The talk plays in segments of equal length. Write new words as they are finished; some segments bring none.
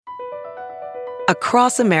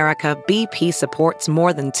Across America, BP supports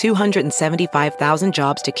more than 275,000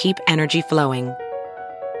 jobs to keep energy flowing.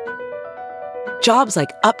 Jobs like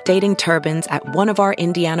updating turbines at one of our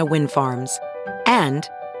Indiana wind farms and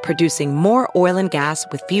producing more oil and gas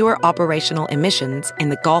with fewer operational emissions in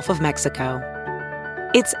the Gulf of Mexico.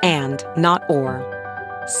 It's and, not or.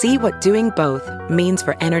 See what doing both means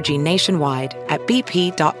for energy nationwide at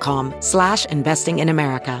bp.com/investing in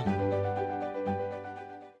America.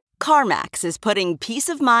 CarMax is putting peace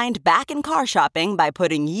of mind back in car shopping by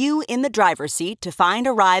putting you in the driver's seat to find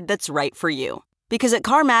a ride that's right for you. Because at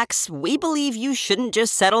CarMax, we believe you shouldn't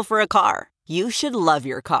just settle for a car. You should love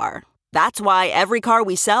your car. That's why every car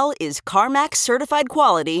we sell is CarMax certified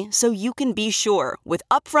quality, so you can be sure with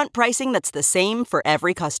upfront pricing that's the same for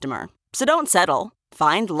every customer. So don't settle.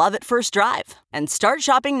 Find love at first drive and start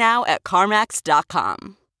shopping now at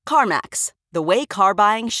CarMax.com. CarMax, the way car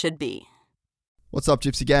buying should be. What's up,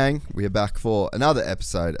 Gypsy Gang? We are back for another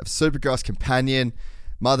episode of Supercross Companion.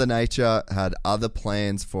 Mother Nature had other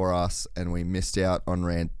plans for us and we missed out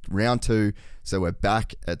on round 2, so we're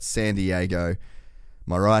back at San Diego.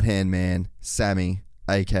 My right-hand man, Sammy,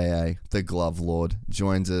 aka the Glove Lord,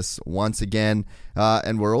 joins us once again,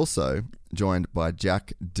 and we're also joined by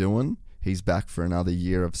Jack Doohan. He's back for another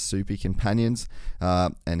year of Soupy Companions,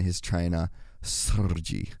 and his trainer,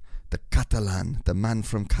 Sergi, the Catalan, the man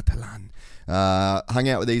from Catalan. Hung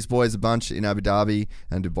out with these boys a bunch in Abu Dhabi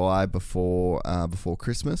and Dubai before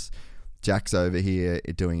Christmas. Jack's over here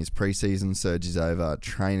doing his preseason. Sergi's over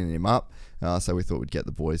training him up. So we thought we'd get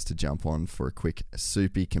the boys to jump on for a quick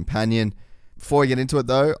Soupy Companion. Before we get into it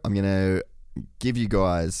though, I'm going to give you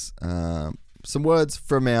guys some words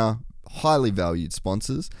from our highly valued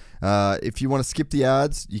sponsors. If you want to skip the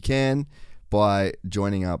ads, you can by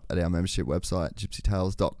joining up at our membership website,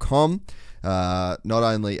 gypsytales.com. Not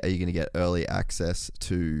only are you going to get early access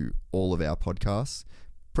to all of our podcasts,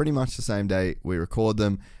 pretty much the same day we record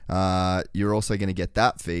them, you're also going to get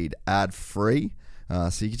that feed ad-free.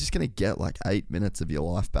 So you're just going to get like 8 minutes of your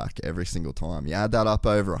life back every single time. You add that up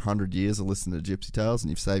over 100 years of listening to Gypsy Tales and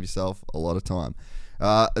you've saved yourself a lot of time.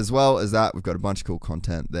 As well as that, we've got a bunch of cool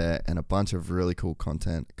content there and a bunch of really cool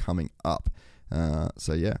content coming up.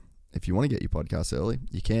 So yeah, if you want to get your podcast early,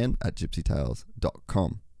 you can at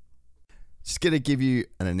gypsytales.com. Just going to give you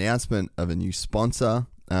an announcement of a new sponsor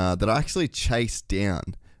that I actually chased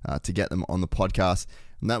down to get them on the podcast.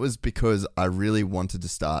 And that was because I really wanted to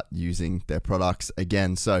start using their products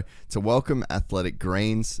again. So to welcome Athletic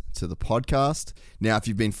Greens to the podcast. Now, if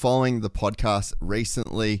you've been following the podcast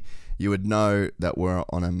recently, you would know that we're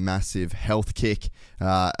on a massive health kick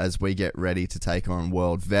as we get ready to take on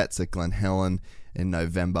World Vets at Glen Helen in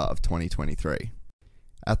November of 2023.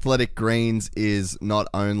 Athletic Greens is not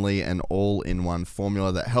only an all-in-one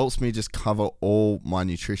formula that helps me just cover all my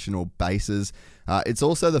nutritional bases, it's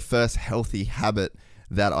also the first healthy habit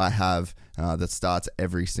that I have that starts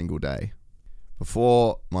every single day.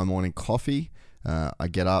 Before my morning coffee, I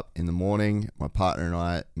get up in the morning, my partner and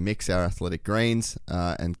I mix our Athletic Greens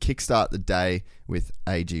and kickstart the day with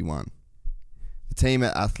AG1. The team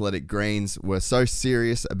at Athletic Greens were so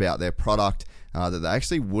serious about their product that they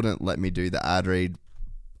actually wouldn't let me do the ad read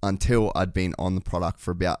until I'd been on the product for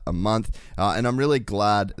about a month. And I'm really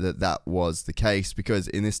glad that that was the case because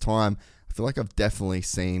in this time, I feel like I've definitely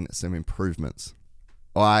seen some improvements.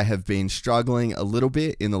 I have been struggling a little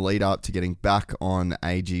bit in the lead up to getting back on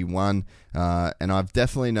AG1, and I've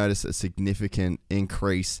definitely noticed a significant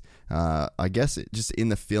increase, I guess, just in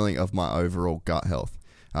the feeling of my overall gut health.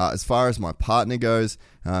 As far as my partner goes,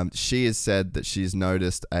 she has said that she's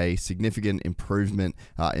noticed a significant improvement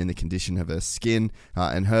in the condition of her skin,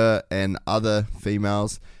 and her and other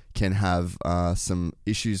females can have some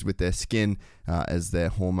issues with their skin as their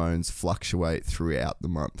hormones fluctuate throughout the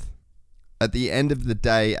month. At the end of the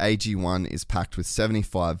day, AG1 is packed with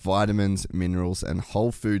 75 vitamins, minerals, and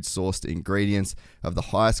whole food sourced ingredients of the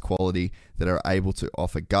highest quality that are able to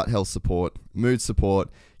offer gut health support, mood support,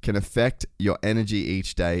 can affect your energy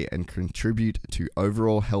each day, and contribute to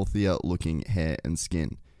overall healthier looking hair and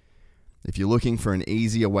skin. If you're looking for an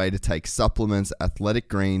easier way to take supplements, Athletic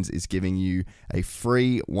Greens is giving you a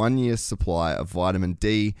free 1-year supply of vitamin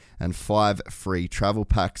D and 5 free travel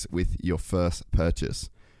packs with your first purchase.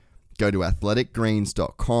 Go to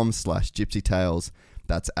athleticgreens.com/gypsytales.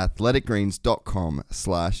 That's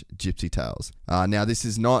athleticgreens.com/gypsytales. Now, this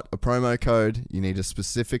is not a promo code. You need to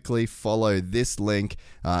specifically follow this link,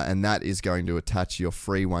 and that is going to attach your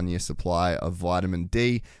free 1-year supply of vitamin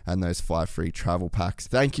D and those 5 free travel packs.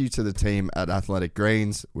 Thank you to the team at Athletic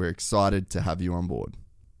Greens. We're excited to have you on board.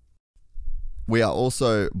 We are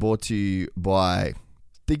also brought to you by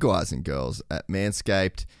the guys and girls at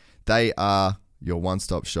Manscaped. They are your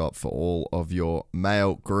one-stop shop for all of your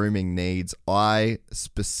male grooming needs. I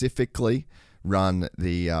specifically run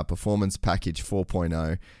the Performance Package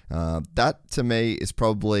 4.0. That, to me, is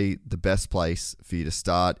probably the best place for you to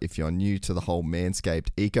start if you're new to the whole Manscaped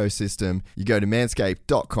ecosystem. You go to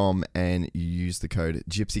manscaped.com and you use the code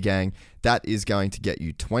GYPSYGANG. That is going to get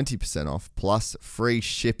you 20% off plus free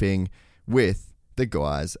shipping with the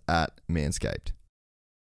guys at Manscaped.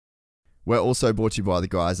 We're also brought to you by the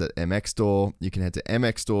guys at MX Store. You can head to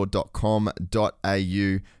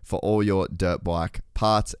mxstore.com.au for all your dirt bike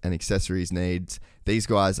parts and accessories needs. These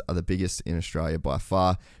guys are the biggest in Australia by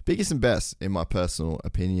far. Biggest and best, in my personal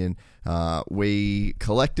opinion. We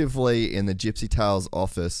collectively in the Gypsy Tales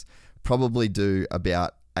office probably do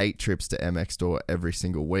about 8 trips to MX Store every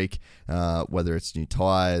single week, whether it's new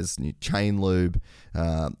tires, new chain lube,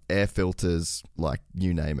 air filters, like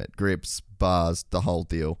you name it, grips, bars, the whole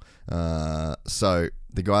deal. So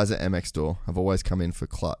the guys at MX Store have always come in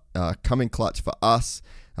clutch for us.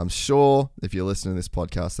 I'm sure if you're listening to this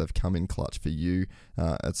podcast, they've come in clutch for you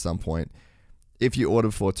at some point. If you order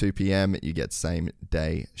before 2 p.m, you get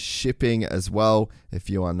same-day shipping as well if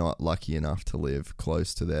you are not lucky enough to live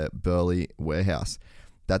close to their Burleigh warehouse.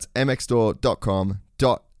 That's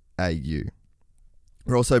mxstore.com.au.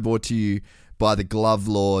 We're also brought to you by the Glove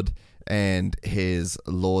Lord and his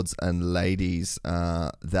lords and ladies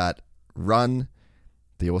that run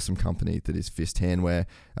the awesome company that is Fist Handwear.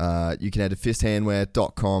 You can head to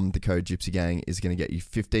fisthandwear.com. The code GYPSYGANG is going to get you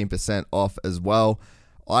 15% off as well.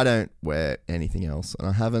 I don't wear anything else, and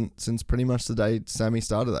I haven't since pretty much the day Sammy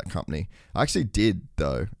started that company. I actually did,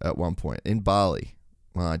 though, at one point in Bali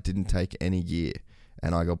when I didn't take any gear,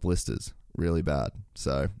 and I got blisters really bad.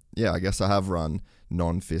 So, yeah, I guess I have run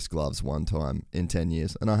non-fist gloves one time in 10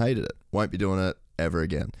 years, and I hated it. Won't be doing it ever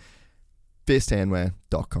again.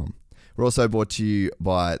 Fisthandwear.com. We're also brought to you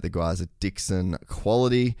by the guys at Dixon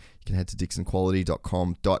Quality. You can head to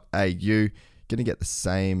dixonquality.com.au. Going to get the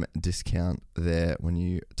same discount there when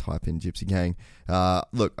you type in Gypsy Gang.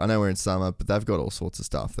 Look, I know we're in summer, but they've got all sorts of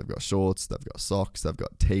stuff. They've got shorts, they've got socks, they've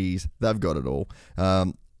got tees, they've got it all.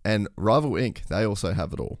 And Rival Inc., they also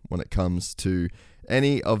have it all when it comes to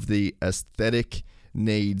any of the aesthetic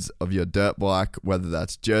needs of your dirt bike, whether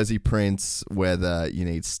that's jersey prints, whether you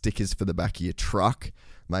need stickers for the back of your truck.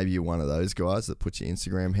 Maybe you're one of those guys that puts your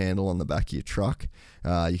Instagram handle on the back of your truck.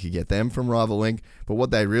 You could get them from Rival Inc. But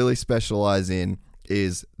what they really specialize in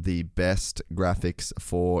is the best graphics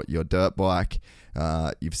for your dirt bike.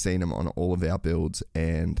 You've seen them on all of our builds,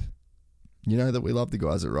 and you know that we love the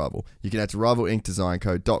guys at Rival. You can head to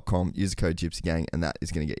rivalincdesignco.com, use the code GYPSYGANG, and that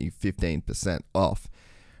is going to get you 15% off.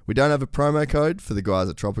 We don't have a promo code for the guys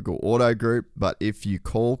at Tropical Auto Group, but if you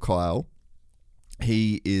call Kyle,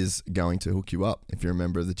 he is going to hook you up if you're a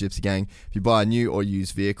member of the Gypsy Gang. If you buy a new or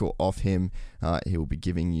used vehicle off him, he will be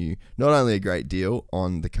giving you not only a great deal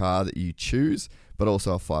on the car that you choose, but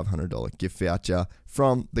also a $500 gift voucher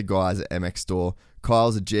from the guys at MX Store.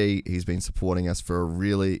 Kyle's a G. He's been supporting us for a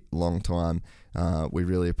really long time. We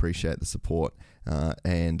really appreciate the support,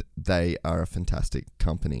 and they are a fantastic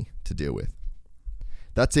company to deal with.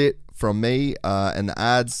 That's it from me and the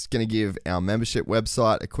ads. Going to give our membership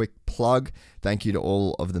website a quick plug. Thank you to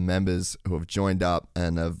all of the members who have joined up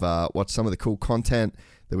and have watched some of the cool content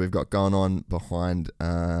that we've got going on behind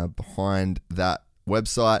that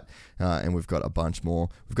website, and we've got a bunch more.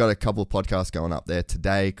 We've got a couple of podcasts going up there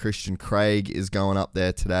today. Christian Craig is going up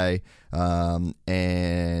there today, and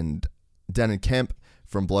Dan and Kemp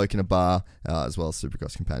from Bloke in a Bar, as well as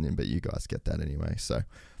Supercross Companion, but you guys get that anyway. So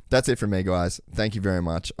that's it from me, guys. Thank you very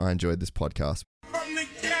much. I enjoyed this podcast. From the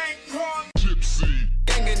gang called Gypsy.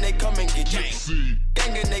 Gang and they come and get Gypsy.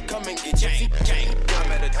 Gang and they come and get Gypsy. Gang. I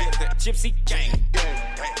met a Gypsy. Gang.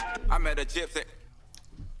 I met a Gypsy.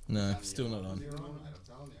 No, still not on.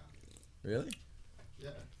 Really? Yeah.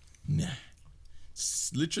 Nah.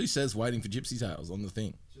 Literally says waiting for Gypsy Tales on the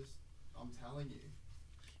thing. I'm telling you.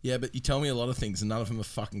 Yeah, but you tell me a lot of things and none of them are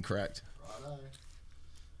fucking correct. Righto.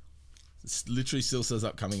 It literally still says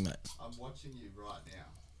upcoming, mate. I'm watching you right now.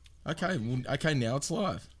 Okay, okay, now it's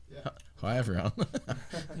live. Yeah. Hi, everyone.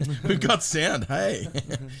 We've got sound. Hey,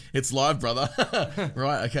 it's live, brother.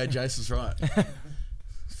 Right, okay, Jace was right.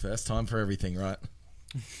 First time for everything, right?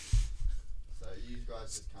 So you guys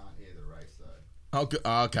just can't hear the race, though. Oh, good.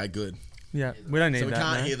 Oh, okay, good. Yeah, we don't need So we that.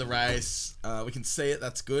 can't no. hear the race. We can see it.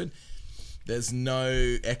 That's good. There's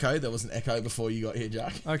no echo. There was an echo before you got here,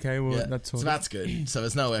 Jack. Okay, well, Yeah. that's all. So that's good. So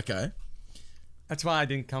there's no echo. That's why I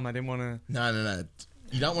didn't come. I didn't want to. No.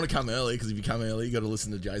 You don't want to come early, because if you come early, you got to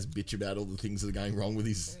listen to Jay's bitch about all the things that are going wrong with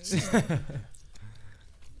his system.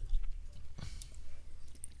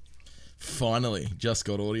 finally just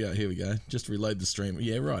got audio. Here we go. Just reload the stream.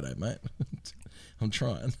 Yeah, righto, mate. I'm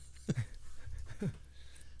trying.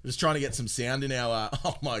 Just trying to get some sound in our.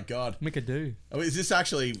 Oh my god. Make a do. Oh, is this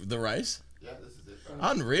actually the race? Yeah, this is it, bro.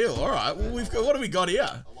 Unreal. All right. Well, we've got. What have we got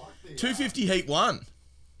here? 250 heat 1.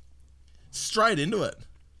 Straight into it.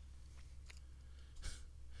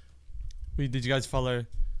 Did you guys follow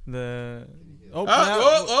the?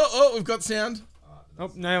 Oh, We've got sound.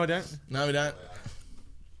 no, I don't. No, we don't.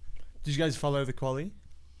 Did you guys follow the quali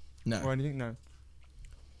No. or anything? No.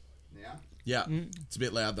 Yeah. Yeah. It's a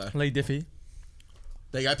bit loud though. Lee Diffie.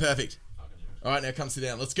 There you go. Perfect. All right, now come sit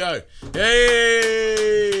down. Let's go.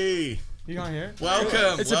 Hey! You can't hear it?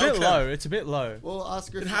 Welcome. It's a bit low. It's a bit low. Well,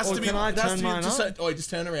 ask Griff. It has Or to be. can I it has turn to be mine just up? just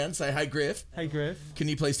turn around and say, "Hey, Griff, Hey, Griff. can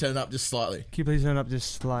you please turn it up just slightly?" Can you please turn up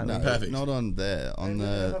just slightly? No, Perfect. not on there. On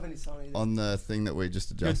the thing that we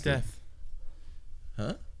just You're adjusted. deaf.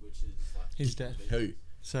 Huh? He's deaf. Who?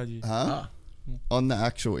 Sergi. Huh? On the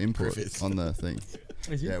actual input. Griffiths. On the thing.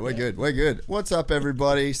 Is he? Yeah, we're good. We're good. What's up,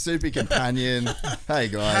 everybody? Super Companion. Hey,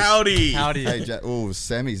 guys. Howdy. Howdy. Hey, oh,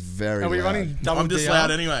 Sammy's very Are we loud. running double I'm just DR?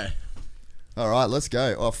 loud anyway. All right, let's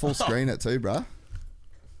go. Oh, full screen it too, bruh.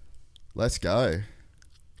 Let's go.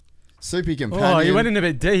 Super Companion. Oh, you went in a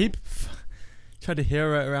bit deep. Tried to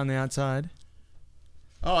hero it around the outside.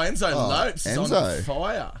 Oh, Enzo Lopes is Enzo. on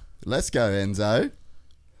fire. Let's go, Enzo.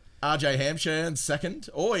 RJ Hampshire in second.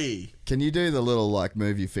 Oi. Can you do the little, like,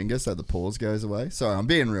 move your finger so the pause goes away? Sorry, I'm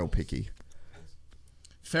being real picky.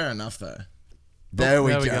 Fair enough, though. There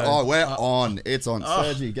we there we go. go. Oh, we're on. It's on.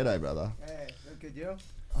 Sergi, g'day, brother. Hey, look good, you?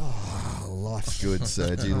 Oh, life's good,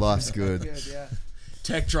 Sergi. Life's good. Good, yeah.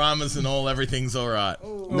 Tech dramas and all, everything's all right.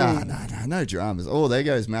 No dramas. Oh, there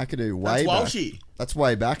goes McAdoo. Way That's back. Walshy. That's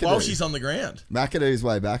way back. Walshy's on the ground. McAdoo's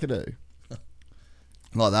way back.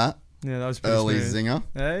 Like that. Yeah, that was pretty Early smooth. zinger.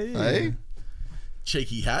 Hey. Hey.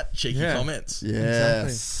 Cheeky hat, cheeky Yeah. comments.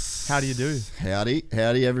 Yes. How do you do?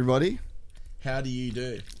 Howdy, everybody. How do you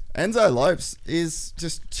do? Enzo Lopes is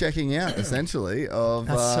just checking out, essentially, of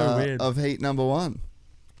That's so weird. of heat number 1.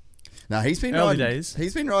 Now he's been Early riding, days.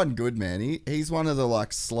 He's been riding good, man. He's one of the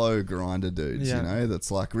like slow grinder dudes, Yeah. you know,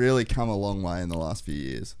 that's like really come a long way in the last few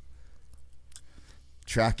years.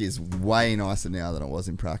 Track is way nicer now than it was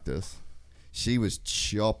in practice. She was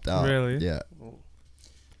chopped up. Really? Yeah.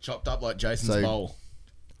 Chopped up like Jason's So- bowl.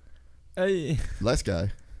 Hey. Let's go.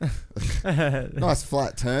 Nice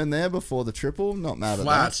flat turn there before the triple. Not mad at that.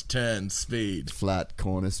 Flat turn speed. Flat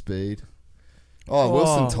corner speed. Oh,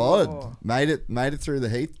 Wilson Oh. Todd made it through the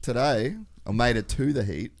heat today, or made it to the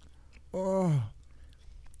heat. Oh.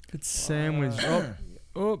 Good sandwich.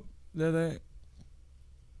 Oh, there.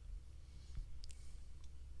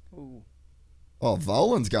 Ooh. Oh,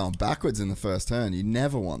 Volan's going backwards in the first turn. You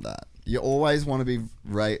never want that. You always want to be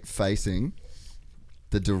facing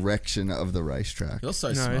the direction of the racetrack. You're so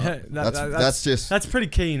No, smart. That's pretty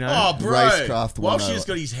key, no? Oh, bro. Racecraft Walshy's 101.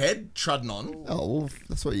 got his head trodden on. Oh, well,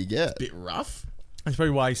 that's what you get. Bit rough. That's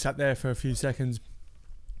probably why he sat there for a few seconds.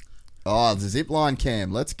 Oh, the zip line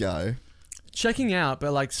cam. Let's go. Checking out,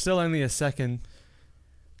 but like still only a second.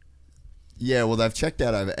 Yeah, well, they've checked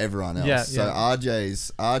out over everyone else. Yeah, so yeah.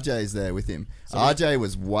 RJ's there with him. RJ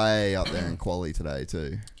was way up there in quali today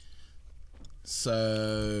too.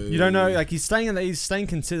 So You don't know, like he's staying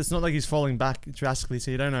consistent. It's not like he's falling back drastically,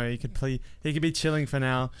 so you don't know. He could be chilling for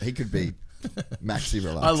now. He could be maxi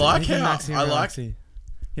relaxed. I like He can how maxi I like. relaxy.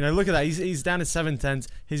 You know, look at that. He's down to 7/10.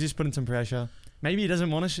 He's just putting some pressure. Maybe he doesn't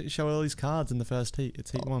want to show all his cards in the first heat. It's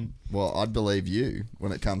heat 1. Well, I'd believe you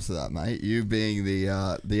when it comes to that, mate. You being the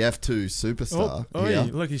F2 superstar Oh, here,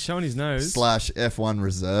 look, he's showing his nose. / F1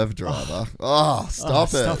 reserve driver. Oh, stop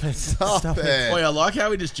it. stop it. Stop it. Boy, I like how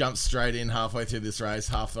we just jumped straight in halfway through this race,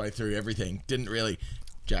 halfway through everything. Didn't really.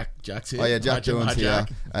 Jack's here. Oh yeah, Jack Hi, Doohan's hi, here, Jack.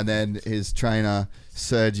 and then his trainer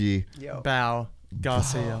Sergi. Yo. Bow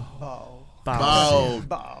Garcia. Bow. Oh,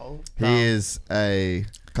 Bow. He is a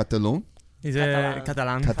Catalan. He's a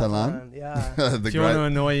Catalan. Catalan. Yeah. the If you want to great.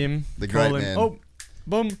 annoy him, the call great him. man. Oh,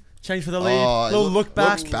 boom. Change for the lead. Oh, Little it look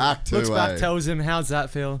back. Looks back too. Looks back, eh? tells him, how's that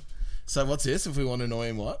feel? so what's this? If we want to annoy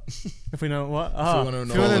him, what? If we know what? wanna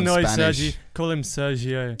If annoy you want to him annoy Spanish. Sergi, call him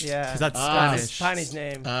Sergio. Yeah. Because that's That's his Spanish. Spanish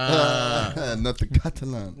name. Not the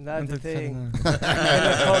Catalan. That's the thing.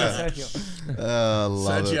 Catalan. Call him Sergio.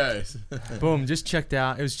 Love it. Sergio. Boom, just checked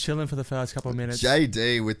out. It was chilling for the first couple of minutes.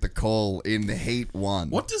 JD with the call in the heat 1.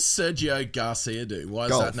 What does Sergio Garcia do? Why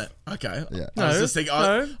is Golf. that? Okay. Yeah. I was No, just thinking.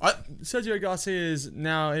 no. Sergio Garcia is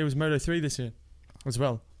now, he was Moto 3 this year as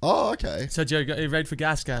well. Oh, okay. He rode for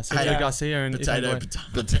Gas. Sergio Hey, Garcia and potato.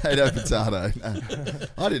 Potato.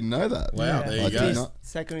 I didn't know that. Wow, there you I go. did He's not.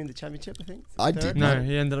 second in the championship, I think. I Third? did No, not.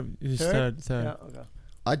 he ended up, he was third. Yeah, okay.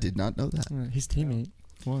 I did not know that. His teammate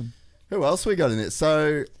won. Who else we got in it?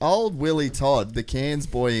 So, old Willie Todd, the Cairns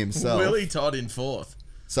boy himself. Willie Todd in 4th.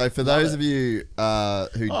 So, for those of you who Oh,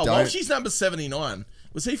 don't... Walshy's number 79.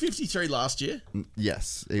 Was he 53 last year?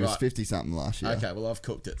 Yes, he was Right. 50-something last year. Okay, well, I've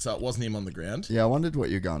cooked it, so it wasn't him on the ground. Yeah, I wondered what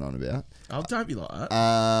you're going on about. Oh, don't be like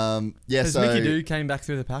that. Yeah, Has so... Mickey Doo came back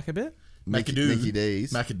through the pack a bit? McAdoo. Mickey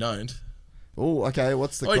D's. Macadoned. Oh, okay,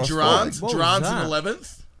 what's the Oh, cross Duran's What was in that?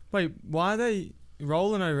 11th. Wait, why are they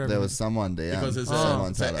rolling over There everything? was someone down. Because there's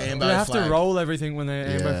Someone's a had a- amber Do they have flag. to roll everything when they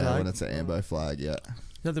ambo Yeah, flag? when it's an ambo flag, yeah.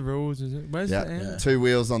 Is that the rules? Is it? Where's Yeah, the ambo? 2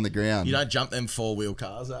 wheels on the ground. You don't jump them 4-wheel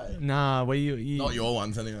cars, eh? Nah, where you Not your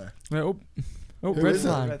ones, anyway. Wait, oh, Who red is it?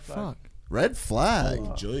 flag. Red flag. Fuck. Red flag.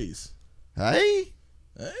 Oh, jeez. Hey?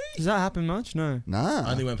 Hey? Does that happen much? No.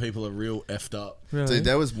 Nah. Only when people are real effed up. Really? Dude,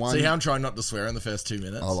 there was one... See how I'm trying not to swear in the first 2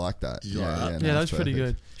 minutes? I like that. Did you yeah, like that? Yeah, yeah, no, that was it's pretty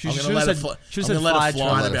perfect. good. I'm gonna let it fly. Should I'm have gonna let it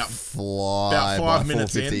fly Let in it about fly about 5 by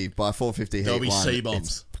minutes 450. in. By 450 there'll heat be one,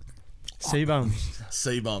 C-bombs. C-bombs.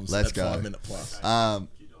 C-bombs Let's at go. 5 minute plus. Um,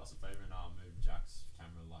 Can you do us a favour and move Jack's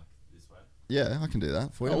camera like this way? yeah, I can do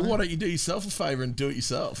that for you. Oh, mate. why don't you do yourself a favour and do it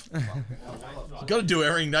yourself? You got to do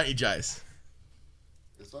everything, don't you, Jace?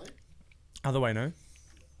 This way? Other way, no.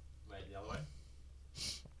 Wait, the other way?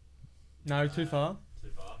 No, too far. Too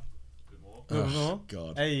far? A bit more? A little bit more.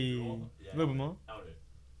 God. Hey, Yeah. a little bit more. That'll do.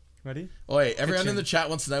 Ready? Oi, everyone in Kitchen. the chat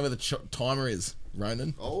wants to know where the timer is,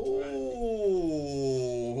 Ronan.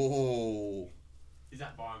 Oh. Is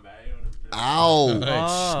that Byron Bay? Or a bit of- Ow.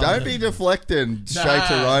 Oh. Don't be deflecting straight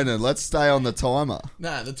to Nah. Ronan. Let's stay on the timer.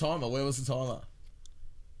 Nah, the timer. Where was the timer?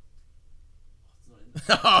 It's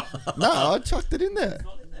not in, No, I chucked it in there. it's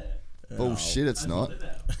not in there. Bullshit, it's It's not. in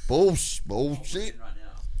there. Bullshit. It's in right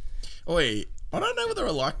now. Oi, I don't know whether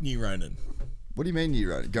I like new Ronan. What do you mean you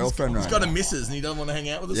Ronan? Girlfriend He's Ronan? got a missus and he doesn't want to hang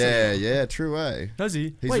out with us Yeah, anymore. yeah, true way. Does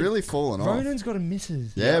he? He's Wait, really fallen off. Ronan's got a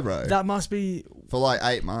missus. Yeah, bro. That must be For like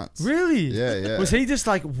 8 months. really. Yeah, yeah. Was he just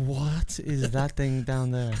like, what is that thing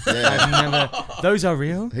down there? Yeah. I've never. Those are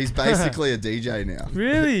real. He's basically a DJ now.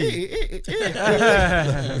 Really?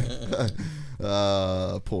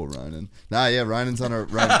 Poor Ronan. No, yeah, Ronan's on a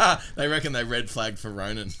Ronan. They reckon they red flagged for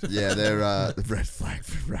Ronan. Yeah, they're the red flag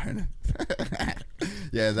for Ronan.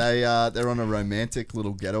 Yeah, they're on a romantic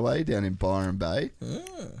little getaway down in Byron Bay. So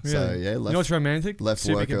Really? yeah, You know what's romantic? left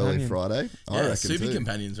Super work early companion. Friday. I Yeah, reckon Super too.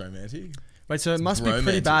 Companion's romantic. Wait, so it must be pretty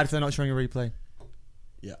romantic. bad if they're not showing a replay.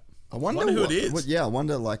 Yeah. I wonder who what, it is. What, yeah, I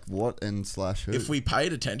wonder like what and slash who. If we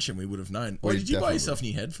paid attention, we would have known. Or We did you buy definitely yourself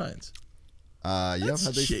new headphones? yeah, I've That's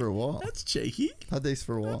had these cheek- for a while. That's cheeky. Had these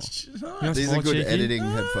for a while. That's You know nice. what's These more are good cheeky? editing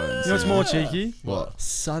headphones. You know what's more cheeky? What?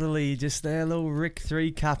 Subtly, just their little Rick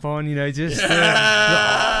 3 cap on, you know, just.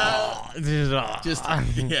 Just,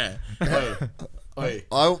 yeah. Oi.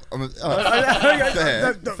 Oi.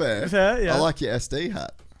 Fair, fair. Fair, yeah. I like your SD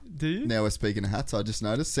hat. Do you? Now we're speaking of hats. I just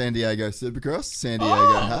noticed San Diego Supercross, San Diego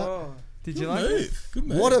hat. Oh, Did you Good like it? move. Good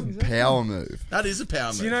move. What a power move! That is a power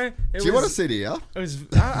move. So, you know, Do you want to sit here? It was.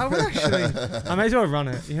 I would actually. I may as well run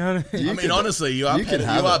it. You know what I mean? You I mean, can- honestly, you are you can better,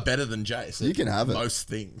 have you are it. better than Jace. You at can have it. Most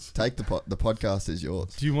things. Take the podcast is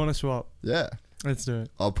yours. Do you want to swap? Yeah, Let's do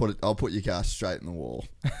it. I'll put your car straight in the wall,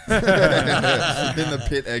 in the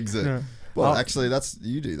pit exit. Yeah. Well, I'll- actually, that's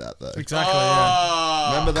you do that though. Exactly. Oh,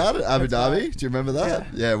 Remember that at Abu Dhabi? Do you remember that?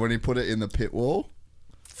 Yeah, when he put it in the pit wall,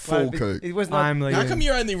 full Well, kook. It was Yeah. not. I'm leaving. How come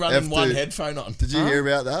you're only running F2. one headphone on? Did you hear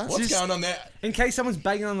about that? What's going on there? In case someone's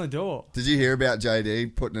banging on the door. Did you hear about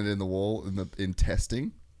JD putting it in the wall in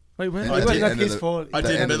testing? Wait, when? And Wait, at the that's end of his the- fault. I The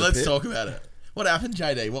didn't, end but of the let's pit? talk about it. What happened,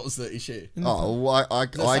 JD? What was the issue? Oh, well, I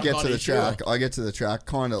get some to the issue? track. I get to the track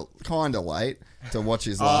kind of late to watch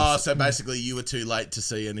his Oh, last. so basically you were too late to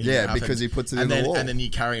see anything Yeah, happen. because he puts it and in the then, wall. And then you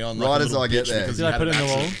carry on like Right a as little I get bitch there. because Did you I had put it an in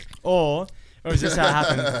the wall? accident. Or is this how it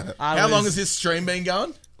happened? How long has this stream been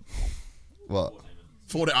going? What?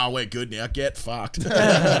 40. Oh, we're good now. Get fucked.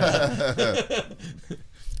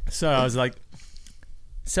 So I was like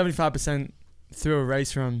 75% through a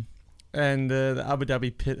race run, and the Abu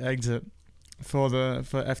Dhabi pit exit for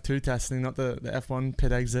F2 testing, not the F1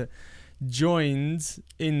 pit exit, joined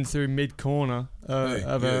in through mid corner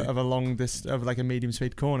of a long of like a medium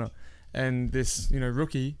speed corner, and this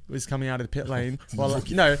rookie was coming out of the pit lane. While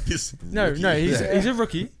Rookie. no, This no, rookie. no, he's a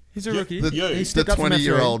rookie. He's a Yeah, rookie. The, You. He the stepped up from F3.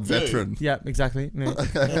 20-year-old You. veteran. Yeah, exactly. Me.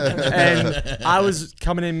 And I was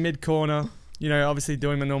coming in mid corner, obviously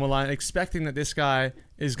doing my normal line, expecting that this guy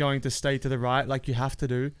is going to stay to the right, like you have to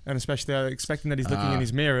do, and especially expecting that he's looking in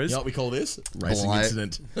his mirrors. You know what we call this? Racing Blame.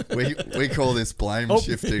 incident. We call this blame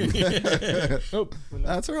shifting. Oh,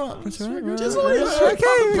 That's all right. that's all right. Just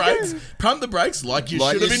right. pump the brakes like you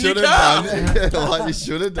Like should have in should your car. done. Like you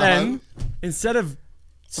should have done. And instead of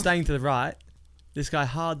staying to the right, this guy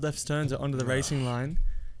hard left turns it onto the racing line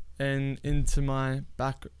and into my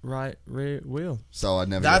back right rear wheel. So I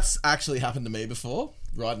never. That's actually happened to me before,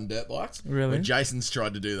 riding dirt bikes. Really? When Jason's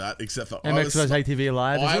tried to do that, except for MX vs ATV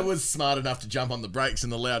Live. is I it? was smart enough to jump on the brakes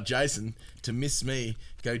and allowed Jason to miss me,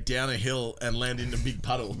 go down a hill and land in a big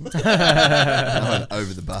puddle. I went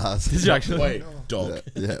over the bars. Did you actually? Wait, dog.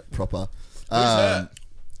 Yeah, proper. Who's that?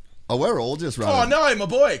 Oh, we're all just Oh running. no, my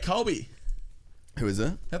boy, Colby. Who is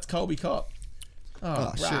it? That's Colby Cop.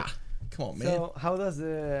 Oh, shit. rah. Come on, man. So how does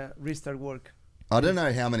the restart work? I don't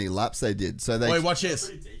know how many laps they did. So they. Wait, watch this.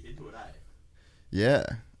 Pretty deep into it, eh? Yeah.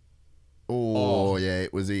 Oh, yeah.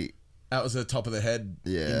 It was he. That was a top of the head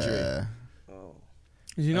injury. Yeah. Oh.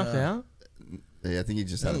 Is he knocked out? Yeah, I think he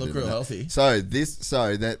just had Doesn't a look bit of real that. healthy.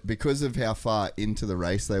 So that because of how far into the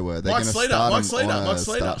race they were, they're Mike going to Slater, start Mike them Slater, on Mike a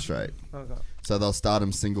Slater. start straight. Okay. So they'll start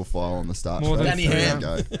them single file on the start More straight. than Danny There you Ham.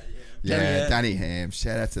 go. Danny Yeah, Ham. Danny Ham.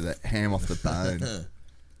 Shout out to the ham off the bone.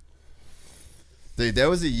 Dude, there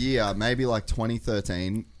was a year, maybe like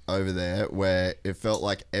 2013 over there, where it felt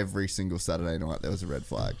like every single Saturday night there was a red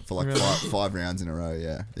flag for like Really? five rounds in a row.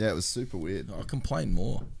 Yeah, yeah, it was super weird. I'll complain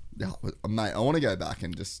more. Yeah, mate, I want to go back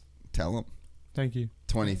and just tell them Thank you.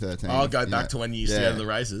 2013. I'll go you back know. to when you used to go to the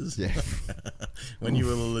races. Yeah, When you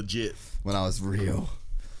were legit. when I was real.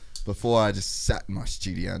 Before I just sat in my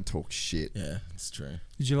studio and talked shit. Yeah, it's true.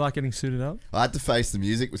 Did you like getting suited up? I had to face the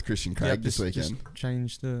music with Christian Craig Yep, this just weekend.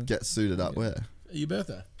 change the. Get suited up where? Your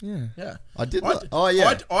birthday. Yeah. Yeah. I did. I that. d- Oh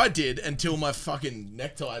yeah. I did until my fucking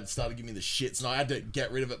necktie started giving me the shits, and I had to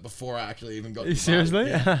get rid of it before I actually even got. to the party. Seriously?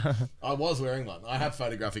 Yeah. I was wearing one. I have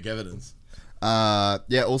photographic evidence.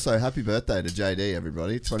 Yeah. Also, happy birthday to JD,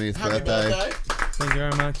 everybody. 20th Happy birthday. Thank you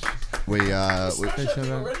very much. We Appreciate that.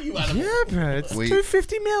 Already, you animal. Yeah, bro. It's We-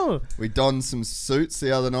 250 mil. we donned some suits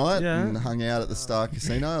the other night Yeah. and hung out at the Star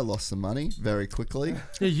Casino. I lost some money very quickly.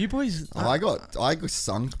 Yeah, you boys. I got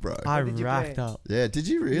sunk, bro. I did you racked play? up. Yeah. Did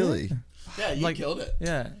you really? Yeah, you Like- killed it.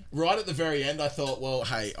 Yeah. Right at the very end, I thought, well,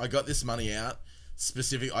 hey, I got this money out.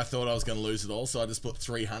 I thought I was going to lose it all, so I just put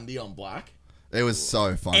 $300 on black. It was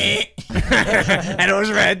so funny. And it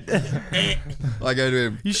was red. I go to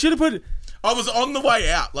him. You should have put. I was on the way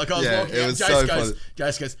out. Like, I was Yeah, walking it out. was so funny.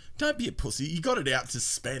 Jace goes, don't be a pussy. You got it out to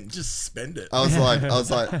spend. Just spend it. I was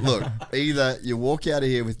like, look, either you walk out of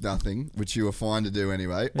here with nothing, which you were fine to do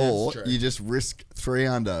anyway, or true. you just risk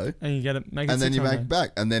 300 And you get it. Make it and then you 600. make back.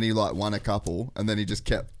 And then he like won a couple, and then he just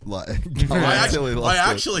kept like going I until he lost it.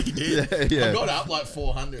 actually did. Yeah, yeah. I got up like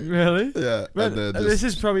 400. Really? Yeah, But and then this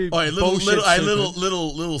just, is probably Oh, bullshit. stupid.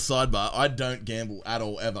 little sidebar. I don't gamble at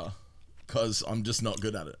all ever because I'm just not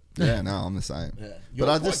good at it. yeah, no, I'm the same. Yeah, you're But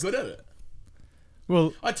I quite just good at it.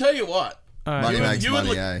 Well, I tell you what, all right. Money yeah. makes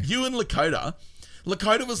money, eh? you and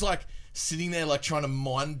Lakota was like sitting there like trying to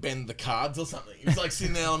mind bend the cards or something. He was like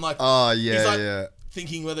sitting there. I'm like, oh yeah, he's like yeah.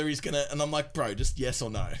 thinking whether he's gonna, and I'm like, bro, just yes or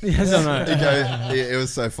no. Yes or no? He goes, it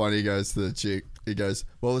was so funny. He goes to the chick. He goes,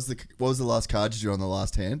 what was the last card you drew on the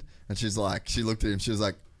last hand? And she's like, she looked at him. She was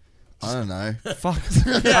like, I don't know. Fuck.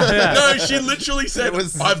 No, she literally said, It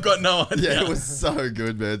was- I've got no idea. Yeah, it was so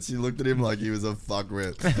good, man. She looked at him like he was a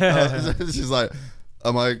fuckwit. She's like,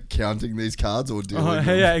 am I counting these cards or dealing Oh,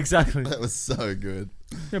 them? yeah, exactly. That was so good.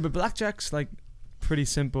 Yeah, but blackjack's like pretty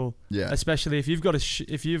simple. Yeah. Especially if you've got a shit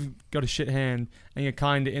hand and you're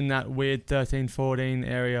kind of in that weird 13, 14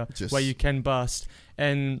 area Just- where you can bust.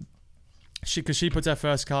 And because she puts her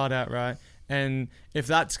first card out, right? And if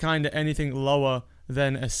that's kind of anything lower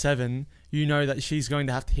than a 7, you know that she's going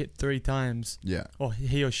to have to hit 3 times. Yeah. Or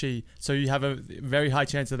he or she. So you have a very high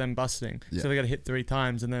chance of them busting. Yeah. So they got to hit 3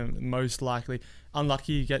 times, and then most likely,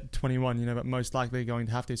 unlucky you get 21, but most likely going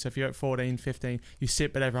to have to. So if you're at 14, 15, you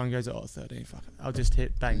sit, but everyone goes, oh, 13, fuck it. I'll just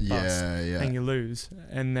hit, bang, bust. Yeah, yeah. And you lose.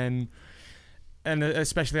 And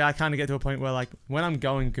especially I kind of get to a point where, like, when I'm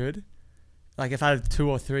going good, like if I have 2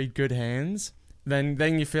 or 3 good hands, then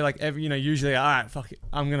you feel like usually, all right, fuck it,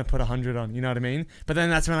 I'm going to put 100 on, you know what I mean? But then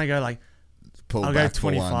that's when I go like, Pull I'll go back for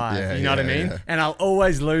one. 25. Yeah, you know what I yeah, mean? yeah. And I'll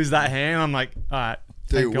always lose that hand. I'm like, all right.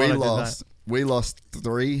 Dude, thank God I did that. we lost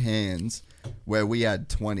 3 hands where we had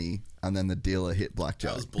 20 and then the dealer hit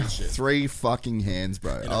blackjack. That was bullshit. 3 fucking hands,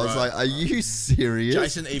 bro. In a I was row. like, are you serious?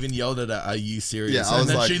 Jason even yelled at her, are you serious? Yeah, I and was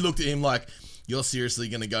then like- she looked at him like, you're seriously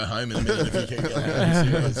going to go home in a minute if you keep going. Are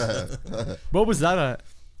you serious? What was that at?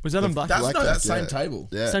 Was that on black? That's Blackjack, that same yeah. table.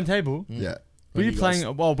 Yeah. Same table? Yeah. Were When you you playing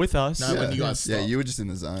guys- with us? No, when you guys Yeah, stopped. you were just in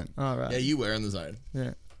the zone. Oh, right. Yeah, you were in the zone.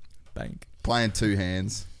 Yeah. Bank. Playing 2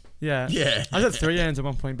 hands. Yeah. Yeah. I was at 3 hands at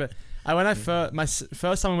one point, but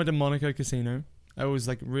first time I went to Monaco Casino, it was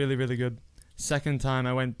like really, really good. Second time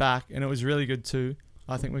I went back and it was really good too.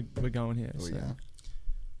 I think we're going here. Oh, So. yeah.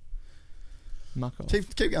 muck off.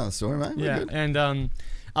 Keep going the story, mate. We're Yeah, good. and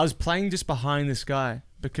I was playing just behind this guy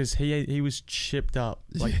because he was chipped up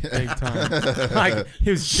like big time. Like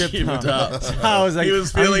he was chipped up. So I was like, He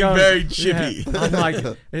was I'm feeling going- very chippy. Yeah. I'm like,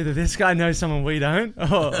 either this guy knows someone we don't,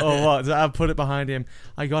 or what? So I put it behind him.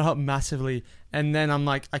 I got up massively, and then I'm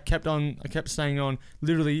like, I kept staying on.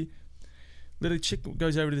 Literally, chick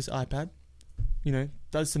goes over to this iPad,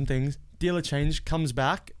 does some things. Dealer change, comes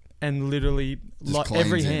back, and literally Just like cleans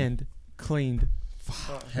every him. hand cleaned.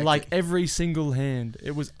 Like every single hand.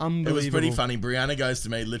 It was It unbelievable. was pretty funny. Brianna goes to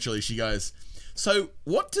me, literally, she goes, so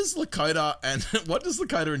what does Lakota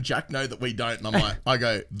and Jack know that we don't? And I'm like, I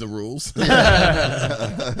go, the rules.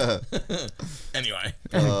 Anyway.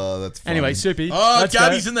 Oh, that's funny. Anyway, Soupy. Oh, let's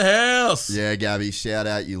Gabby's go. in the house. Yeah, Gabby, shout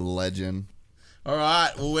out, you legend. All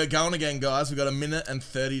right. Well, we're going again, guys. We've got 1 minute and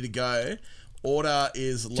 30 to go. Order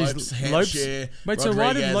is Lopes, Hampshire, Wait, so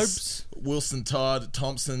why did Rodriguez, Lopes... Wilson, Todd,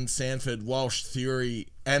 Thompson, Sanford, Walsh, Theory,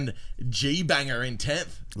 and G-Banger in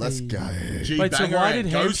 10th. Let's go. G-Banger Wait, so why and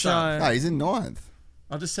did Go Son. No, he's in 9th.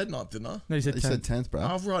 I just said 9th, didn't I? No, you said He 10. said 10th, bro.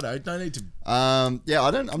 Oh, righto. No need to... I'm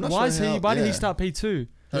not Why sure Why did he yeah. start P2?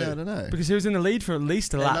 Yeah, I don't know. Because he was in the lead for at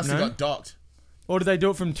least a He lap, must no? have got docked. Or did they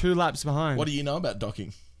do it from 2 laps behind? What do you know about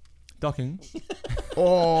docking? Docking.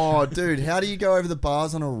 Oh, dude, how do you go over the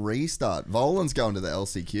bars on a restart? Volan's going to the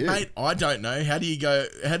LCQ. Mate, I don't know. How do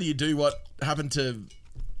you do what happened to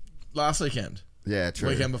last weekend? Yeah, true.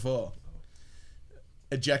 Weekend before.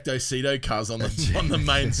 Ejecto-ceto cars on the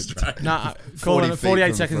main straight. Nah, 40 call it feet 48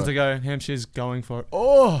 from the seconds front. to go. Hampshire's going for it.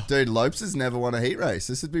 Oh! Dude, Lopes has never won a heat race.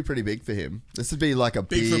 This would be pretty big for him. This would be like a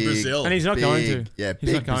Big big... for Brazil. And he's not going to. Yeah, He's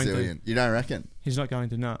big not going to. Brazilian. You don't reckon? He's not going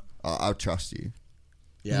to, no. I'll trust you.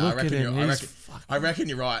 Yeah, Look I reckon at him, you're, he's I reckon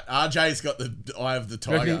you're right. RJ's got the eye of the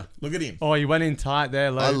tiger. Reckon- Look at him. Oh, he went in tight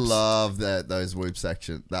there, Lopes. I love those whoop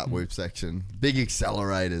section. That whoop section. Big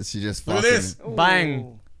accelerators. You just Look fucking... at this.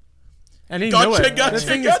 Bang. And he Gotcha, knew it. gotcha, The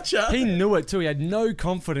thing is, gotcha. he knew it too. He had no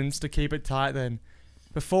confidence to keep it tight then.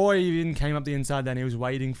 Before he even came up the inside then, he was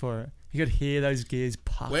waiting for it. You could hear those gears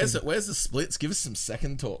puffing. Where's the splits? Give us some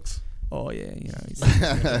second talks. Oh, yeah, he's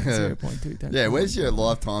 0.2. Yeah, where's your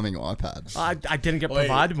live timing iPad? I didn't get Wait.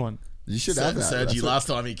 provided one. You should have that. Sergi, That's what- last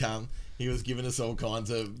time he came, he was giving us all kinds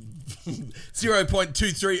of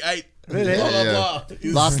 0.238. Really? Blah, blah, Yeah. blah. He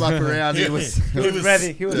was- Last lap around, he was... He was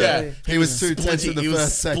ready. He was ready. He was 2 tenths in the he was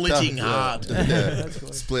first sector. splitting Yeah. hard. Yeah.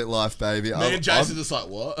 Split life, baby. Me and Jason just like,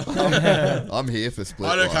 what? I'm here for split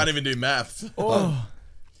I life. can't even do maths. Oh,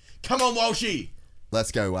 Come on, Walshy.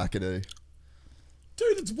 Let's go, Wackadoo.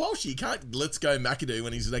 Dude, it's Walshy. You can't let's go McAdoo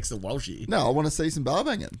when he's next to Walshy. No, I want to see some bar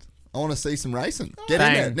banging. I want to see some racing. Get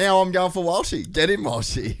Bang. in there. Now I'm going for Walshy. Get in,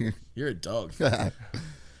 Walshy. You're a dog.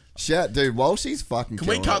 Shout, dude, Walshy's fucking Can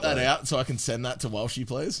we killing cut it, that though. out so I can send that to Walshy,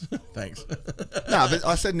 please? Thanks. No, but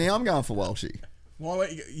I said now I'm going for Walshy. Why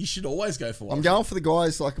wait, you should always go for Walshy. I'm going for the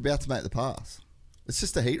guys like about to make the pass. It's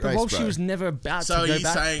just a heat but race, Walsh bro. was never about So to go he's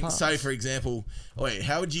back. saying, past. so for example, wait,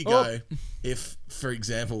 how would you go if, for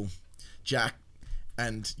example, Jack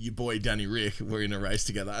and your boy Danny Rick were in a race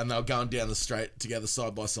together and they were going down the straight together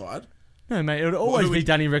side by side? No, mate, it would always do be we-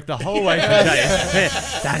 Danny Rick the whole way through.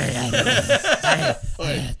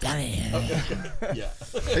 Danny. Yeah.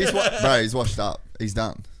 He's washed up. He's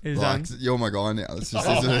done. He's like, done? You're my guy now. It's just,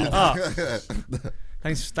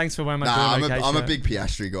 Thanks for wearing my Nah, Bruno K I'm a shirt. big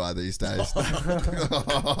Piastri guy these days.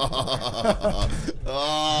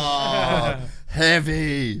 Oh,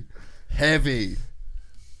 heavy.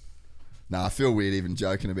 Nah, I feel weird even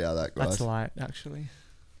joking about that, guys. That's light, actually.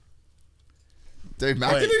 Dude,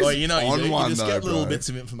 McAdoo's you know, on you one just though, get little bro. bits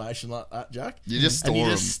of information like that, Jack. You just And store you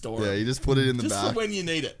them. just store Yeah, them. you just put it in the Just for back. when you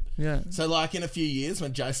need it. Yeah. So, like, in a few years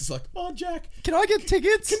when Jason's like, oh, Jack, Can I get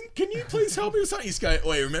tickets? can you please help me with something? You just go,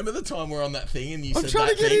 wait, remember the time we're on that thing and you I'm said trying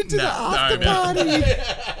that to get thing? into the Nah, after no, man. party.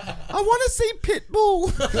 I want to see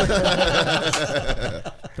Pitbull.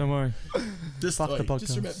 Don't worry. Just, Fuck the just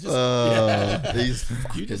podcast. remember, just, He's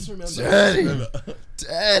you just remember. dirty. Remember.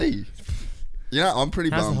 Daddy. You know, I'm pretty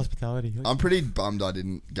How's the bummed. hospitality? I'm pretty bummed I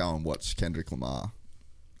didn't go and watch Kendrick Lamar.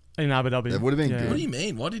 In Abu Dhabi. It would have been good. What do you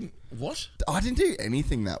mean? What? I didn't do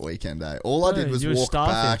anything that weekend, eh? All I No, did was you were walk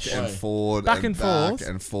back starfish. and Oi. forward Back and and back forth?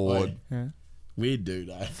 and forward. Yeah. Weird dude,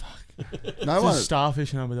 eh? No It's one. just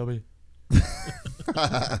starfish in Abu Dhabi.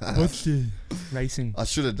 What's the racing? I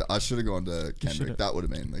should have gone to Kendrick. should've. That would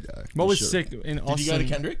have been the go. What You was should've. sick in Austin? Did you go to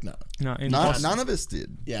Kendrick? No. No, in No, Austin. none of us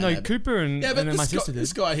did. Yeah. No, man. Cooper and, Yeah, but and then my this guy, sister did.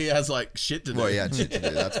 this guy here has like shit to do. Well, yeah, shit to do.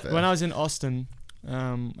 That's fair. When I was in Austin,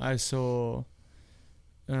 I saw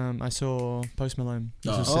Post Malone.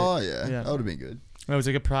 Which was sick. Oh yeah, Yeah. that would have been good. It was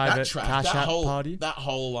like a that private track, cash that out whole, party. that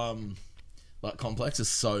whole like complex is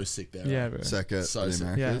so sick there. Yeah, right? bro. Circuit, So the sick.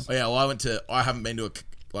 Americas. Oh, yeah, well, I haven't been to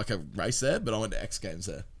a race there, but I went to X Games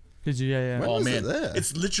there. Did you? Yeah, yeah. When Oh was man, it there?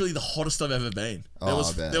 it's literally the hottest I've ever been. Oh,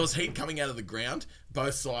 I bet. There was heat coming out of the ground,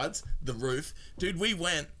 both sides, the roof. Dude, we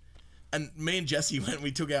went, and me and Jesse went.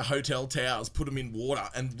 We took our hotel towels, put them in water,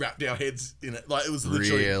 and wrapped our heads in it. Like it was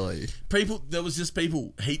literally Really? people. There was just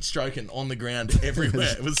people heat stroking on the ground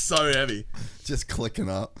everywhere. It was so heavy. Just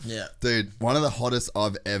clicking up. Yeah. Dude, one of the hottest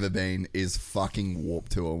I've ever been is fucking Warp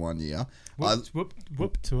Tour one year.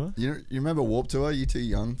 Whoop tour. You remember Warp Tour? You too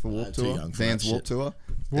young for Warp too Tour? young for Vans that Warp shit. Tour?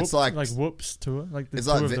 Whoop, It's like whoops tour, like the it's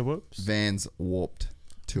tour like of the whoops. Vans Warped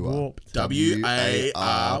Tour. Warped. WARPED.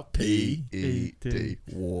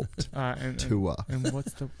 Warped And Tour. And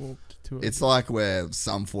what's the warped tour? It's like where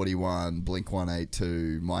Sum 41, Blink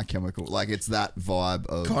 182, My Chemical, like it's that vibe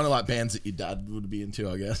of. Kind of like bands that your dad would be into,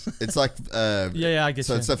 I guess. It's like yeah, I guess.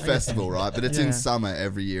 so. It's a festival, right? But it's Yeah. in summer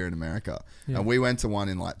every year in America, Yeah. and we went to one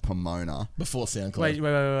in like Pomona. Before SoundCloud. Wait.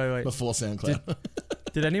 Before SoundCloud.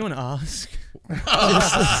 Did anyone ask?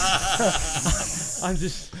 I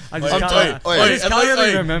just can't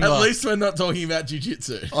really remember. At least we're not talking about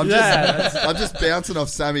jiu-jitsu. I'm Yeah, I'm just bouncing off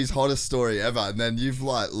Sammy's hottest story ever, and then you've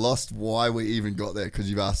like lost why we even got there because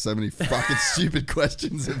you've asked so many fucking stupid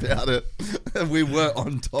questions about it, and we were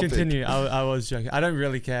on topic. Continue. I was joking. I don't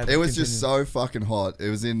really care. It was just so fucking hot. It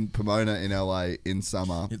was in Pomona in LA in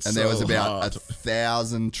summer, It's and there was so about hot.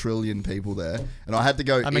 1,000 trillion people there, and I had to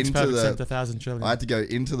go That makes into perfect sense. the. 1,000 trillion. I had to go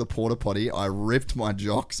into the porta potty. I ripped my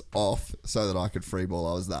jocks off so that I could freeball.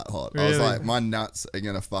 I was that hot. I was Really? like, my nuts are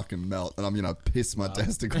gonna fucking melt, and I'm gonna piss my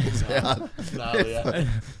testicles out. Yeah.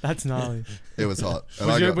 That's gnarly. It was hot. And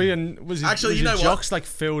Was I your, got- was Actually, was you your know what? jocks like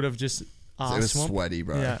filled of just it arse was swamp? sweaty,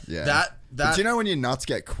 bro. Yeah. Yeah. That But you know when your nuts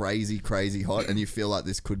get crazy hot, and you feel like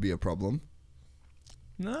this could be a problem?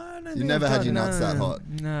 No. You never had your nuts that hot?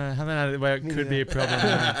 No, I haven't had it where it could be a problem.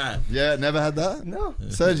 no. Yeah, never had that. No,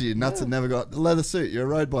 Sergi, your nuts have never got leather suit. You're a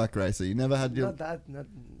road bike racer. You never had your not that. Not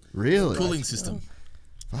really cooling system.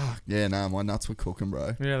 Fuck yeah, no, my nuts were cooking,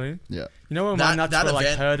 bro. Really? Yeah. You know when my nuts that were like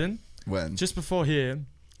event- hurting? When? Just before here,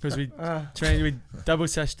 because we double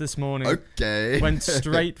seshed this morning. Okay. Went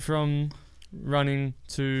straight from running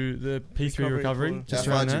to the P3 recovery. Recovery Just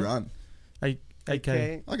How far around did you there. run?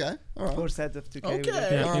 8K. Okay, all right. 4 sets of 2K. Okay.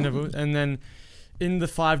 Yeah, Alright. interval. And then in the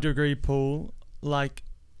 5-degree pool, like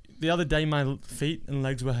the other day, my feet and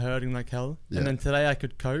legs were hurting like hell. Yeah. And then today I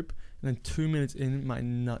could cope. And then 2 minutes in, my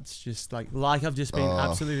nuts just like I've just been Oh.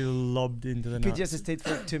 absolutely lobbed into the You nuts. just stayed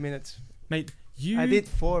for 2 minutes. Mate, you I did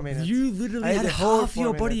 4 minutes. You literally I had did whole half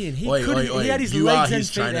your 4 body in. minutes. He Wait, couldn't. wait. He had his You legs are and his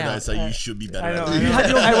feet trainer, though, out. so you should be better I at know. that. You had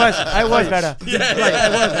your, I was better. like, I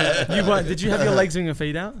was better. You weren't. Did you have your legs and your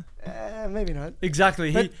feet out? Maybe not.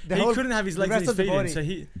 Exactly. But the He whole- couldn't have his the legs and rest his of the feet in. body. So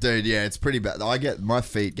he. Dude, yeah, it's pretty bad. My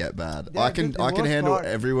feet get bad. Yeah, I can the I can worst handle part.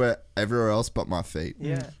 everywhere else but my feet.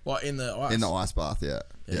 Yeah. What, in the ice? In the ice bath, yeah.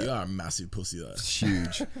 Yeah, you are a massive pussy, though. It's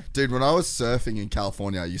huge. Dude, when I was surfing in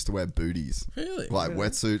California, I used to wear booties. Really? Like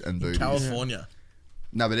wetsuit and booties. California.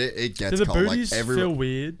 No, but it Do gets the cold. booties like feel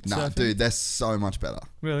weird? Nah, surfing? dude, they're so much better.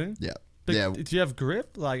 Really? Yeah. But yeah. Do you have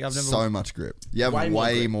grip? Like I've never. So much grip. You have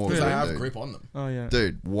way more Because grip, they have dude. grip on them. Oh yeah.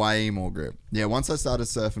 Dude, way more grip. Yeah, once I started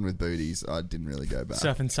surfing with booties, I didn't really go back.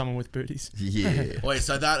 Surfing someone with booties. Yeah. Wait,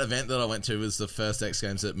 so that event that I went to was the first X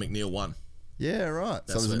Games that McNeil won. Yeah, right. So it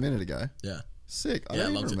That's was a it. minute ago. Yeah. Sick. I Yeah,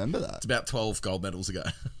 don't even logged it. remember that. It's about 12 gold medals ago.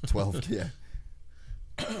 12, yeah.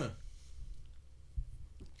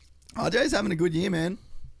 RJ's having a good year, man.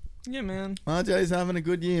 Yeah, man. RJ's having a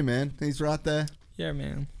good year, man. He's right there. Yeah,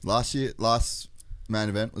 man. Last main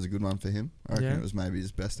event was a good one for him. I reckon Yeah. it was maybe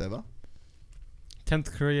his best ever.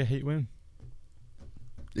 10th career heat win.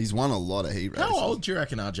 He's won a lot of heat races. How old do you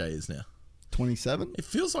reckon RJ is now? 27? It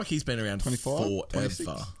feels like he's been around 25? forever. 26?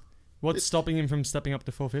 What's stopping him from stepping up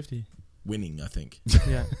to 450? Winning, I think.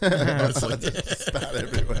 Yeah. Mostly. Spat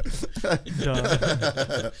everywhere.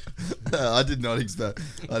 Duh. I didn't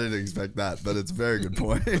expect that, but it's a very good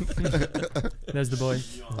point. There's the boy.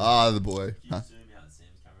 The boy. Can you Huh? zoom out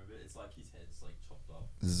Sam's camera a bit? It's like his head's like chopped off.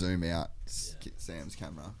 Zoom out Sam's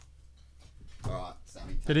camera. Alright,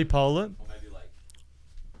 Sammy. Did he pole it? Or maybe like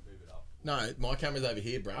move it up. No, my camera's over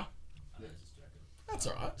here, bruh. I know, just joking. That's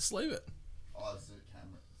alright. Just leave it. Oh, it's the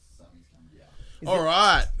camera. Sammy's camera. Yeah. All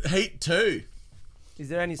right, Heat 2. Is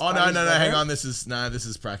there any? Oh no, Spanish no, no! weather? Hang on. This is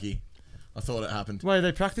Pracky. I thought it happened. Wait, are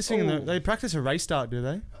they practicing? Oh. They practice a race start, do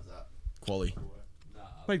they? How's that? Quali.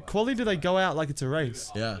 Wait, quali? Do they go out like it's a race?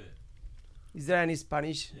 Yeah. Is there any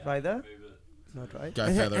Spanish rider? Move it. Not right. Go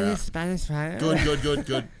further out. Spanish rider?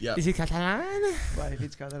 Good. Yeah. Is he Catalan? But if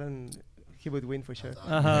it's Catalan, he would win for sure.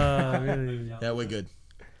 Really? Yeah, we're good.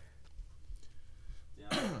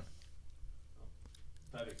 Down.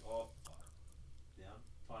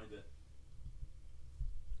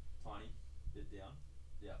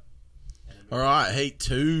 All right, heat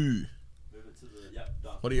 2. Move it to the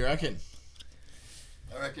done. What do you reckon?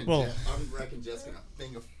 I reckon. Well- I reckon Jeff's gonna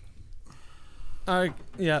finger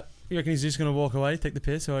Yeah. You reckon he's just gonna walk away, take the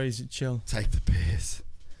piss, or he's chill? take the piss.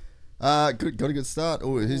 Good. Got a good start.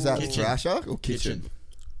 Oh, who's that? Kitchen. Thrasher or Kitchen?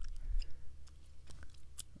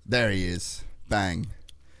 There he is. Bang.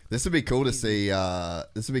 This would be cool to see.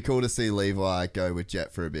 This would be cool to see Levi go with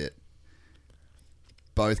Jet for a bit.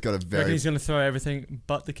 Both got a You reckon very. he's gonna throw everything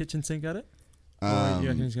but the kitchen sink at it? Or you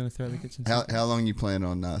reckon he's gonna throw the kitchen sink? How long you plan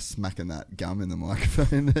on smacking that gum in the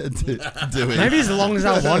microphone? Doing? Maybe as long as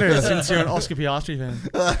I want to, since you're an Oscar Piastri fan.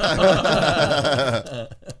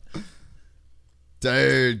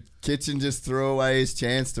 Dude, Kitchen just threw away his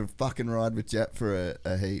chance to fucking ride with Jet for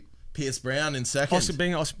a heat. Pierce Brown in second.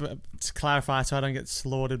 Oscar, to clarify, so I don't get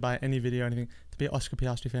slaughtered by any video or anything. To be an Oscar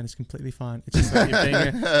Piastri fan is completely fine. It's just that you're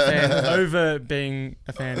being a fan over being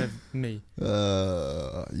a fan of me.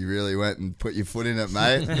 You really went and put your foot in it,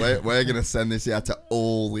 mate. We're going to send this out to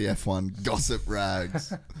all the F1 gossip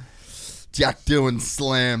rags. Jack Doohan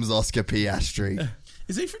slams Oscar Piastri.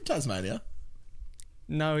 Is he from Tasmania?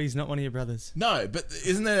 No, he's not one of your brothers. No, but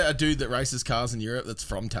isn't there a dude that races cars in Europe that's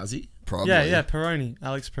from Tassie? Probably. Yeah, Peroni,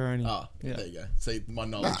 Alex Peroni. Oh, Yeah. there you go. See, my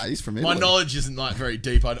knowledge. Nah, he's from My Italy. knowledge isn't like very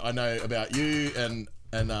deep. I know about you and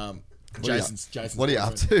Jason's. What are you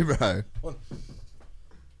up to, bro? What?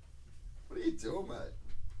 What are you doing, mate?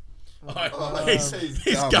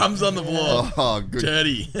 His gums on the floor. Oh, good.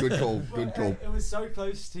 Dirty. Good call. Good call. It was so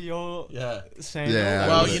close to your Yeah. sandal. Yeah.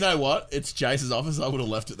 Well, you know what? It's Jason's office. I would have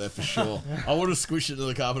left it there for sure. I would have squished it to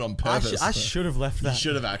the carpet on purpose. I should have left You that.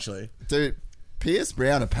 should have actually. Dude, Pierce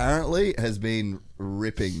Brown apparently has been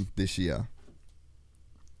ripping this year.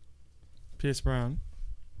 Pierce Brown.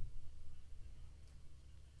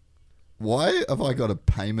 Why have I got a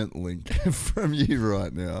payment link from you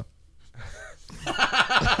right now?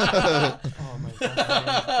 Oh my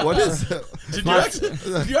god. What is it? Did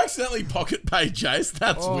you accidentally pocket pay Jace?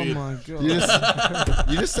 That's Oh weird. my god.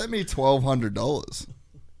 You just sent me $1,200.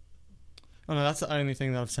 Oh no, that's the only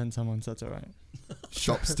thing that I've sent someone, so that's alright.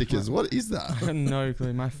 Shop stickers. What is I that? got no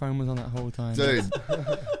clue. My phone was on that whole time. Dude,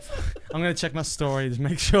 I'm gonna check my stories,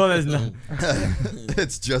 make sure there's no.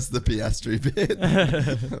 it's just the Piastri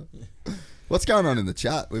bit. What's going on in the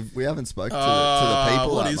chat? We haven't spoken to the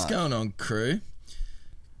people What that is much. going on, crew?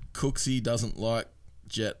 Cooksey doesn't like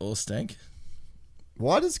Jet or Stank.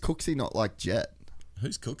 Why does Cooksey not like Jet?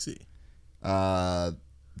 Who's Cooksey?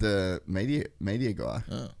 The media guy.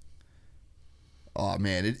 Oh. Oh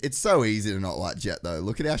man, it's so easy to not like Jet though.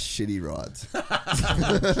 Look at how shit he rides.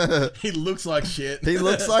 He looks like shit. He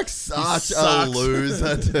looks like such a sucks.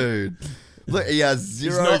 loser, dude. Look, he has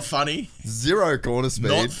He's not funny. zero corner speed,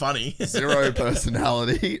 Not funny. zero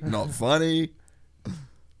personality, not funny.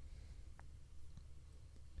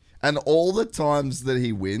 And all the times that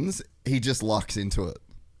he wins, he just lucks into it.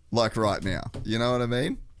 Like right now. You know what I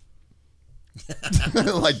mean?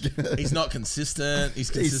 Like He's not consistent. His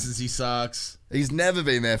consistency sucks. he's never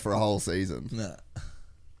been there for a whole season. Nah.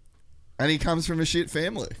 And he comes from a shit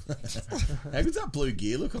family. How good's that blue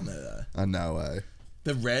gear look on there though? I know, eh?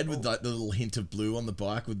 The red with like the little hint of blue on the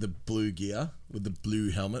bike with the blue gear with the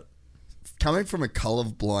blue helmet. Coming from a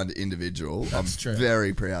colourblind individual, I'm true.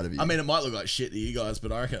 very proud of you. I mean, it might look like shit to you guys,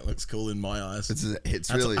 but I reckon it looks cool in my eyes. it's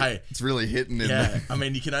That's- really hey. it's really hitting in Yeah, there. I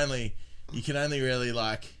mean, you can only really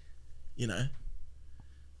like, you know,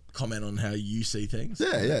 comment on how you see things.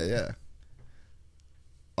 Yeah.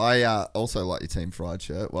 I also like your Team Fried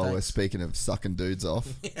shirt while we're Thanks. speaking of sucking dudes off.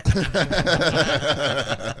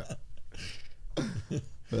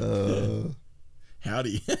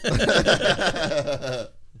 Howdy.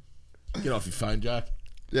 Get off your phone, Jack.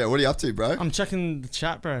 Yeah, what are you up to, bro? I'm checking the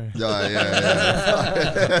chat, bro. Yeah.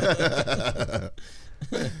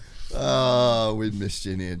 Oh, we missed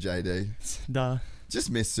you here, JD. Duh. Just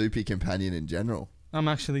miss Soupy Companion in general. I'm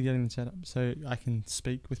actually getting the chat up so I can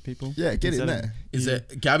speak with people. Yeah, get in instead of there. Is you. there?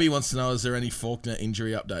 Gabby wants to know: is there any Faulkner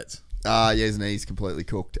injury updates? Yeah, his knee's completely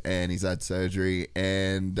cooked and he's had surgery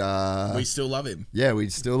and We still love him. yeah, we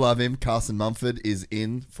still love him. Carson Mumford is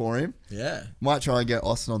in for him. Yeah. Might try and get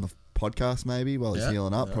Austin on the podcast maybe while he's Yeah.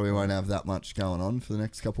 healing up. Yeah. Probably won't have that much going on for the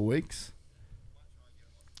next couple of weeks.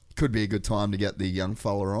 Could be a good time to get the young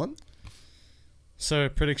fella on. So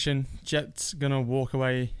prediction: Jet's gonna walk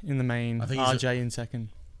away in the main. I think he's RJ in second.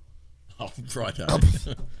 Oh, right.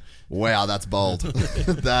 Wow, that's bold.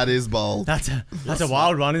 That is bold. That's a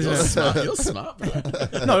wild one, isn't You're it? smart. You're smart,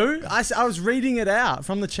 bro. No, I was reading it out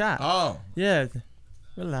from the chat. Oh, Yeah,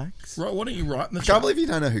 relax. right. Why don't you write in the I can't chat? believe you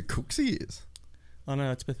don't know who Cooksey is. Oh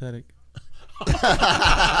no, it's pathetic.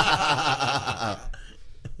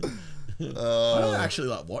 I don't actually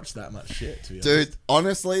like watch that much shit. To be honest. Dude,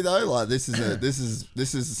 honestly though, like this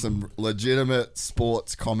is some legitimate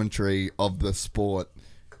sports commentary of the sport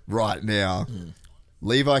right now.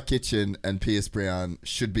 Levi Kitchen and Pierce Brown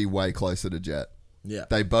should be way closer to Jet. Yeah,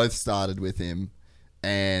 They both started with him,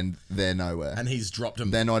 and they're nowhere. and he's dropped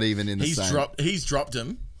him. They're not even in the same. He's dropped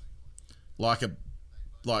him like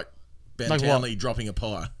Ben Like Townley what? dropping a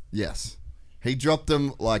pie. Yes, he dropped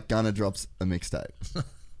them like Gunner drops a mixtape.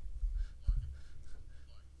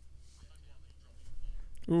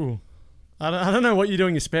 Ooh, I don't know what you do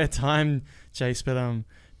in your spare time, Jace, but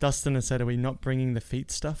Dustin has said, are we not bringing the feet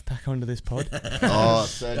stuff back onto this pod? Oh,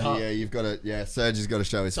 Serge, yeah, you've got to. Yeah, Serge has got to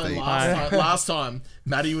show his So feet. last time,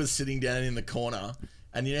 Matty was sitting down in the corner,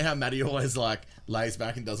 and you know how Matty always like lays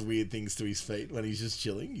back and does weird things to his feet when he's just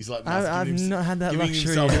chilling. He's like, I've not had that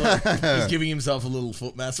luxury He's giving himself a little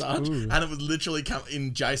foot massage, and it would literally come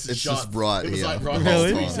in Jason's It's shot. just right It was here. like right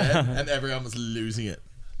Really? next to his head, and everyone was losing it.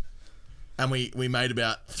 And we made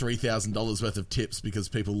about $3,000 worth of tips because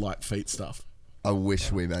people like feet stuff. I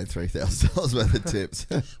wish we made $3,000 worth of tips.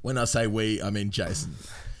 When I say we, I mean Jason.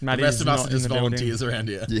 Maddie The rest is of us not are in just the building. volunteers around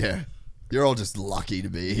here. Yeah, you're all just lucky to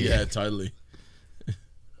be here. Yeah, totally.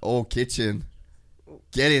 All Kitchen,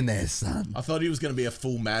 get in there, son. I thought he was going to be a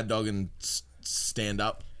full Mad Dog and stand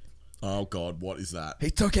up. Oh, God, what is that? He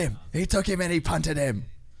took him, and he punted him.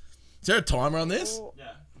 Is there a timer on this?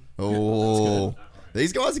 Yeah. Oh,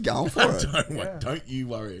 these guys are going for it. Don't you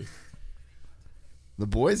worry. The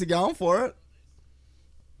boys are going for it.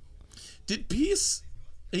 Did Pierce...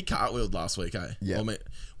 He cartwheeled last week, eh? Yeah. Well,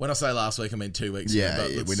 when I say last week, I mean 2 weeks Yeah, ago,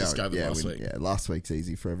 but let's we know. just go with last week. Yeah, last week's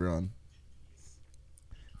easy for everyone.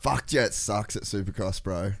 Fuck, Jet sucks at Supercross,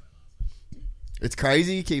 bro. It's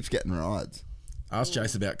crazy he keeps getting rides. Ask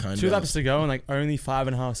Jace about cone 2 laps valves. to go and like only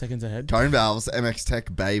 5.5 seconds ahead. Cone valves, MX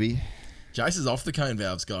Tech, baby. Jace is off the cone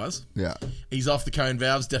valves, guys. Yeah. He's off the cone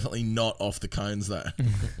valves, definitely not off the cones, though.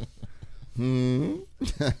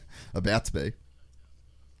 About to be.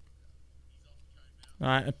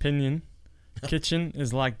 Alright, opinion. Kitchen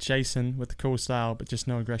is like Jason with the cool style, but just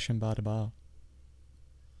no aggression bar to bar.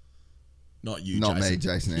 Not you, Not Jason. me,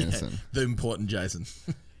 Jason Anderson. The important Jason.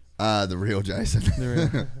 The real Jason.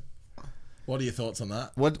 What are your thoughts on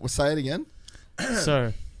that? What? Say it again.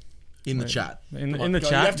 So, In the chat. in Come on, the go,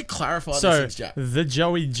 chat. You have to clarify So, this in chat. the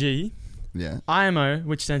Joey G, Yeah. IMO,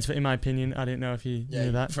 which stands for in my opinion. I didn't know if you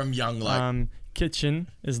knew that. From young, like... Kitchen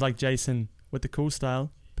is like Jason with the cool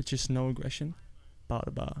style, but just no aggression, bar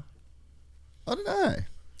to bar. I don't know.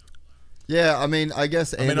 Yeah, I mean, I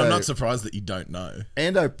guess I'm not surprised that you don't know.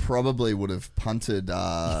 Ando probably would have punted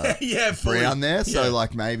Yeah, fully. Brown there, so Yeah.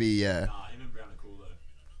 like maybe, yeah. Nah, him and Brown are cool though.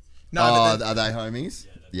 No, Oh, but are they homies?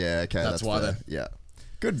 Yeah, okay. That's why fair. then. Yeah.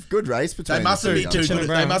 Good race between they mustn't the be two too guys. Kitchen good. and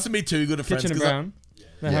They Brown. mustn't be too good of friends. Kitchen and 'cause Brown.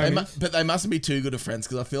 They're Yeah. homies. but they mustn't be too good of friends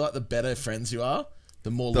because I feel like the better friends you are,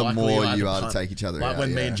 the more The likely more you you are are to to punt. take each other Like out,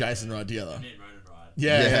 when me yeah. and Jason ride together. Me and Ronan ride.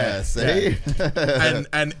 Yeah, See?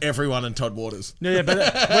 and everyone and Todd Waters. Yeah,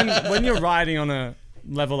 but when you're riding on a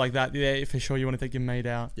level like that, yeah, for sure you want to take your mate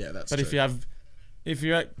out. Yeah, that's But true. if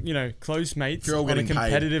you're at, close mates you're all on a getting paid.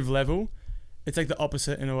 competitive level, it's like the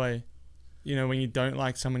opposite in a way. When you don't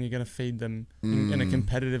like someone, you're gonna feed them in a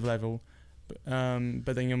competitive level. But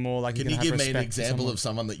then you're more like. Can you're you gonna give have me an respect for example someone. of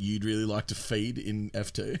someone that you'd really like to feed in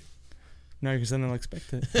F2? No, because then they'll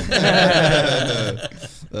expect it.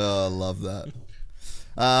 Oh, I love that.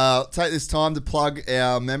 Take this time to plug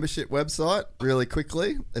our membership website really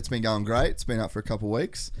quickly. It's been going great. It's been up for a couple of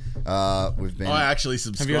weeks. We've been I actually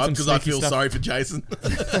Have you got subscribed some because I sneaky feel stuff? sorry for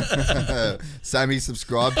Jason. Sammy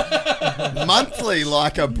subscribed monthly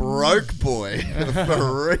like a broke boy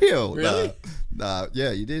for real. Really? No,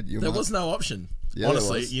 yeah, you did. There was no option. Yeah, there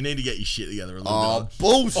Honestly, was. you need to get your shit together a little Oh, bit.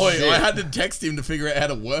 bullshit! I had to text him to figure out how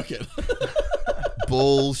to work it.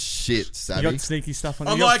 Bullshit, You Sammy. got sneaky stuff on.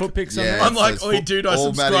 I'm You got like- foot pics on Yeah. there. I'm like, so oi, it's dude, I all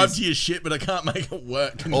subscribed Maddie's- to your shit, but I can't make it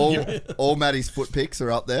work. Can you give me- All Maddie's foot pics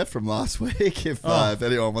are up there from last week. If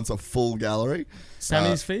anyone wants a full gallery,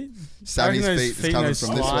 Sammy's feet. Sammy's I reckon those feet is coming those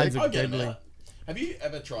from this slides week. are I get deadly. that. Have you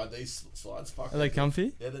ever tried these slides? Fuck Are they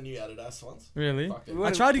comfy? They're the new Adidas ones. Really? Fuck it. We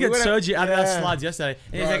I tried to get would've- Sergi out of yeah. that slides yesterday.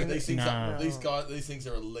 And he's Bro, like, these things nah. are these things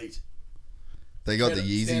are elite. They got the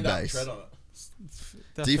Yeezy Stand up, base. tread on it.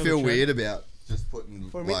 That's Do you for feel the weird about just putting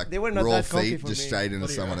For me, like they were not raw that comfy feet for just me. straight into What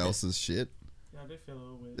do you someone reckon? else's shit? Yeah, I do feel a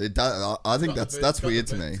little weird. It does. I think Got the that's boost, weird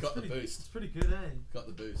to got the me. boost, Got the boost. It's pretty good, eh? Got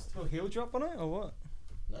the boost. Oh, heel drop on it or what?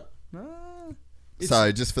 No. No.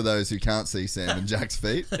 So just for those who can't see Sam and Jack's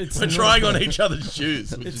feet, We're trying on each other's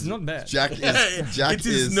shoes. which It's is- not bad. Jack it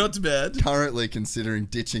is not bad. currently considering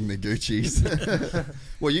ditching the Gucci's.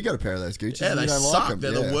 Well, you got a pair of those Gucci's. Yeah, and they you don't suck. like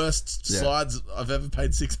them. They're the worst Yeah. slides I've ever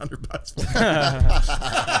paid $600 for.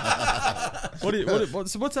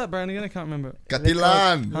 So what's that brand again? I can't remember.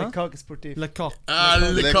 Catilan. Huh? Le Coq Sportif. Le Coq.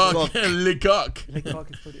 Le Coq. Le Coq. Le Coq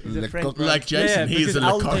Sportif. Le It's a French Coq. brand. Like Jason, yeah, he's because a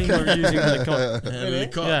Le Coq. Alpine were using Le Coq. Le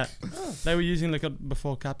Coq. Yeah, they were using Le Coq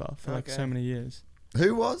before Kappa for like Okay. so many years.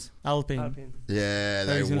 Who was? Alpine. Alpine. Yeah,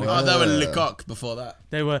 they Using were. Le Oh, they were Le Coq before that.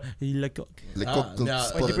 They were Le Coq. Le Ah, Coq now-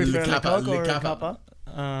 Sport. Would you prefer Le Kappa, Coq Le or Kappa. Kappa?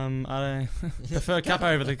 I prefer Kappa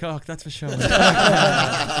over the Coq, that's for sure.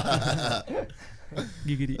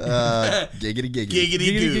 Giggity. Giggity giggity.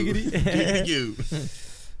 Giggity goo. Giggity. Giggity goo.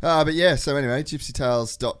 But yeah, so anyway,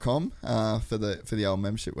 gypsytales.com for the old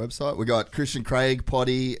membership website. We got Christian Craig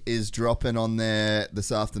Potty is dropping on there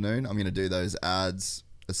this afternoon. I'm going to do those ads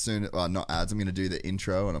as soon. Well, not ads. I'm going to do the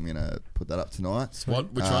intro and I'm going to put that up tonight.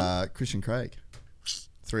 What? Which one? Christian Craig.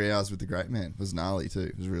 3 hours with the great man. It was gnarly too.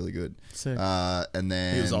 It was really good. Sick. And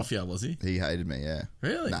then He was off ya, was he? He hated me. Yeah.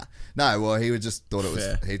 Really? Nah. No. Well, he would just thought it was.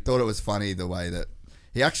 Fair. He thought it was funny the way that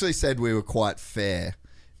he actually said we were quite fair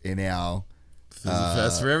in our There's a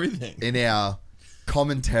first for everything. in our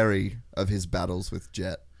commentary of his battles with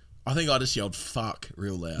Jet I think I just yelled "fuck"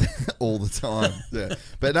 real loud. all the time. Yeah,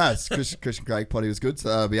 but no, it's Christian Craig Potty was good, so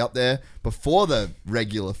that'll be up there before the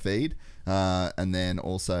regular feed, and then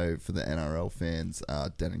also for the NRL fans,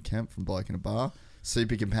 Denton Kemp from Bloke in a Bar.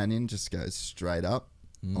 Super Companion just goes straight up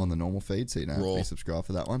on the normal feed, so you don't have to Raw. be subscribed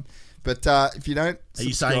for that one. But if you don't, Are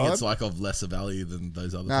you saying it's like of lesser value than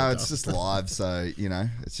those other? no, podcasts? it's just live, so you know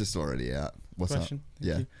it's just already out. What's Question. up?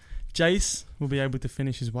 Thank Yeah. you. Jace will be able to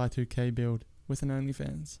finish his Y2K build with an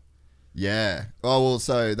OnlyFans. Yeah. Oh, well,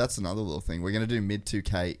 so that's another little thing. We're going to do mid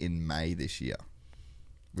 2K in May this year.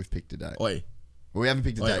 We've picked a date. Oi, Well, we haven't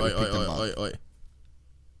picked a oi, date. oi, We've picked a oi, month. oi, oi.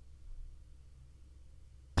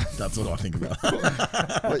 That's what I think about.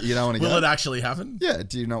 What, you don't want to Will go? it actually happen? Yeah.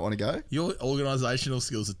 Do you not want to go? Your organisational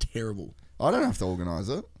skills are terrible. I don't have to organise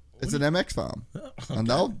it. It's an MX farm. And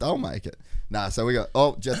they'll make it. Nah, so we got...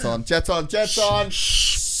 Oh, Jets on. Jets on. Jets on.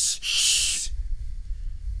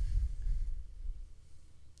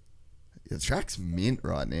 The track's mint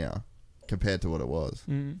right now compared to what it was.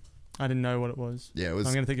 I didn't know what it was. Yeah, it was...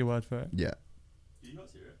 I'm going to take your word for it. Yeah. Do you not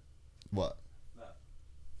hear it? What?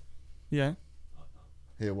 Yeah.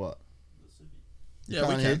 Hear what? Yeah,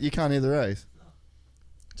 we Hear, can. you can't hear the race.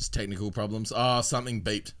 Just technical problems. Oh, something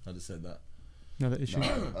beeped. I just said that. Another issue.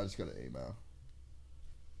 No, I just got an email.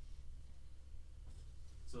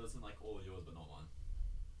 So it's in like all of yours, but not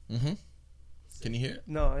mine. Mm-hmm. Can you hear it?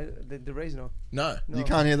 No, the race, no. No. No. You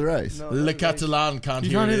can't hear the race? No, Le not the race. Catalan can't You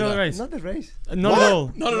hear can't it hear the either. race. Not the race. Not at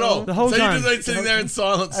all. Not at all. The whole so time. you just ain't sitting there in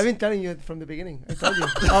silence. I've been telling you from the beginning. I told you.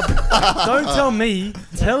 Don't tell me.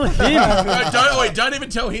 Tell him. Don't even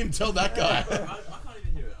tell him. Tell that guy. I can't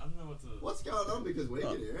even hear it. I don't know what to. What's going on? Because we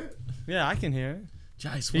can hear it. Yeah, I can hear it.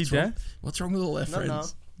 Jace, He's what's wrong? there. What's wrong with all our Not now.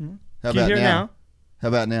 friends? How Can you about hear it now? now? How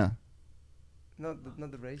about now?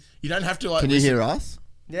 Not the race. You don't have to like. Can you listen- hear us?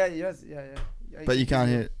 Yeah, yes, yeah. But you can't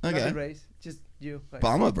hear it. Not Okay. the race. Just you. Like,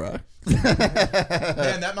 Bummer, bro.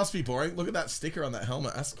 Man, that must be boring. Look at that sticker on that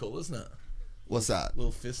helmet. That's cool, isn't it? What's that?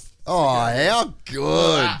 Little fist. Oh, how Look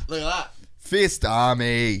good. at that. Look at that. Fist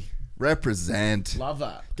Army. Represent. Love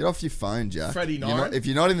that. Get off your phone, Jack. Freddie You're Nine. not- if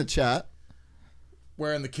you're not in the chat,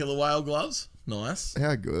 Wearing the killer whale gloves. Nice.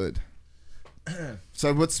 how good.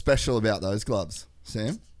 So what's special about those gloves,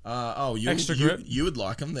 Sam? Extra grip. You would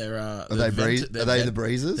like them. They're Are they the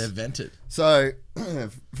breezers? They're vented. So,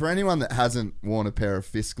 for anyone that hasn't worn a pair of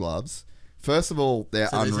fist gloves, first of all, they're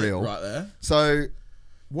So there's it unreal. right there. So,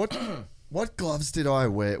 what gloves did I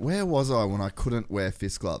wear? Where was I when I couldn't wear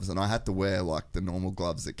fist gloves and I had to wear like the normal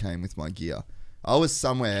gloves that came with my gear? I was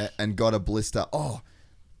somewhere and got a blister. Oh,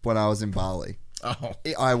 when I was in Bali, Oh.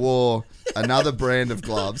 I wore another brand of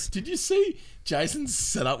gloves. Did you see Jason's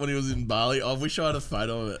setup when he was in Bali? I wish I had a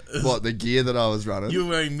photo of it. What, the gear that I was running? You were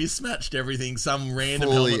wearing mismatched everything. Some random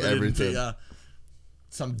Fully helmet that didn't everything. fit you.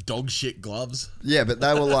 Some dog shit gloves. Yeah, but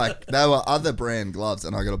they were other brand gloves,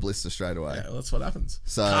 and I got a blister straight away. Yeah, well, that's what happens.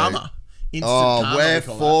 So- Karma. Instant Oh, karma, we're we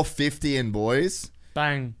call that. 450 in, boys.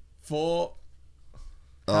 Bang. Four.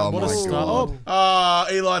 Oh what my a start. god, Oh,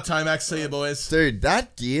 Eli Tomac, see you boys. dude,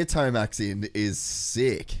 that gear Tomax in is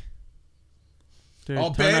sick. dude,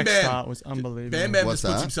 Oh, Bam Tomac's Bam. start was unbelievable. Bam Bam What's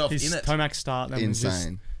just puts that? himself His in it. Tomac's start, that was just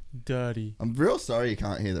Insane. dirty. I'm real sorry you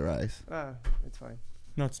can't hear the race. it's fine.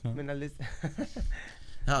 No, it's not. I mean, at least.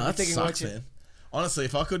 No, that taking sucks, watch it. man. Honestly,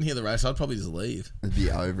 if I couldn't hear the race, I'd probably just leave. I'd be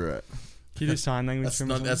over it. you do sign language That's for him?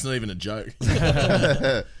 not. That's not even a joke.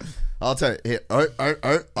 I'll tell you. Here.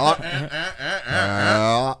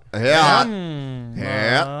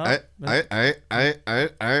 Yeah.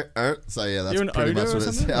 So yeah, that's You an pretty much Odo or what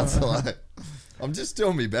it something? sounds like. I'm just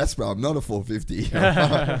doing my best, bro. I'm not a 450.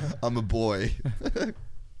 I'm a boy.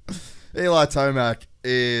 Eli Tomac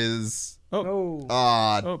is. No.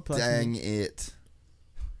 Ah, plus dang it.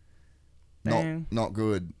 Not Dang. not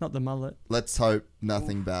good. Not the mullet. Let's hope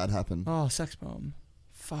nothing bad happened. Oh, sex bomb.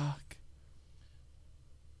 Fuck.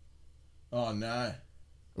 Oh no,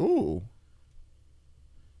 Ooh.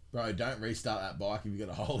 bro! Don't restart that bike if you got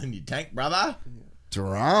a hole in your tank, brother.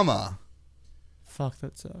 Drama. Fuck,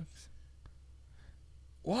 that sucks.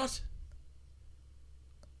 What?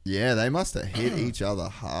 Yeah, they must have hit each other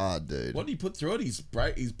hard, dude. What did he put through it? His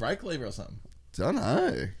brake lever or something? Don't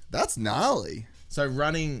know. That's gnarly. So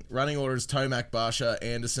running orders: Tomac, Barsha,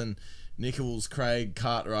 Anderson, Nichols, Craig,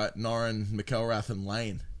 Cartwright, Norin, McElrath, and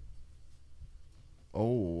Lane. Oh.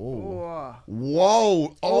 Oh.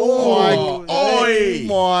 Whoa. Oh, Oi.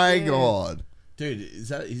 my God. Dude, is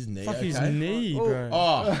that his knee? Fuck okay? his knee, bro.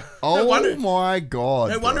 Oh, Oh, wonder- my God.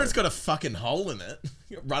 no wonder bro. it's got a fucking hole in it.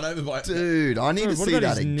 Run over by. Dude, I need Bro, to what see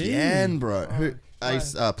about that his knee? again, bro. Who?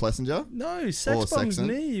 Ace Plessinger? No, Or sex bomb's Sexton.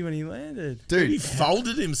 knee when he landed. He Dude,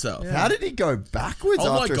 folded himself. how did he go backwards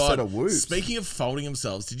Oh my after a set god! of whoops? Speaking of folding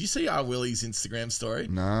themselves, did you see R. Willie's Instagram story?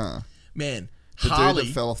 Nah. Man, The Harley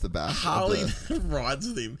dude that fell off the back. of Harley the- that rides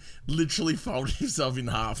with him literally folded himself in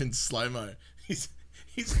half in slow mo.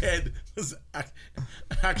 His head was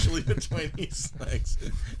actually between his legs.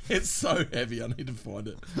 It's so heavy. I need to find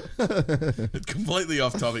it. It's completely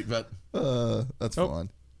off topic, but That's Oh. fine.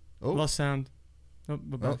 Oh. Lost sound. Oh,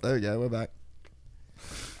 we're Oh, back. there we go. We're back.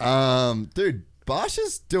 Dude,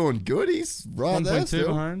 Barsha's doing good. He's right there 1.2 still.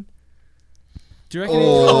 behind. Do you reckon?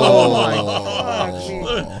 Oh.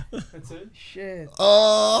 That's it. Shit.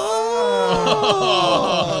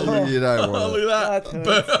 Oh. You don't oh, want look it. at That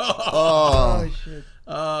that. hurts. Oh. Oh shit.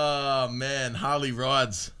 Oh man, Harley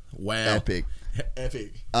rides. Wow, Epic.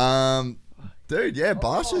 epic. Dude, yeah,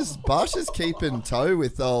 Barsha's keeping toe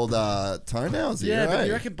with old toenails here. Yeah, but eh?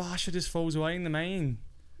 you reckon Barsha just falls away in the main?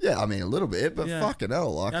 Yeah, I mean a little bit, but Yeah. fucking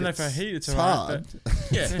hell, like I know for heat it's alright, hard.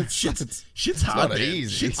 Yeah, shit's hard. not man. easy.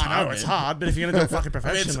 Shit's I hard. know it's man. hard, but if you're gonna do it fucking I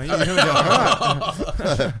mean, it's- professionally, you're gonna do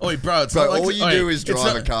it alright. Oi, bro, it's Bro, not like all you do is drive it's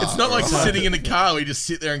not, a car, It's not like right? sitting in a car where you just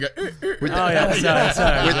sit there and go. With Oh yeah,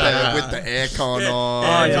 sorry. with the aircon Yeah,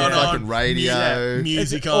 on, aircon the on, fucking radio.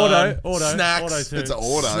 music It's on, auto, snacks, auto too. It's an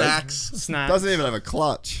auto. snacks. Snacks, Doesn't even have a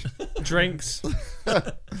clutch. drinks.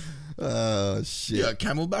 Oh shit! You got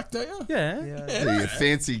Camelback, don't you? Yeah, Yeah. Do you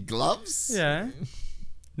fancy gloves? yeah.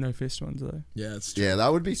 No fist ones though. Yeah, it's true. Yeah,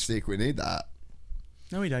 that would be sick. We need that.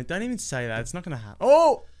 No, we don't. Don't even say that. It's not gonna happen.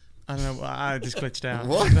 Oh, I don't know. I just glitched out.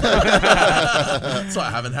 What? It's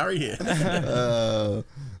like having Harry here.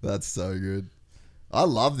 That's so good. I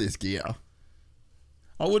love this gear.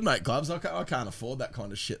 I would make gloves. I can't afford that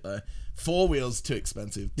kind of shit though. 4 wheels too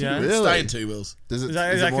expensive. Yeah. Really? Stay in 2 wheels. Does it, Is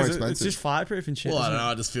that, is it more 'cause expensive? it's just fireproof and shit. Well, I isn't don't it?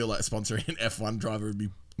 know. I just feel like sponsoring an F1 driver would be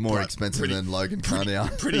more like, expensive pretty- than Logan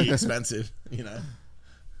Carnier. pretty expensive, you know.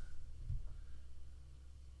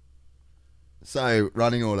 So,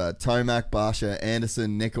 running order: Tomac, Barsha,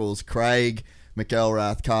 Anderson, Nichols, Craig,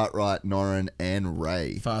 McElrath, Cartwright, Norin, and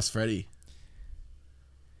Ray. Fast Freddy.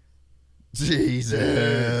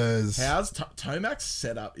 Jesus. How's Tomac's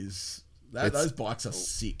setup is that? It's- Those bikes are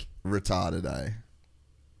sick. Retarded, eh?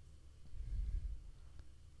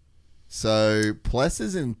 So, Pless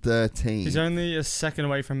is in 13. He's only a second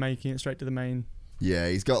away from making it straight to the main. Yeah,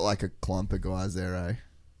 he's got like a clump of guys there, eh?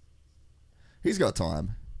 He's got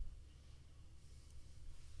time.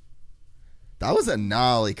 That was a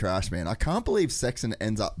gnarly crash, man. I can't believe Sexton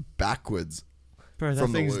ends up backwards. Bro, that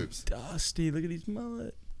From the thing's loops. dusty. Look at his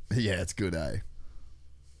mullet. Yeah, it's good, eh?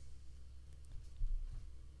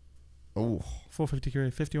 Oh, 450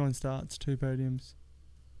 career, 51 starts, 2 podiums.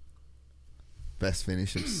 best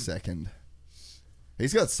finish of second.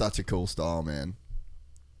 He's got such a cool style, man.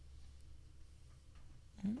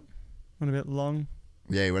 Went a bit long.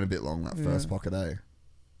 Yeah, he went a bit long that first pocket, eh?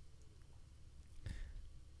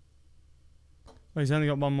 Oh, he's only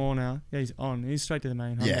got one more now. Yeah, he's on. He's straight to the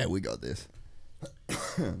main. Yeah, 100. we got this.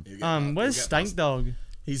 Where's Stank Dog?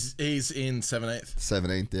 He's in 17th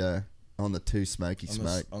 17th, yeah. On the two smoky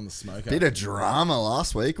smoke. on the smoker. Bit of drama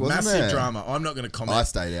last week, wasn't Massive there? drama. I'm not going to comment. I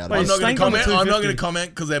stayed out. Wait, of I'm it. not going Stank to on the comment. I'm not 250. going to comment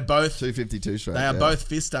because they're both 252 straight. they are yeah. both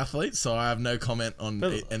fist athletes, so I have no comment on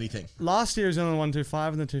But- anything. Last year he was on the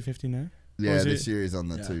 125 and the 250 now. Or Yeah, was this he year he's on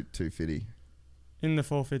the Yeah. 250. in the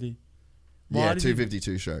 450. Yeah, did he-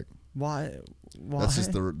 252 stroke. Why? That's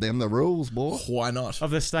just the rules, boy. Why not?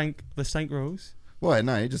 Of the stank rules. Well,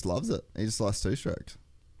 no, he just loves it. He just likes 2-strokes.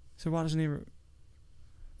 So why doesn't he?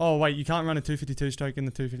 Oh wait, you can't run a 252 stroke in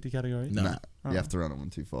the 250 category. No. Nah, you have to run a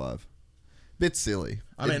 125. Bit silly.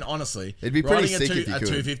 I mean, honestly, it'd be pretty riding sick if you a could.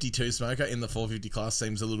 252 smoker in the 450 class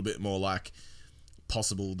seems a little bit more like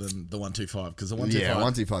possible than the 125 because the 125. Yeah,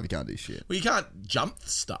 125 you can't do shit. Well, you can't jump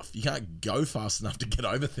stuff. You can't go fast enough to get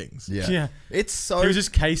over things. Yeah. It's so. He was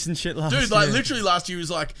just casing shit last year. Dude, like literally last year he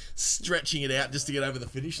was like stretching it out just to get over the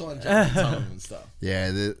finish line, jumping some of them and stuff.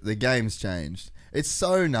 Yeah, the game's changed. It's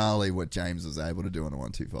so gnarly what James was able to do on a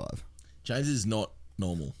 125. James is not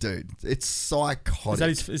normal. Dude, it's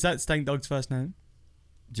psychotic. Is that Stank Dog's first name?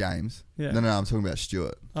 James? Yeah. No, I'm talking about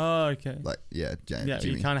Stuart. Oh, okay. Like, yeah, James. Yeah,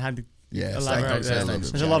 Jimmy. you kind of had to Yeah, elaborate Stank there.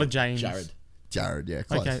 Dog's There's a lot of James. Jared, yeah,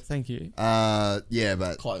 close. Okay, thank you. Yeah,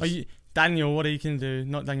 but Close. Daniel, what he can do?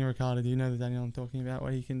 Not Daniel Ricciardo. Do you know the Daniel I'm talking about?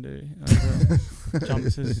 What he can do?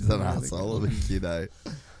 Jumps is he's an asshole of a kiddo.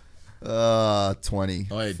 20. Oh, yeah,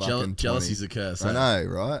 Fucking 20. jealousy's a curse. I know,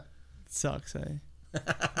 right? Sucks, eh?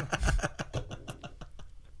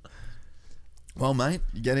 Well, mate,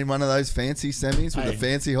 you get in one of those fancy semis with the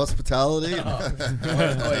fancy hospitality.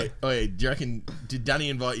 Wait, do you reckon, did Danny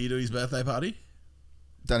invite you to his birthday party?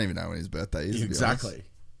 Don't even know when his birthday is. Exactly.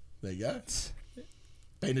 There you go.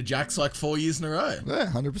 Been to Jack's like 4 years in a row. Yeah,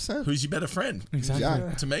 100%. Who's your better friend? Exactly.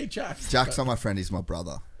 Jack. To me, Jack. Jack's not my friend, he's my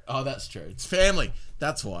brother. Oh, that's true. It's family.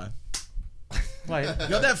 That's why. Wait, You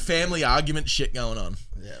got that family argument shit going on.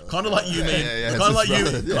 Yeah, Kind of like you, me. it's Kind of like his you.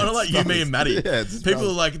 brother. Yeah, Kind of like it's you, me, and Maddie. Yeah, it's his People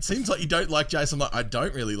brother. are like, it seems like you don't like Jason. I'm like, I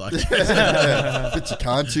don't really like Jason. But you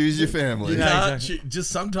can't choose your family. You Yeah, can't exactly. just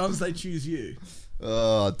sometimes they choose you.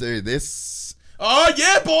 Oh, dude, this... Oh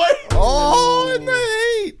yeah, boy. Oh, in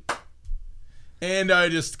the heat! Ando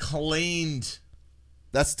just cleaned.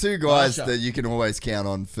 That's two guys Barsha. that you can always count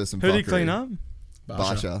on for some who did he fuckery. clean up?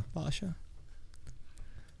 Barsha. Barsha.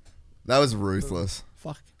 That was ruthless.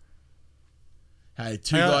 Fuck. Hey,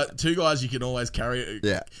 two guys you can always carry.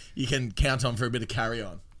 Yeah. You can count on for a bit of carry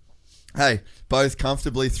on. Hey, both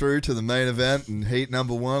comfortably through to the main event and heat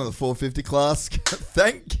number 1 of the 450 class.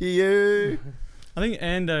 Thank you. I think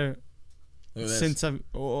Ando. Look at this. Since I've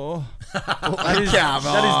Come that is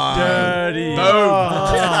on. dirty. Boom.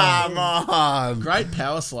 Oh, Come on. Great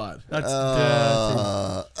power slide. that's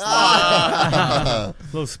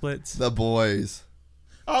little splits. The boys.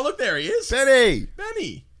 Oh, look, there he is. Benny.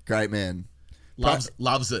 Benny. Great man.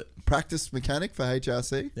 Loves it. Practice mechanic for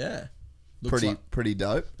HRC. Yeah. Looks Pretty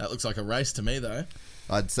dope. that looks like a race to me, though.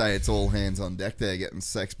 I'd say it's all hands on deck there getting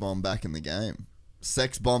Sex Bomb back in the game.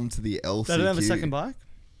 Sex Bomb to the LCQ. They don't have a second bike?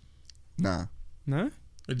 Nah. No?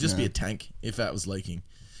 It'd just be No. a tank if that was leaking.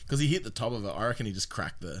 Because he hit the top of it. I reckon he just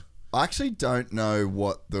cracked the... I actually don't know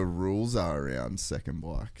what the rules are around second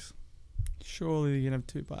bikes. Surely you can have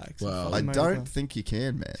two bikes. Well, I don't think you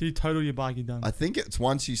can, man. So you total your bike, you're done. I think it's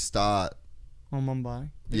once you start. On one bike.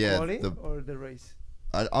 Yeah, Quality or the race?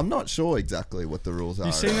 I'm not sure exactly what the rules are.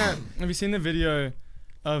 Have you seen around. that? Have you seen the video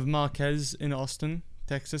of Marquez in Austin,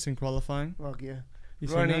 Texas, in qualifying? Well, yeah. You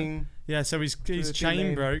seen that? Running. Yeah, so his the pit chain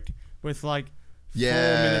lane. broke with like 4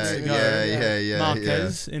 Yeah, minutes to go. yeah.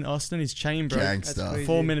 Marquez in Austin, his chain broke. Gangster. That's crazy.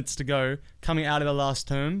 4 minutes to go, coming out of the last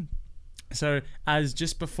turn. So as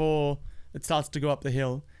just before it starts to go up the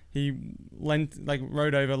hill, he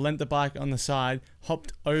rode over, leant the bike on the side,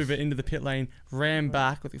 hopped over into the pit lane, ran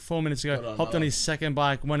back with 4 minutes to Got go, on hopped on another. his second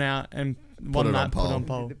bike, went out and Put one it on lap, put pole. on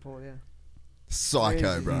pole. The pole, yeah. Psycho,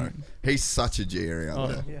 Crazy. bro. He's such a G around Oh.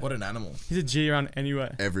 there. Yeah. What an animal. He's a G around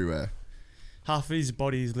anywhere. Everywhere. Half of his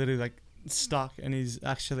body is literally like stuck, and he's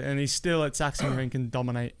still at Saxon Ring can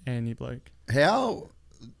dominate any bloke. How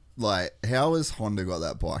has Honda got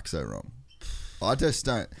that bike so wrong? I just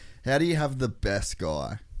don't. How do you have the best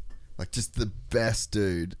guy, like just the best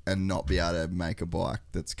dude, and not be able to make a bike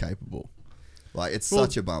that's capable? Like, it's Well,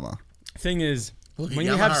 such a bummer. Thing is, Look at when Yamaha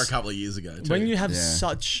you have a couple of years ago, too. when you have Yeah.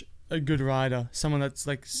 such a good rider, someone that's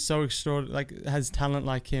like so extraordinary, like has talent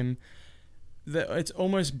like him, that it's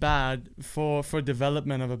almost bad for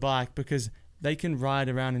development of a bike because they can ride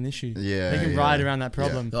around an issue. Yeah, they can yeah. ride around that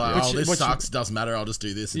problem. They're like, Which- this which- sucks, doesn't matter, I'll just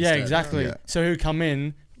do this Yeah, instead. exactly. Yeah. So he'll come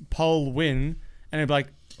in, pole win, and he'll be like,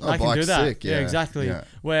 Oh, I can do bike's that. sick, yeah, yeah, exactly. yeah.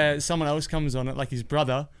 Where someone else comes on it, like his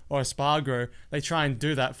brother or a Spargo, they try and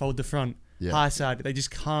do that, fold the front, Yeah. high side. They just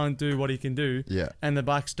can't do what he can do. Yeah. And the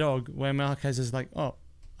bike's dog, where Marquez is like, oh,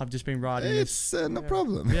 I've just been riding this. It's no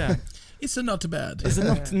problem. Yeah. It's not too bad. Is it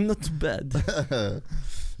not too bad?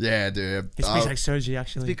 Yeah, dude. He speaks like Sergi,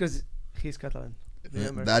 actually. Because he's Catalan.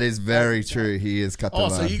 Remember? That is very true. He is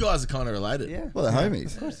Catalan. Oh, so you guys are kind of related. Yeah. Well, they're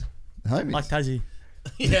homies. Of course. Homies. Like Tazi.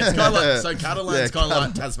 Yeah, it's kind of like so. Catalan's Yeah, kind of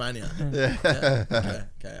like Tasmania. Yeah.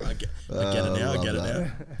 Okay. I get it now. I get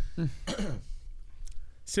it now.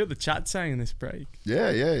 See what the chat's saying in this break.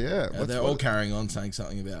 Yeah. They're all carrying on saying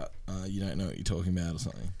something about you don't know what you're talking about or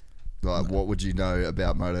something. Like, what would you know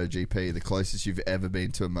about MotoGP? The closest you've ever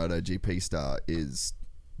been to a MotoGP star is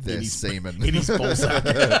their semen. In his ballsack.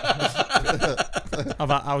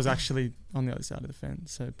 I was actually on the other side of the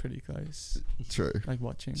fence, so pretty close. True. Like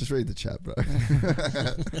watching. Just read the chat, bro.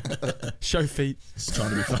 Show feet. Just trying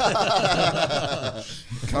to be funny.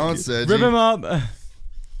 Come on, Sergi. Rip him up.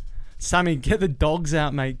 Sammy, get the dogs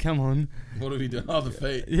out, mate. Come on. What do we do? Oh, the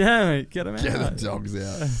feet. Yeah, mate. Get them out. Get the dogs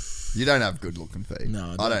out. You don't have good looking feet.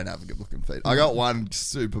 No, I don't have good looking feet. I got one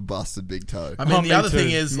super busted big toe. I mean, me the other too.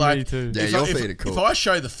 thing is, Me like, too. Yeah, your feet are cool. If I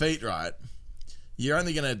show the feet right, you're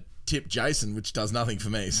only going to tip Jason, which does nothing for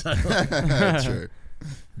me. So True.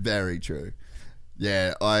 Very true.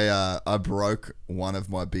 Yeah, I broke one of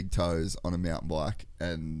my big toes on a mountain bike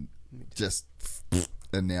and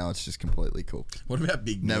now it's just completely cooked. what about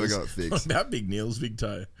Big Never Neil's? got it fixed. What about Big Neil's big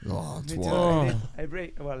toe? Oh, it's Me too. wild.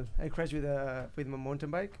 Oh. I crashed with my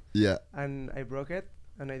mountain bike Yeah. and I broke it,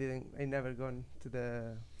 and I never gone to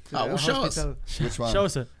the Oh, well, show us. hospital. Which one? Show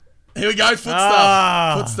us it. Here we go. Foot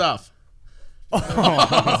Ah. stuff. Foot stuff.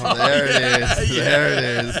 There it is. Yeah. There it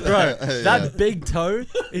is. Bro, Yeah. that big toe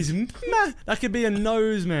is that could be a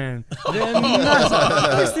nose, man. They're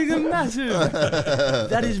massive. These things are massive.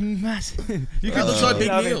 That is massive. You That could, looks like Big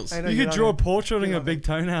love it. Neil's. I know you you could love draw a it. portrait on You a love big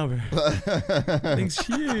toenail, bro. Thing's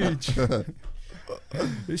huge.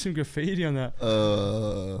 Do some graffiti on that.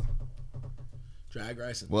 Drag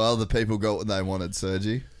racing. Well, the people got what they wanted,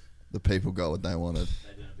 Sergi. The people got what they wanted.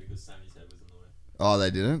 They didn't because Sammy's head was in the way. Oh,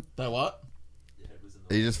 they didn't? They what? Your head was in the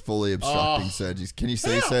Are way. you just fully obstructing Oh. Sergi's? Can you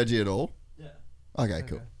see How? Sergi at all? Yeah. Okay,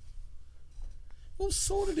 cool. We'll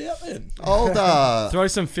sort it out then. Older. Throw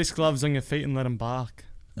some fist gloves on your feet and let them bark.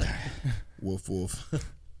 Woof woof.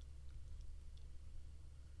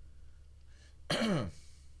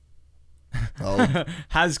 Old,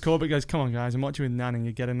 Has Corbett goes, come on, guys, I'm watching with Nan and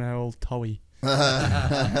you're getting her all toey.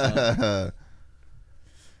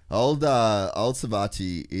 old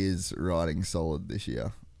Savati is riding solid this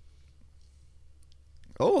year.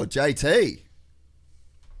 Oh, JT.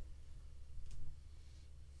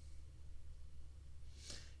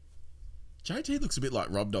 JT looks a bit like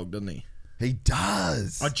Rob Dog, doesn't he? He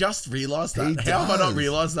does. I just realised that. He How have I not does.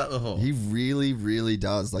 realised that before? He really, really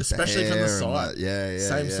does. Like Especially the from the hair and side. yeah.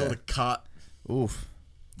 Same yeah. sort of cut. Oof.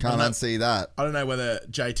 Can't Well, that- unsee that. I don't know whether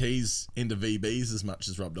JT's into VBs as much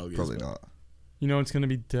as Rob Dog is. Probably but- not. You know what's going to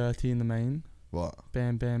be dirty in the main? What?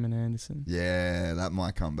 Bam Bam and Anderson. Yeah, that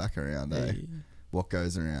might come back around, eh? Hey. What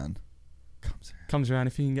goes around comes around. Comes around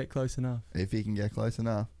if you can get close enough. If he can get close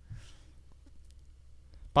enough.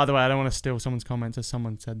 By the way, I don't want to steal someone's comments as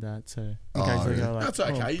someone said that, so in Oh, case they really? go like, That's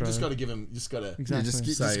okay. "Oh, you just bro." got to give him. You just got to. Exactly. You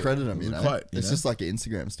just Say credit him, it you was know? a quote, you It's know? just like an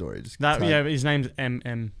Instagram story. Just That tag yeah, but his name's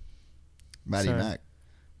MM. Matty so- Mac.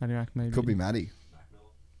 Matty Mac maybe. Could be Matty.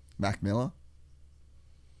 Mac Miller.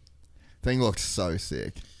 Thing looked so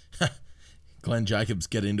sick. Glenn Jacobs,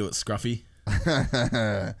 get into it, Scruffy.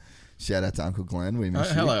 Shout out to Uncle Glenn. We Oh, miss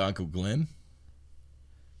you. hello, Uncle Glenn.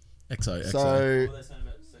 XO. So, What are they saying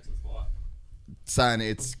about Sexton's bike? saying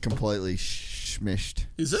it's completely smished.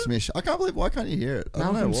 Is it? Smished. I can't believe, why can't you hear it? I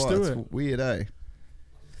don't know Malcolm why. Stewart. It's weird, eh?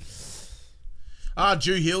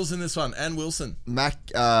 Drew Hill's in this one, and Wilson. Malcolm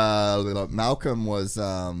was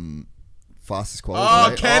fastest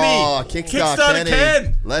quality. Oh, Kenny. Oh, Kickstart Kickstarter Kenny.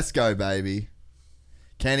 Ken. Let's go, baby.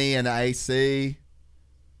 Kenny and AC.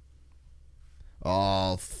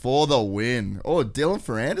 Oh, for the win. Oh, Dylan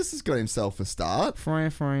Ferrandis has got himself a start.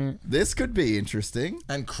 Fran. This could be interesting.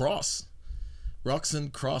 And Cross.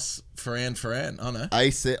 Roxon, Cross, Ferran. Oh, no.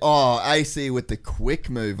 AC with the quick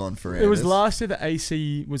move on Ferrandis. It was last year that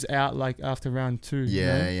AC was out like after round 2.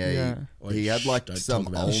 Yeah, you know? yeah. He had like Don't some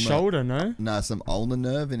talk about His it. shoulder, no? some ulnar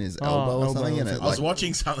nerve in his Oh, elbow or elbow something. or And it, something. I was like,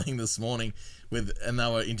 watching something this morning and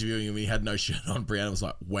they were interviewing him. He had no shirt on. Brianna was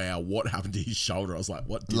like, "Wow, what happened to his shoulder?" I was like,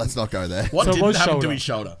 "What? let's not go there. What So it didn't was happen to shoulder. his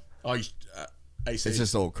shoulder? Oh, AC. It's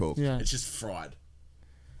just all cool. Yeah. It's just fried.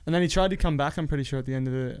 And then he tried to come back, I'm pretty sure, at the end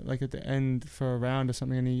of at the end for a round or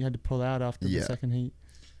something, and he had to pull out after Yeah. the second heat.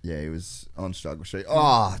 Yeah, he was on struggle street.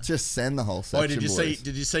 Oh, just send the whole section. Oh, did you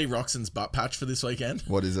boys. see Roxon's butt patch for this weekend?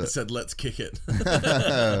 What is It it? said, "Let's kick it." Did you see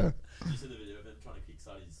the video of him trying to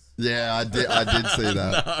kickstart his... Yeah, I did see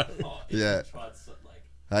that. Oh, Yeah. Tried so, like,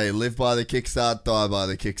 Hey, live by the kickstart, die by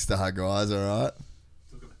the kickstart, guys. All right.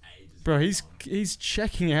 took him ages. Bro, he's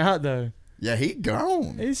checking out though. Yeah, he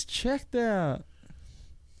gone. He's checked out.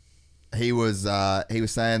 He was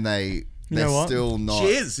saying they You They're know what? still not. She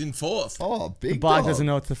is in fourth. Oh, big The bike dog. doesn't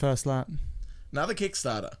know it's the first lap. Another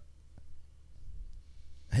Kickstarter.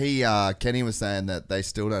 Kenny was saying that they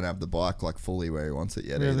still don't have the bike like fully where he wants it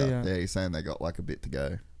yet Really, either. yeah. Yeah, he's saying they got like a bit to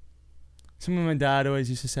go. Something my dad always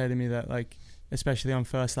used to say to me that, like, especially on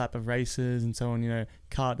first lap of races and so on, you know,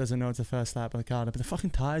 kart doesn't know it's the first lap of the kart, but the fucking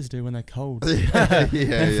tyres do when they're cold. yeah,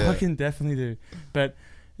 They yeah. fucking definitely do. But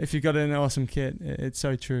if you've got an awesome kit, it's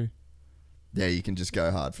so true. Yeah, you can just go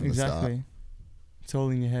hard from the start. Exactly. It's all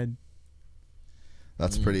in your head.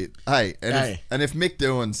 That's pretty. Hey, and if Mick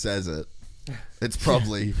Doohan says it, it's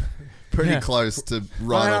probably pretty Yeah. close to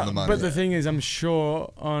right on the money. But the thing is, I'm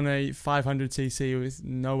sure on a 500cc with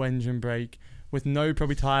no engine brake, with no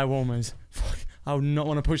probably tyre warmers, fuck, I would not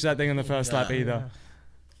want to push that thing on the first lap either.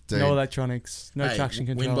 Dude, No electronics, no Hey, traction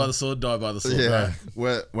control. Win by the sword, die by the sword. yeah.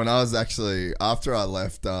 Bro. When I was actually after I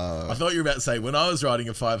left. I thought you were about to say when I was riding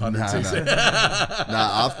a 500cc.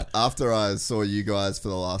 After I saw you guys for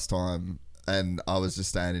the last time, and I was just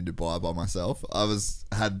staying in Dubai by myself,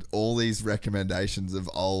 had all these recommendations of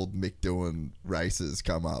old Mick Doohan races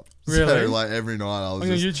come up. Really? So like every night I was On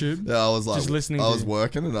your just, YouTube? yeah, I was like Just listening I to was you.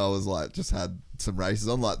 working and I was like just had some races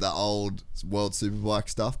on like the old World Superbike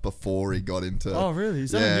stuff before he got into. Oh, really?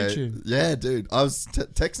 Is that on YouTube? Yeah, dude. I was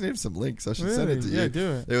texting him some links. I should send it to Really? you. Yeah,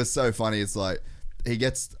 do it. It was so funny. It's like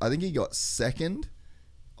I think he got second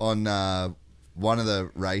on one of the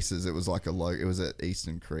races. It was like it was at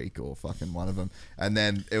Eastern Creek or fucking one of them. And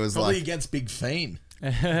then it was Probably like against Big Fiend.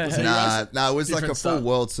 Nah, it was like a Different full stuff.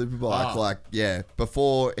 World Superbike. Oh. Like, yeah,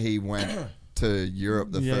 before he went to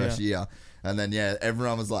Europe the Yeah, first yeah. year. And then, yeah,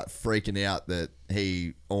 everyone was like freaking out that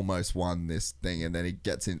he almost won this thing. And then he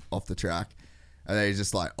gets in off the track and then he's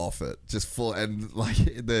just like off it. Just full. And like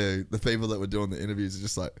the people that were doing the interviews are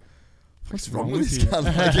just like, what's wrong with this you? guy?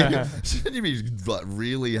 Like, shouldn't you be like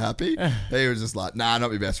really happy? He was just like, nah,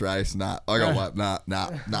 not my best race. Nah, I got one.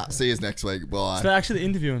 Nah. See you next week. Bye. So actually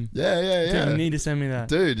interview him. Yeah. Dude, you need to send me that.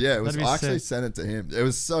 Dude, yeah, it was. That'd be I actually sick. sent it to him. It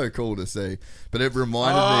was so cool to see, but it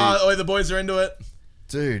reminded Oh, the boys are into it. me,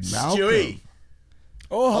 dude, Malcolm. Stewie.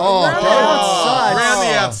 Oh, God. outside. Round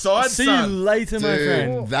the outside, See son. you later, my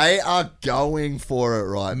friend. Dude, they are going for it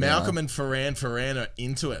right Malcolm now. and Ferran are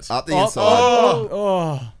into it. Up the Oh, inside.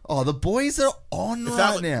 oh. Oh, the boys are on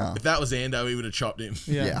right now. If that was Ando, he would have chopped him.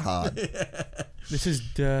 Yeah, hard. This is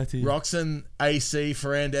dirty. Roxon, AC,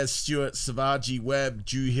 Ferrandez, Stewart, Savaji, Webb,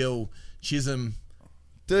 Dew Hill, Chisholm.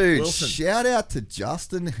 Dude, Wilson. shout out to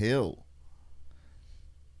Justin Hill.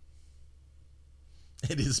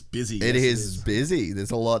 It is busy. It yes, is busy. There's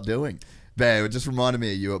a lot doing. But it just reminded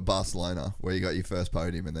me of you at Barcelona where you got your first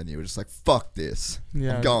podium and then you were just like, fuck this.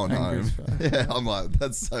 Yeah, I'm going angry home. as fuck. Yeah, I'm like,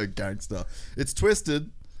 that's so gangster. It's twisted,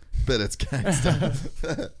 but it's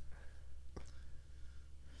gangster.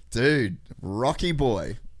 Dude, Rocky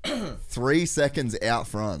Boy. 3 seconds out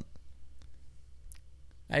front.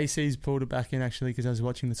 AC's pulled it back in actually because I was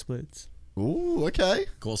watching the splits. Ooh, okay.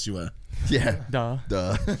 Of course you were. Yeah. Duh.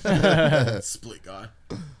 Duh. Split guy.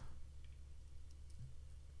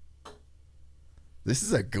 This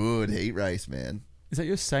is a good heat race, man. Is that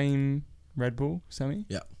your same Red Bull, Sammy?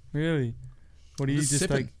 Yeah. Really? What are you Just just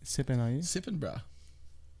sipping. like sipping, are you? Sipping, bruh.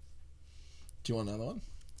 Do you want another one?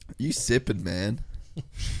 You sipping, man.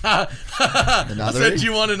 I Another said, do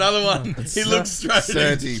you want another one? He looks straight at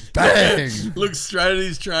Sandy, bang! looks straight at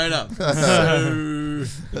his trainer. So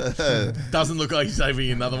doesn't look like he's saving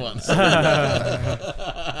you another one.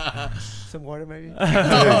 Some water maybe.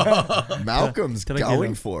 Malcolm's Gotta get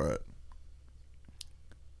going him. for it.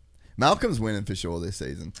 Malcolm's winning for sure this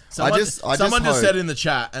season. Someone just just hope- said in the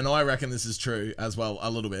chat, and I reckon this is true as well, a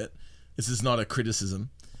little bit. This is not a criticism,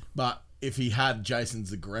 but if he had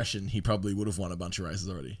Jason's aggression, he probably would have won a bunch of races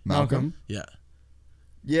already. Malcolm. Yeah,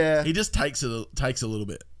 Yeah, he just takes a little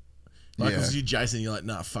bit. Like if Yeah. it's you, Jason, you're like,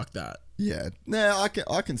 nah, fuck that. yeah. No,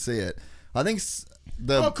 I can see it. I think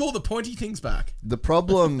the Oh, cool, the pointy thing's back. the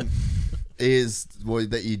problem is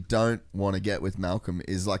that you don't want to get with Malcolm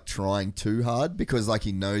is like trying too hard because like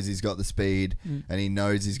he knows he's got the speed and he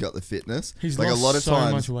knows he's got the fitness. He's like lost a lot of so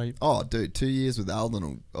times. much weight. Oh, dude, 2 years with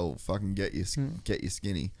Alden will fucking get you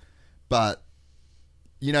skinny. But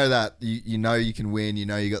you know that you know you can win. You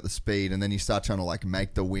know you got the speed, and then you start trying to like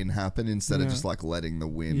make the win happen instead of Yeah. just like letting the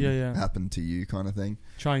win Yeah. happen to you, kind of thing.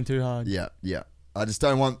 Trying too hard. Yeah. I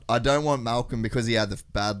don't want Malcolm because he had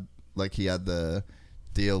the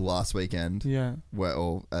deal last weekend. Yeah.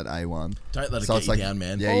 Or at A1. Don't let it So get it's you like, down,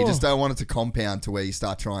 man. Yeah, you just Oh. don't want it to compound to where you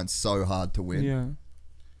start trying so hard to win. Yeah.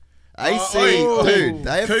 AC, Oh, dude,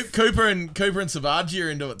 they have Cooper and Savaji are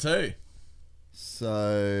into it too.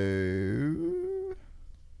 so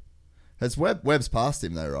has Webb's passed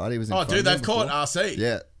him though, right? He was in Oh, front dude, of him they've caught before. RC.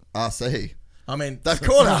 Yeah. RC. I mean, They've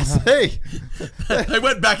caught RC. they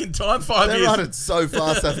went back in time 5 They're years. running so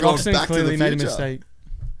fast they've gone Roxton back to the clearly future. made a mistake.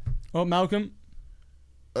 Oh, Malcolm.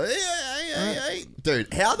 Hey.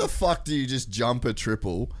 Dude, how the fuck do you just jump a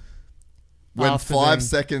triple when After 5 them.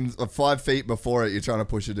 seconds or 5 feet before it you're trying to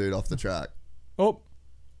push a dude off the track? Oh,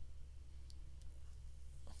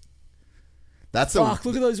 That's fuck,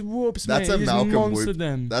 look at those whoops, That's mate. a He just Malcolm monstered whoop.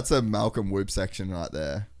 them. That's a Malcolm whoop section right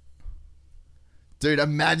there. Dude,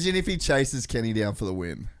 imagine if he chases Kenny down for the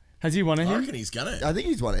win. Has he won a I hit? reckon he's gonna. I think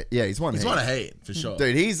he's won it. Yeah, he's won He's heat. won a heat for sure.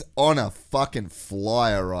 Dude, he's on a fucking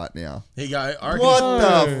flyer right now. Here you go. I reckon What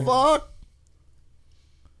No. the fuck?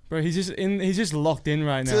 Bro, he's just locked in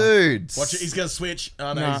right now. Dude. Watch it. He's gonna switch.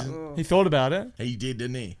 Oh no, Nah, he thought about it. he did,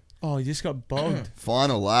 didn't he? Oh, he just got bogged.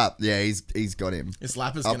 Final lap. Yeah, he's got him. This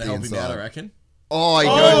lap is Up gonna the help him out, inside. I reckon. Oh, he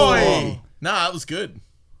Oh, goes for nah, it was good.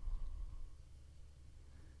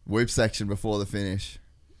 whoop section before the finish.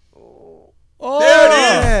 Oh, There it is.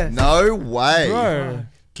 Yeah. No way. bro.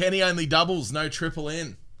 Kenny only doubles, no triple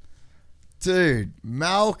in. Dude,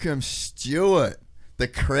 Malcolm Stewart. The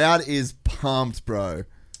crowd is pumped, bro.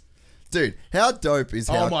 Dude, how dope is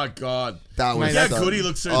how Oh my god. that was Mate, How so- good he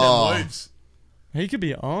looks through Oh, them loops. He could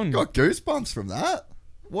be on. got goosebumps from that.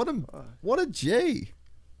 What a G.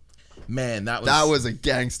 Man, that Was a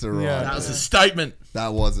gangster ride. Yeah. that was a statement.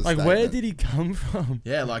 That was a Like, statement. where did he come from?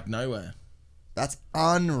 Yeah, like nowhere. That's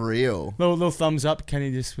unreal. Little thumbs up.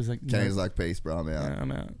 Kenny just was like, Kenny's no, like, peace, bro, I'm out. yeah,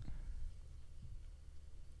 I'm out.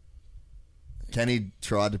 Kenny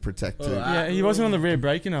tried to protect too. Yeah, he wasn't on the rear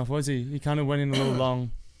brake enough, was he? He kind of went in a little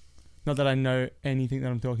long. Not that I know anything that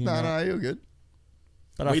I'm talking No, about. no, you're good.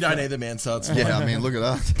 But We I don't fe- either, man, so it's Yeah, I mean, look at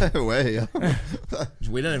us. We're here.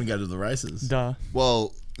 We don't even go to the races. Duh.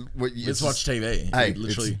 Well, Let's watch TV. Hey,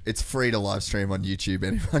 Literally. it's free to live stream on YouTube.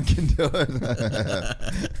 Anyone can do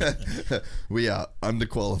it. We are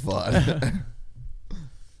underqualified.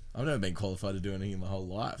 I've never been qualified to do anything in my whole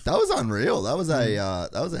life. That was unreal. That was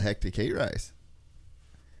a hectic heat race.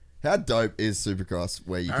 How dope is Supercross?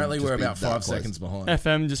 Where you Apparently, can just we're be about that 5 close? seconds behind.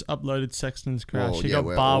 FM just uploaded Sexton's crash. Well, he yeah, got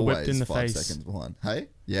we're bar whipped always in the 5 face. seconds behind. Hey,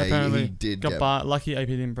 yeah, Apparently, he did got get. bar. Lucky AP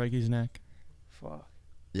didn't break his neck. Fuck.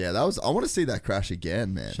 Yeah, that was. I want to see that crash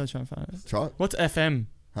again, man. Should I try and find it? Try. What's FM?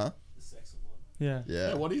 Huh? Yeah. Yeah.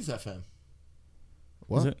 Yeah, what is FM?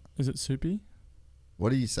 What? Is it Soupy?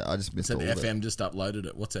 What do you say? I just It missed said all of FM it. just uploaded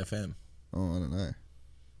it. What's FM? Oh, I don't know.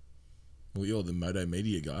 Well, you're the Moto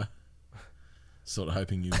Media guy. Sort of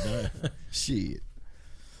hoping you'd know. Shit.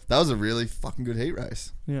 That was a really fucking good heat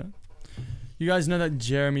race. Yeah. You guys know that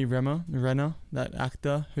Jeremy Renner, that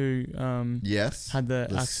actor who Yes. had the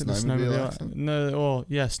accident, snowmobile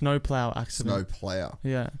accident? snowplow accident. Snow player.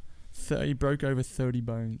 Yeah. He broke over 30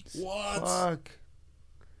 bones. What? Fuck.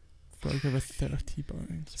 Broke over 30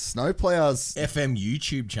 bones. Snow players FM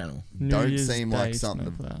YouTube channel. Don't Year's seem like Day something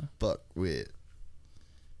to snowplow. fuck with.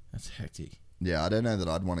 That's hectic. Yeah, I don't know that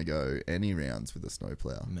I'd want to go any rounds with a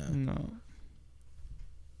snowplow. No. No.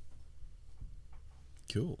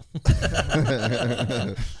 Cool.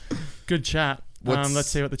 Good chat. What's- Let's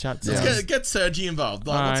see what the chat Yeah. says. Get Sergi involved.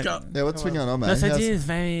 Like, let's go. Yeah, what's been going on, No, mate? Sergi is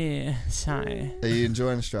very shy. Are you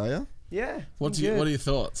enjoying Australia? Yeah. What good. are your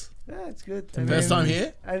thoughts? Yeah, it's good. First time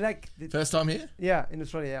here? I like. First time here? Yeah, in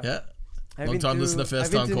Australia. Yeah. I've Long been time listener, first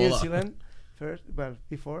I've been time to New caller. Zealand first. Well,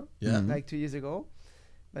 before. Yeah. Mhm. Like 2 years ago,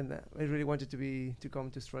 and I really wanted to come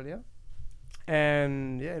to Australia,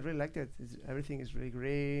 and yeah, I really liked it. Everything is really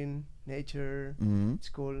green, nature. Mm-hmm. It's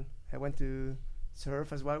cool. I went to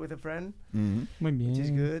surf as well with a friend, Mm-hmm. Muy bien. which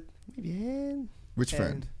is good. Muy bien. Which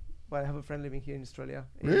friend? And, well, I have a friend living here in Australia.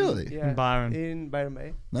 Really? Yeah. Byron. In Byron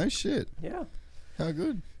Bay. No shit. Yeah. How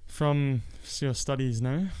good? From your studies,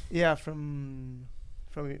 no? Yeah, from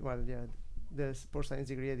well, yeah, the sports science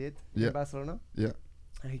degree I did Yeah. in Barcelona. Yeah.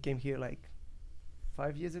 And he came here like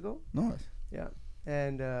 5 years ago. Nice. Yeah,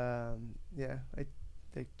 and yeah, I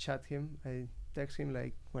chat him. I text him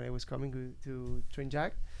like when I was coming to train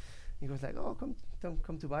Jack. He was like, "Oh,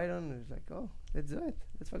 come to Byron." And I was like, "Oh, let's do it.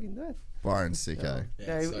 Let's fucking do it." Byron's sick, So, eh?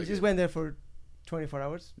 yeah, it's we so just good. went there for 24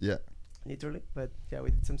 hours, Yeah. literally. But yeah, we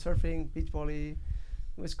did some surfing, beach volley.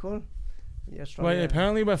 It was cool. Yeah, Australia. Wait,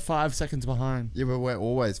 apparently we're 5 seconds behind. Yeah, but we're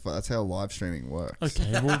always. That's how live streaming works.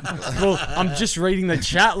 Okay, well, I'm just reading the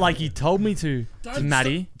chat like you told me to,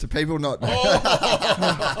 Maddie. To people not.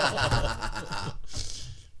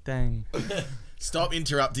 Dang. Stop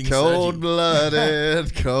interrupting Cold Sergi.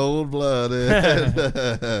 blooded, cold blooded.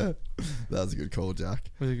 That was a good call, Jack.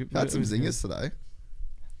 Was it good? Had some was it zingers today.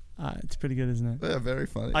 good? It's pretty good, isn't it? Yeah, very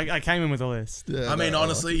funny. I came in with a list. Yeah, I mean, no,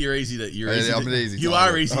 honestly, you're easy to. You're Yeah, easy. I'm to, an easy. you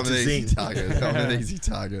target. are easy I'm to an sing. easy target. I'm an easy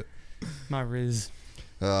target. My Riz.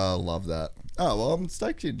 Oh, love that. Oh, well, I'm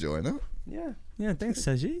stoked you're enjoying it. Yeah. Yeah, thanks,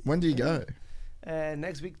 Sergi. When do you go?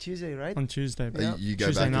 Next week, Tuesday, right? On Tuesday. But, You go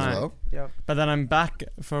Tuesday back night. as well? Yeah. but then I'm back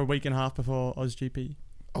for a week and a half before OzGP.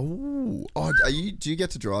 Oh, do you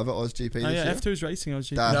get to drive at OzGP this Oh, yeah, year? F2's racing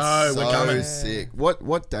OzGP. That's No, we're so coming. sick.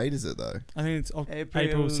 What date is it though? I think it's April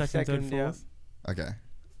April 2nd, 3rd, 2nd, yeah. 4th. Okay.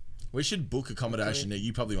 We should book accommodation now.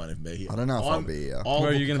 You probably won't even be here. I don't know if I'll be here. I'll Where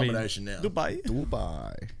are book you going to be? accommodation now. Dubai.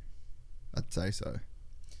 Dubai. I'd say so.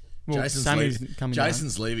 Well, Jason's Sammy's leaving. coming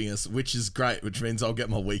Jason's leaving us, which is great, which means I'll get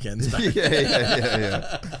my weekends back.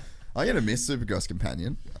 yeah. I'm going to miss Supercross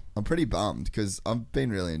Companion. I'm pretty bummed because I've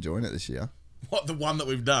been really enjoying it this year. What, the one that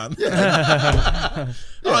we've done? Oh,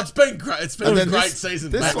 it's been great. It's been And a then great this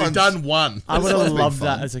season. one's- Mate. We've done one. I would one's have been loved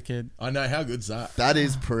fun. that as a kid. I know. How good's that? That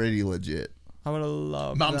is pretty legit. I would have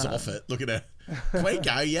loved Mum's that. off it. Look at her. Can we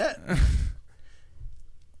go yet?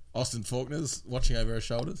 Austin Faulkner's watching over her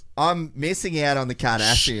shoulders. I'm missing out on the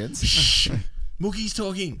Kardashians. Shh. Mookie's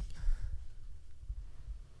talking.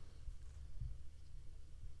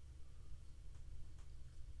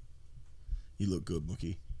 You look good,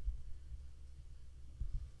 Mookie.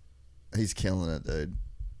 He's killing it, dude.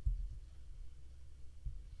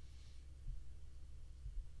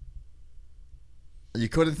 You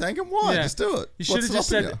couldn't thank him? Why? Yeah. Just do it. You should What's have just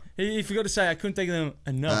stopping said. He forgot to say I couldn't thank them you?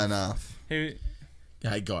 enough. Enough. He,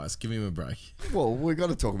 Hey guys, give him a break. Well, we've got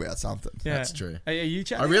to talk about something. yeah. That's true. Are you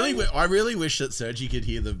chatting? I really wish that Sergi could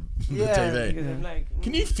hear the Yeah, TV. because I'm like,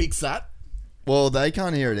 Can you fix that? Well, they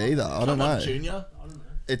can't hear it either. I don't Come on, know. Junior.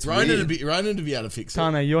 It's Ronan weird. would be able to fix it.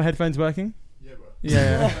 Tane, your headphones working? Yeah, bro.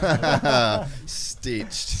 Yeah.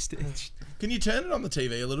 Stitched. Can you turn it on the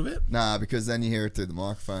TV a little bit? Nah, because then you hear it through the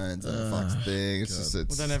microphones and it fucks the thing. It's just,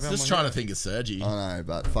 it's, Well, then everyone Just will trying hear to think of Sergi. I know,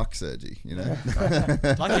 but fuck Sergi, you know?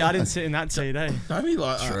 it. Lucky I didn't sit in that seat, eh? Don't be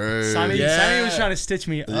like True. Sammy, Yeah. Sammy was trying to stitch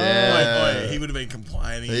me. Yeah. He would have been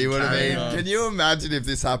complaining. He would have carrying been. on. Can you imagine if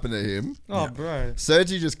this happened to him? Oh, bro.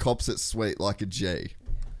 Sergi just cops it sweet like a G.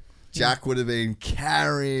 Jack would have been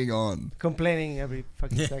carrying on. complaining every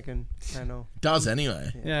fucking second. I know. Does anyway.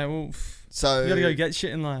 Yeah, well, So you gotta go get shit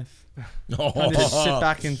in life. Oh. Can't just sit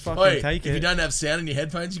back and fucking Oi, take if it. you don't have sound in your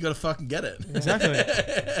headphones, you got to fucking get it. Exactly.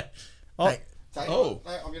 Oh, Hey, Oh.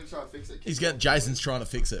 I'm going to try and fix it. Jason's trying to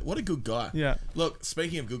fix it. What a good guy. yeah. Look,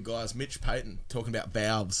 speaking of good guys, Mitch Payton talking about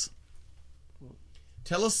valves.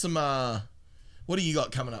 Tell us some. What do you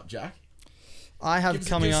got coming up, Jack? I have Give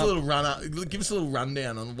coming us up. Give us a little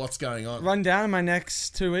rundown on what's going on. Run down in my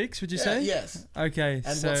next 2 weeks, would you say? Yes. Okay.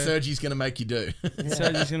 And so what Sergi's going to make you do.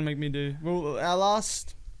 Sergi's gonna make me do. Well, our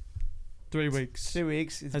last 3 weeks 3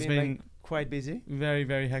 weeks. It's has been, been like, quite busy. very,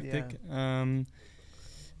 very hectic.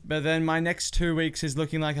 But then my next 2 weeks is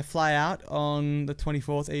looking like a fly out on the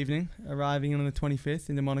 24th evening, arriving on the 25th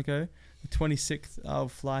into Monaco. The 26th, I'll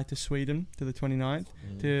fly to Sweden to the 29th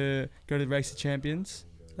to go to the Race of Champions.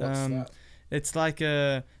 What's that? It's like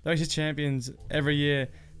the Race of Champions every year.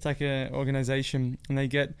 It's like an organization, and they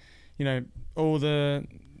get, all the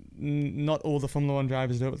not all the Formula One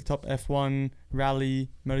drivers do it. But the top F1, Rally,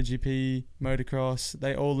 MotoGP, Motocross,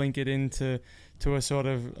 they all link it into a sort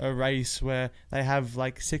of a race where they have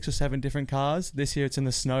like 6 or 7 different cars. This year it's in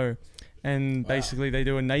the snow. And basically they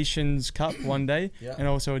do a Nations Cup one day and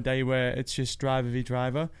also a day where it's just driver v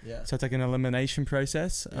driver. Yeah. So it's like an elimination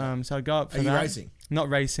process. So I go up for Are that. you racing? Not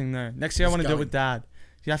racing, no. Next year I Just want to do it going. with Dad.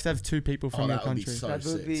 You have to have 2 people from your that would be country. so That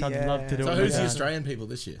would sick. be. So I'd love to do So it who's with the Dad. Australian people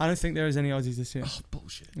this year? I don't think there is any Aussies this year. Oh,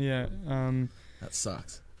 bullshit. Yeah. That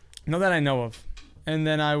sucks. Not that I know of. And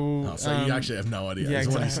then I will... Oh, so you actually have no idea. yeah, is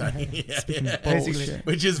what exactly. you're saying. Yeah. bullshit.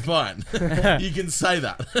 Which is fine. You can say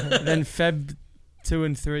that. Then Feb 2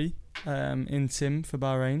 and 3 in Sim for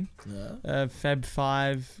Bahrain. Yeah. Feb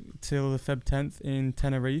 5 till the Feb 10th in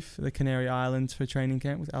Tenerife, the Canary Islands for training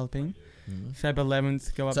camp with Alpine. Feb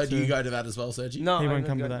 11th go up So to... do you go to that as well, Sergi? No, He I'm won't not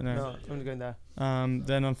come to going- that, no. No, I'm not going there.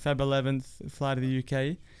 Then on Feb 11th, fly to the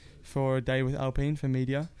UK for a day with Alpine for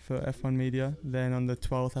media, for F1 media. Then on the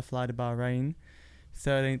 12th, I fly to Bahrain.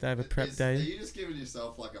 13th, I have a prep Are day. you just giving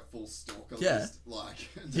yourself like a full stalker Yeah. list? Like,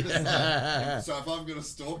 Yeah. so if I've got a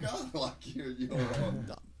stalker, like you're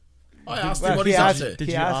on. I asked Well, him what he he's up asked- to. Did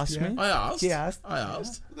He you asked, ask yeah. me? I asked. He asked. I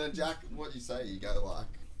asked. Then Jack, what you say? You go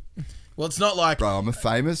like, Well, it's not like... bro, I'm a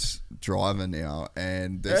famous driver now,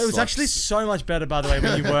 and there's It was like actually so much better, by the way,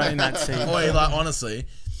 when you were in that seat. Boy, like, honestly,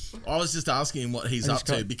 I was just asking him what he's I up just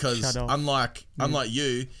to got because shut off. unlike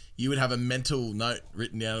you would have a mental note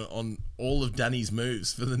written down on all of Danny's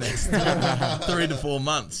moves for the next 3 to 4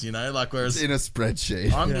 months, like whereas in a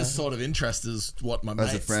spreadsheet. I'm just sort of interested as what my As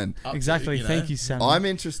a mate's friend. up to, Exactly. you know? Thank you, Sam. I'm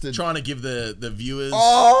interested. Trying to give the viewers...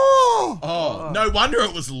 Oh, Oh, no wonder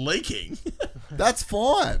it was leaking. that's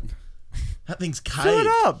fine. That thing's caved. Fill it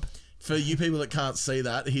up. For you people that can't see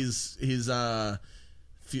that, his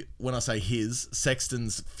when I say his,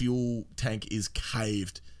 Sexton's fuel tank is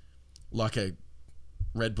caved like a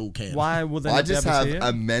Red Bull can. Why will they I not be just able to have see it?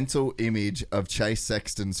 a mental image of Chase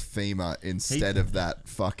Sexton's femur instead of that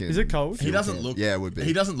fucking. Is it cold? He fuel doesn't can. look. Yeah, it would be.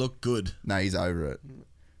 He doesn't look good. No, he's over it.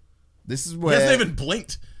 This is He where hasn't even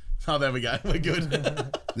blinked. Oh, there we go. We're good.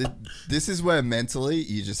 this is where mentally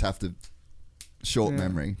you just have to short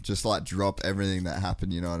memory, just like drop everything that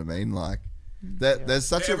happened. You know what I mean? Like there's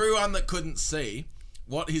such For a everyone that couldn't see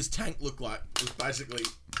what his tank looked like was basically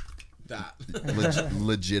that.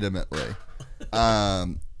 legitimately.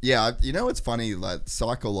 Yeah, you know what's funny? Like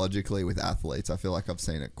psychologically with athletes, I feel like I've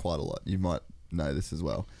seen it quite a lot. You might know this as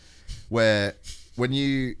well, where when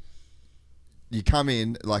you come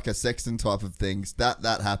in like a Sexton type of things, that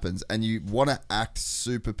happens, and you want to act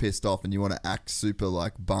super pissed off, and you want to act super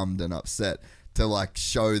like bummed and upset to like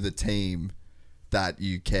show the team that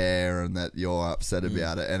you care and that you're upset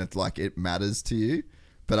about it, and it's like it matters to you.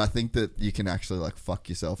 But I think that you can actually like fuck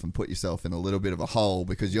yourself and put yourself in a little bit of a hole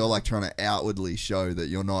because you're like trying to outwardly show that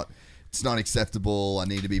you're not. It's not acceptable. I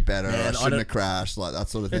need to be better. Man, I shouldn't have crashed. Like that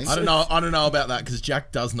sort of thing. I don't know about that because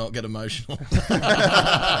Jack does not get emotional.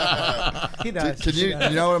 He does. Can you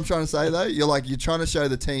know what I'm trying to say though? You're trying to show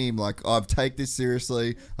the team like I've take this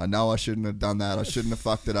seriously. I know I shouldn't have done that. I shouldn't have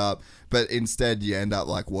fucked it up. But instead you end up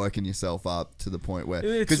like working yourself up to the point where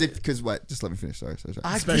because wait, just let me finish. Sorry.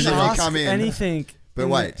 I Especially can if you ask come in- anything. But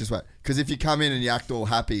wait, just wait. Because if you come in and you act all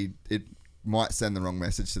happy, it might send the wrong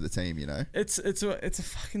message to the team. You know. It's a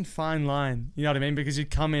fucking fine line. You know what I mean? Because you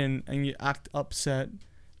come in and you act upset,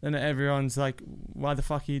 then everyone's like, "Why the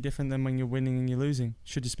fuck are you different than when you're winning and you're losing?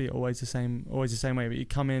 Should just be always the same way." But you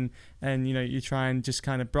come in and you try and just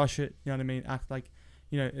kind of brush it. You know what I mean? Act like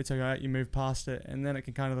it's alright. You move past it, and then it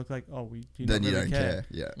can kind of look like, "Oh, you Then you really don't care.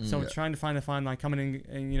 Yeah. So we're trying to find a fine line, coming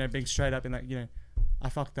in and being straight up and like, I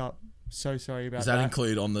fucked up. So sorry about that. Does that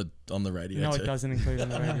include on the radio? No, too? it doesn't include on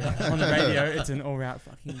the radio. On the radio, it's an all-out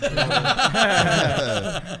fucking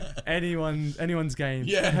anyone's game.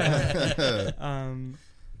 Yeah.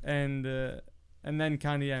 And then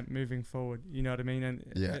kind of moving forward. You know what I mean? And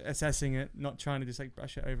Yeah. assessing it, not trying to just like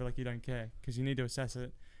brush it over like you don't care, because you need to assess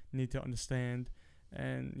it, you need to understand,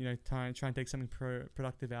 and try and take something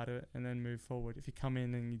productive out of it, and then move forward. If you come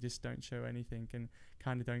in and you just don't show anything and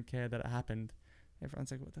kind of don't care that it happened, everyone's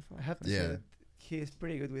like, what the fuck? I have to Yeah. say that he is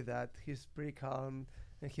pretty good with that. He's pretty calm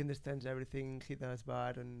and he understands everything he does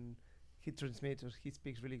bad, and he transmits or he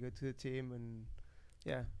speaks really good to the team, and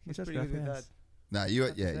yeah, he's That's pretty good with that. yes. No, you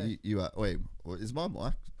Have to say. you are. Wait, is my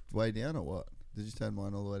mic way down or what? Did you turn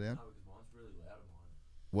mine all the way down? No, because mine's really loud of mine.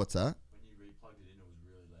 What's that? When you replugged it in, it was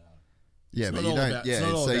really loud. Yeah, It's but not you all don't. about- it's Yeah,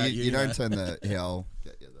 not all so about you you, don't mate. turn the. Here, I'll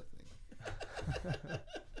get you the thing.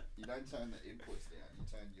 You don't turn the inputs down. You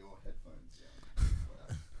turn your headphones down.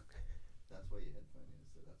 That's where your headphone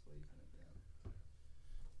is. So that's where you turn it down.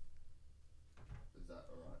 Is that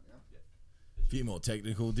all right now? Yeah. Few more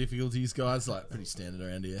technical difficulties, guys. Like pretty standard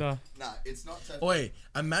around here. Duh. No, it's not. Oi,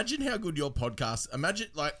 imagine how good your podcast. Imagine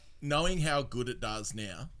like knowing how good it does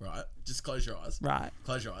now. Right? Just close your eyes. Right.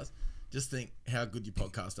 Close your eyes. Just think how good your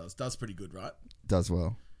podcast does. Does pretty good, right? Does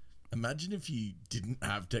well. Imagine if you didn't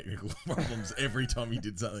have technical problems every time you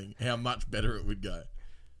did something. How much better it would go.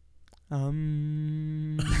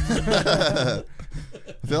 I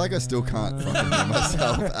feel like I still can't fucking hear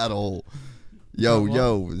myself at all.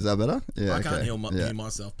 Yo, is that better? Yeah, I can't okay. hear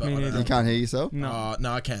myself, but Me I don't neither. know. You can't hear yourself? No,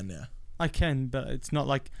 No, I can now. I can, but it's not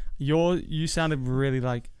like you sounded really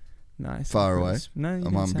like nice. Far away? No, you I'm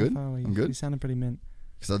didn't sound good? far away. I'm good? You sounded pretty mint.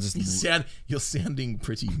 Because You're sounding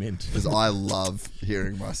pretty mint. because I love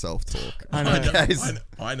hearing myself talk. I know. In case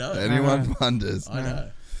I know. anyone wonders. I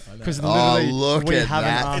know. Because Oh, literally, look we at haven't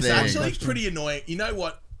that asked It's thing. that actually question. pretty annoying. You know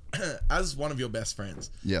what? As one of your best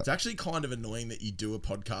friends, Yeah. it's actually kind of annoying that you do a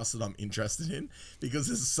podcast that I'm interested in, because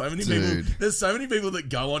there's so many Dude. people. There's so many people that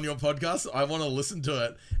go on your podcast. I want to listen to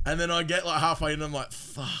it, and then I get like halfway and I'm like,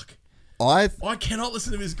 fuck. I cannot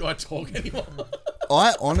listen to this guy talk anymore.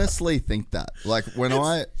 I honestly think that. Like when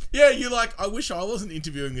Yeah, you're like, I wish I wasn't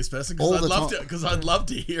interviewing this person All because the time. I'd love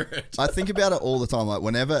to hear it. I think about it all the time. Like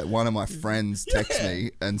whenever one of my friends texts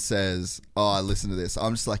me and says, "Oh, I listen to this,"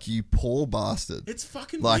 I'm just like, "You poor bastard." It's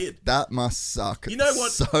fucking Like weird. that must suck. You know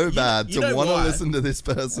what? So bad you to know want to why? listen to this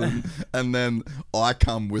person and then I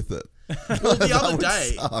come with it. Well, the That other would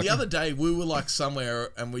day, suck. we were like somewhere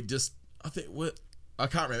and I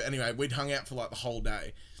can't remember. Anyway, we'd hung out for like the whole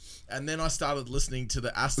day, and then I started listening to the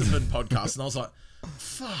Astafin podcast, and I was like,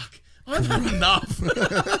 "Fuck, I've had enough.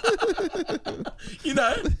 You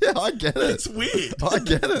know? Yeah, I get it. It's weird. I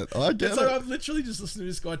get it. It's like I've literally just listened to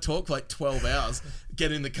this guy talk for like 12 hours,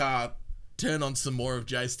 get in the car, turn on some more of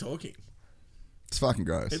Jace talking. It's fucking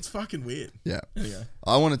gross. It's fucking weird. Yeah. Anyway.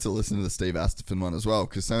 I wanted to listen to the Steve Astafin one as well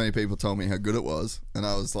because so many people told me how good it was. And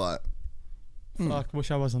I was like, Fuck, wish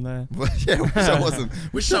I wasn't there. yeah, wish I wasn't.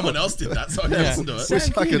 Wish someone else did that so I could listen to it. Wish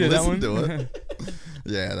Sam, I can you could do that listen one? to it.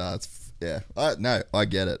 Yeah, no, it's, yeah. I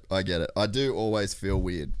get it. I get it. I do always feel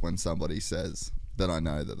weird when somebody says that I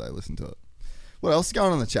know that they listen to it. What else is going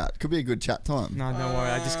on in the chat? Could be a good chat time. No, don't worry.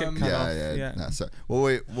 I just get cut off. Yeah. No, so,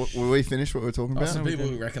 were we finished what we were talking about? Some people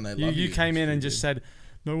who reckon they love you. You came in and just said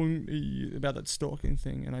no one about that stalking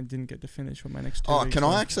thing, and I didn't get to finish what my next 2 weeks can I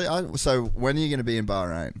were. actually? So when are you going to be in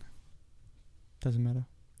Bahrain? Doesn't matter.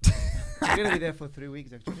 I'm gonna be there for 3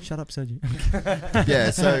 weeks actually. Shut up, Sergi. Yeah.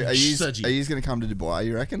 So are you Sergi. going to come to Dubai?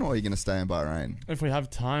 You reckon, or are you going to stay in Bahrain? If we have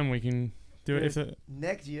time, we can do it. If the,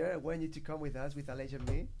 Next year, I want you to come with us, with Alej and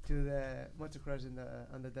me, to the motocross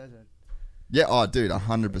on the desert. Yeah. Oh, dude, It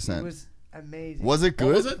 100%. was amazing. Was it good?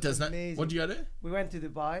 What was it? Does that? Amazing. What did you go do? We went to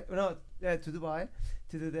Dubai. To Dubai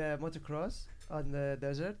to do the motocross on the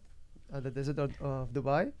desert of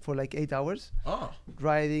Dubai for like 8 hours, Oh,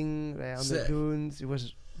 riding on the Sick. dunes. It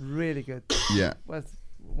was really good. Yeah. Was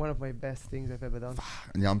one of my best things I've ever done.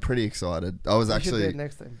 Yeah, I'm pretty excited. I was We should do it actually.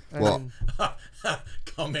 next time. Well-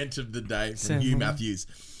 comment of the day from Sam Hugh Moore. Matthews.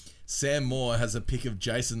 Sam Moore has a pic of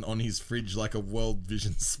Jason on his fridge like a World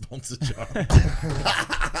Vision sponsor job.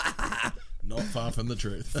 Not far from the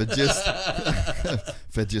truth. For just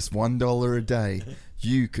for just $1 a day,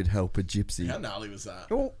 you could help a gypsy. How gnarly was that?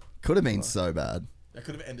 Oh, Could have been so bad. That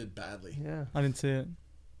could have ended badly. yeah. I didn't see it.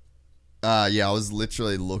 Yeah, I was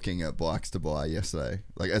literally looking at bikes to buy yesterday.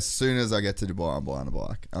 Like as soon as I get to Dubai, I'm buying a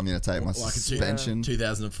bike. I'm gonna take my Like a suspension.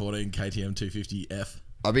 2014 KTM 250F.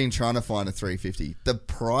 I've been trying to find a 350. The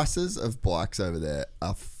prices of bikes over there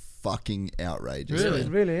are fucking outrageous. Really?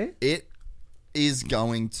 man. Really? It is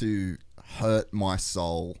going to hurt my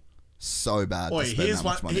soul so bad Oi, to spend here's that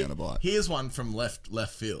one. much money on a bike. Here's one from left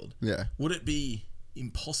field. Yeah. Would it be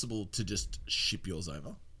impossible to just ship yours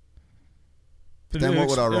over? Then what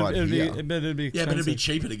would I ride It'd here? it'd be Yeah, but it'd be expensive.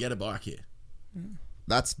 cheaper to get a bike here.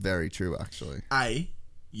 That's very true, actually. A,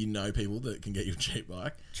 you know people that can get you a cheap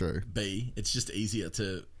bike. True. B, it's just easier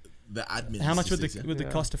to the admin. How is much just would easier. the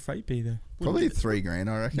cost of freight be there? Probably $3,000,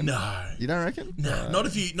 I reckon. No, You don't reckon? no, not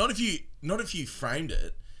if you framed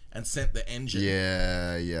it and sent the engine.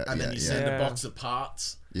 Yeah. And then you send Yeah. a box of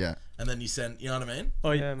parts, Yeah. and then you send. You know what I mean?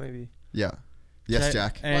 Oh, Yeah, maybe. Yeah. Yes, Okay,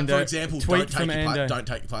 Jack. And Like for example, tweet from Ando. don't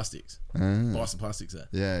take your plastics. Ah. Buy some plastics there.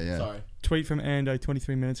 Yeah. Sorry. Tweet from Ando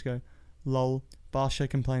 23 minutes ago. Lol. Barsha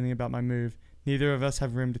complaining about my move. Neither of us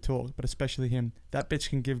have room to talk, but especially him. That bitch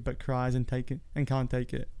can give but cries and take it and can't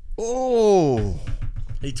take it. Oh,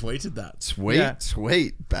 He tweeted that. sweet, Yeah.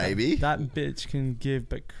 sweet, baby. That bitch can give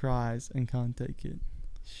but cries and can't take it.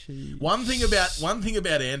 She. One thing about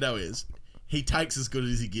Ando is he takes as good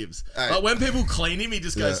as he gives. Hey. Like when people clean him, he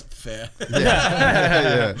just goes Yeah. fair.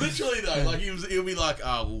 Yeah. Literally though, like he'll be like,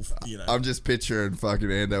 oh well, you know. I'm just picturing fucking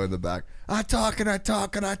Ando in the back. I talk,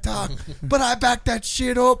 but I back that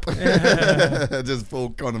shit up. Just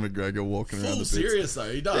full Conor McGregor walking around. Full the pits. serious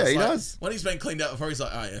though, he does. Yeah, he Like, does. When he's been cleaned out before, he's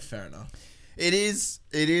like, oh yeah, fair enough. It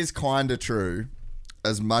is kind of true.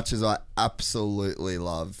 As much as I absolutely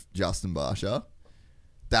love Justin Barsha,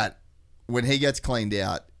 that when he gets cleaned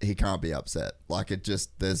out, he can't be upset. Like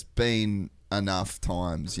there's been enough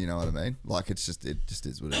times, you know what I mean? Like it just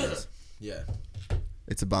is what it is. Yeah.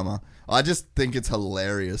 It's a bummer. I just think it's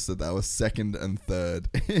hilarious that they were second and third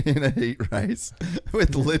in a heat race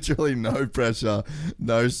with literally no pressure,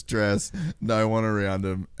 no stress, no one around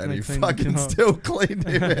him, and They he cleaned fucking him up. still cleaned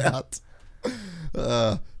him out.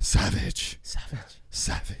 Savage.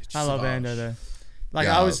 I love Ando though. Like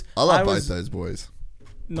Yeah, I was. I love was, both those boys.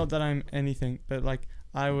 Not that I'm anything, but like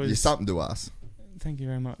I was. You're something to us. Thank you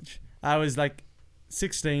very much. I was like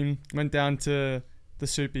 16, went down to the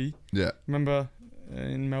Soupy. Yeah. Remember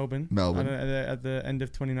in Melbourne? Melbourne. At the end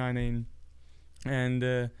of 2019. And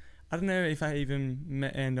I don't know if I even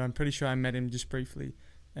met Ando. I'm pretty sure I met him just briefly.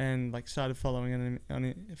 And like started following him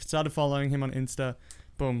on Insta.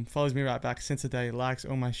 Boom, follows me right back since the day, likes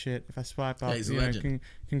all my shit. If I swipe up, Yeah, he's a legend.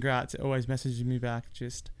 Congrats. Always messages me back.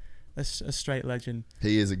 Just a straight legend.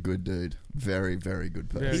 He is a good dude. Very, very good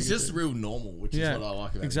person. Very He's good just dude. real normal, which Yeah, is what I like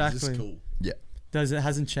about him. He's exactly. just cool. Yeah. It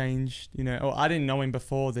hasn't changed, you know. Oh, I didn't know him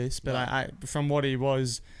before this, but No. I from what he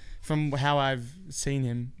was from how I've seen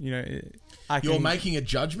him, you know, You're making a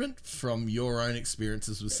judgment from your own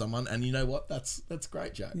experiences with someone, and you know what? That's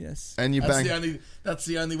great, Jack. Yes. And you bang. That's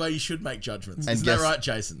the only way you should make judgments. And Isn't that right,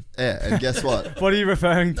 Jason? Yeah, and guess what? What are you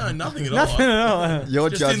referring to? No, nothing at Nothing all. at all. Your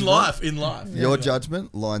Just judgment, in life. your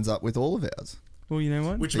judgment lines up with all of ours. Well, you know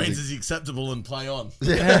what? Which means it's acceptable and play on.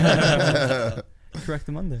 Correct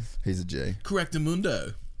the Monday. He's a G.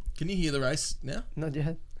 Correctamundo. Can you hear the race now? Not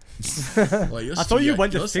yet. Well, your I thought you studio-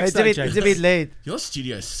 went to your- fix It's that, a Jason. bit late. Your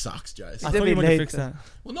studio sucks, Jace. I It's thought a you bit wanted to late. fix that.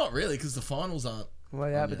 Well, not really, because the finals aren't.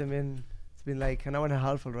 Well, yeah, but I mean, it's been like an hour and a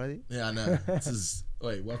half already. Yeah, I know. This is.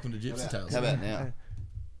 Wait, welcome to Gypsy Tales. How about now?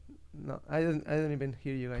 No, I don't even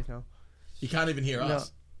hear you guys now. You can't even hear No.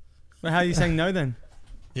 us. Well, how are you saying no then?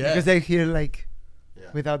 Yeah. Because I hear like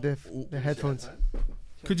without the headphones.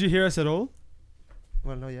 Could you hear us at all?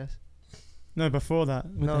 Well, no, yes. No, before that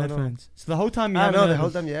with No, the no. headphones. So the whole time you Ah, haven't no, the heard whole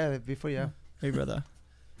us. time, yeah, before, yeah. Hey, brother.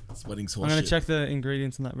 This wedding's I'm gonna horseshit. check the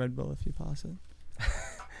ingredients in that Red Bull if you pass it.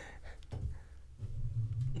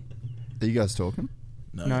 Are you guys talking?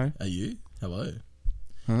 No. Are you? Hello.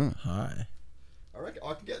 Huh. Hi. I reckon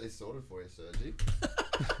I can get this sorted for you, Sergi.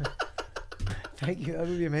 Thank you, that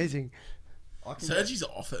would be amazing. Sergi's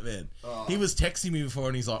off it, man. Oh. He was texting me before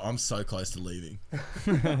and he's like, I'm so close to leaving.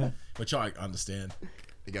 Which I understand.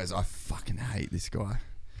 He goes, I fucking hate this guy.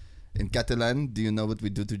 In Catalan, do you know what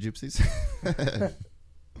we do to gypsies?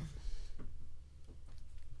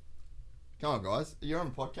 Come on, guys. You're on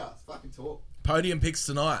a podcast. Fucking talk. Podium picks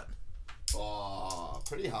tonight. Oh,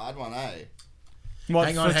 pretty hard one, eh? What,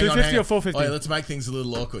 Hang on, for hang on. 250 hang on. or 450? Oh, yeah, let's make things a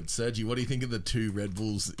little awkward. Sergi, what do you think of the 2 Red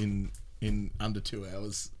Bulls in under 2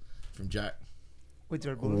 hours from Jack? With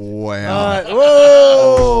your bull. Wow.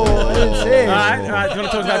 Whoa! I didn't say it. Alright, do you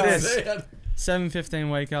want to talk about this? this?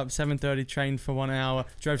 7:15 wake up, 7:30 trained for 1 hour,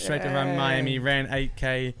 drove straight to run Miami, ran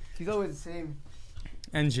 8k, You go with the same.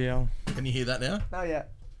 NGL. Can you hear that now? Now, yeah.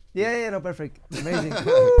 Yeah, no, perfect. Amazing.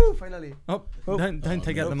 Woo, finally. Oh, Oh. don't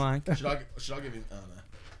take out the mic. Should I give him? Oh, no.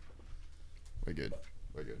 We're good.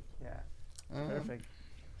 We're good. Yeah, Um, perfect.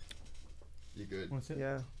 You're good. What's it?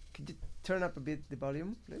 Yeah. Could you turn up a bit the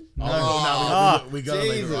volume, please? Oh, no, we got to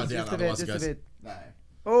leave it right down. Just a bit, Otherwise, it just a goes. bit. No.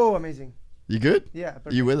 Oh, amazing. You good? Yeah,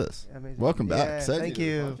 perfect. You with us? Amazing. Welcome back. Yeah, Sergi thank to the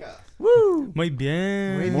you. podcast. Woo! Muy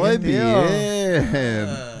bien. Muy bien.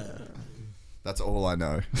 bien. That's all I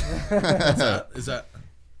know. Is that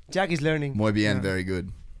Jack is learning. Muy bien, Yeah. very good.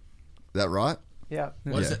 Is that right? Yeah.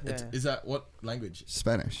 what is Yeah. it? Yeah. Is that what language?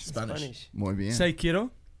 Spanish. Spanish. Muy bien. Say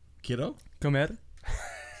quiero Kiddo? comer.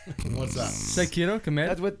 What's that? Say quiero comer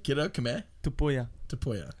That's what. Kiddo, come here. tu polla.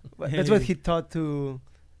 Tapoya. That's what he taught to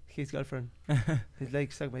his girlfriend. He's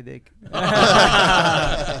like, suck my dick.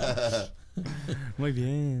 Muy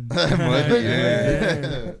bien. Muy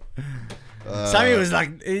bien. Sammy was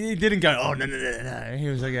like, he didn't go, oh, no. He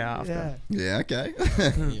was like, yeah, after. Yeah. Yeah, okay.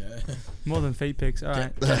 Yeah. More than feet pics. All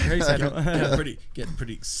right. Resettle. Getting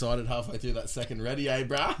pretty excited halfway through that second ready, eh,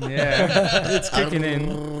 bruh? Yeah. It's kicking in.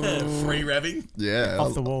 Free revving. Yeah.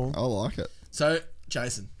 Off the wall. I like it. So,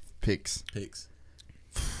 Jason, Picks. picks.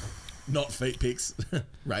 Not feet picks,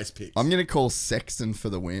 race picks. I'm going to call Sexton for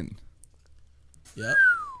the win. Yep.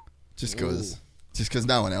 Just because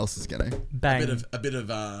no one else is going to. Bang. A bit of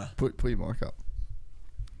Put your mic up.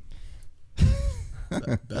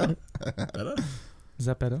 better. Is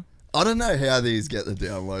that better? I don't know how these get the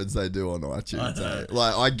downloads they do on iTunes. I know. Eh?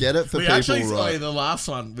 Like, I get it for We people, actually, right? the last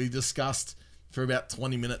one we discussed for about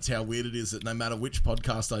 20 minutes how weird it is that no matter which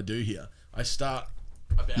podcast I do here, I start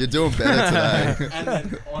about You're doing better today. and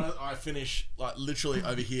then on it, I finish like literally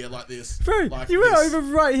over here like this. Bro, like you were this.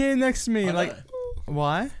 over right here next to me. I Like, know.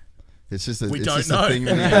 why? It's just a, We it's don't just know. a thing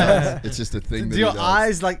that he does. It's just a thing that Do he your does.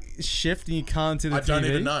 eyes like shift and you can't see the I TV? don't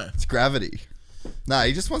even know. It's gravity. No,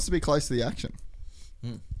 he just wants to be close to the action.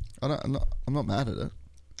 I'm not mad at it.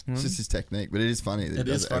 It's just his technique, but it is funny that he It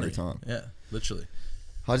does is it funny. every time. Yeah, literally.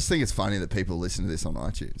 I just think it's funny that people listen to this on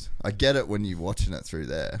iTunes. I get it when you're watching it through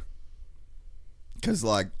there. Because,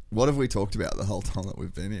 like, what have we talked about the whole time that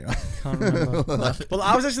we've been here? Can't remember. Well,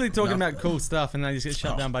 I was actually talking No. about cool stuff and then I just get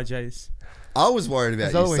shut down by Jace. I was worried about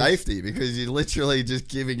As your always. safety because you're literally just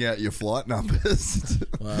giving out your flight numbers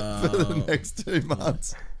Wow. for the next 2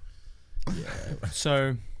 months.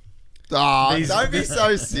 So, Ah, These- don't be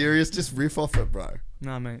so serious. Just riff off it, bro.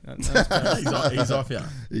 nah, mate. That's bad. He's off, yeah.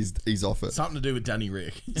 He's off it. Something to do with Danny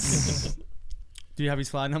Rick. Do you have his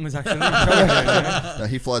flight numbers actually? Probably don't, yeah. No,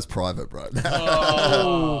 he flies private, bro.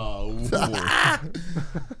 Oh.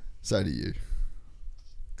 So do you.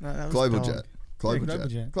 No, that was Global dog. Jet. Global Global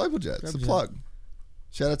Jet. Jet. Global Jet. It's a Global Jet. plug.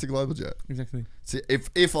 Shout out to Global Jet. Exactly. See,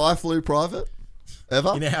 if I flew private,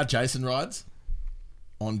 ever, You know how Jason rides?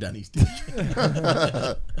 on Danny's dick.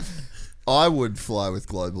 I would fly with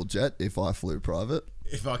Global Jet if I flew private.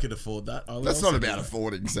 If I could afford that, I would. That's also not do about that.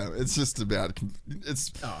 affording, Sam. It's just about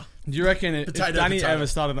it's. Oh, Do you reckon if Potato, Danny potato. ever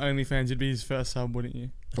started OnlyFans, you'd be his first sub, wouldn't you?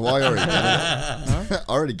 Well, I already get it.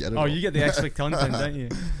 I already get it. Oh, all. you get the extra content, don't you?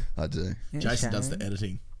 I do. Jason does the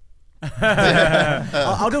editing.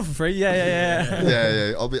 I'll do it for free. Yeah.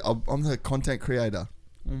 Yeah. I'm the content creator.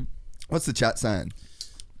 What's the chat saying?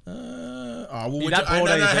 Well, that bored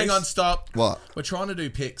no, of your hang face? on, stop. What? We're trying to do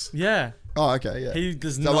picks. Yeah. Oh, okay. Yeah. He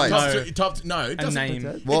does So not wait. know No, it a doesn't.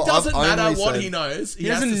 name. Well, It doesn't I've matter only what said- he knows. He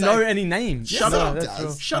has to doesn't say- know any names. Shut No, up. that's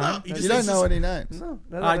true. Shut up. He You just don't needs know to- any names. No,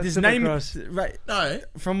 His name, Supercross. right? No.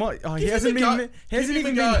 From what? Oh, he Give hasn't him a been. go. He hasn't Give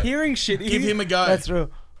him even a been go. hearing shit. Give him a go. That's true.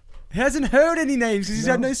 He hasn't heard any names because he's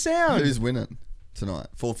had no sound. Who's winning tonight?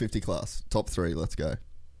 450 class. Top 3. Let's go.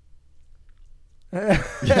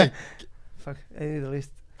 Fuck, I need a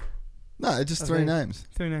list. No, just 3 Okay. names.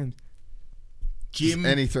 3 names. Jim,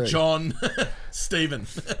 Any 3. John, Stephen.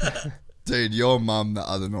 Dude, your mum the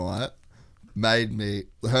other night made me.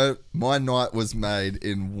 My night was made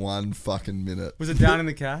in 1 fucking minute. Was it down in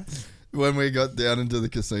the cast? When we got down into the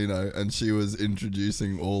casino and she was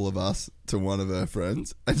introducing all of us to one of her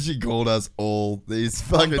friends, and she called us all these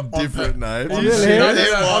fucking different names. Are you It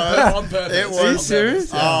serious? was- On purpose. It On was- Are you purpose.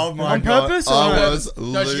 serious? Oh my On god! purpose or I no? was.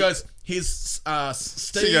 No, she goes, here's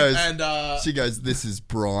Steve She goes. and... She goes, "This is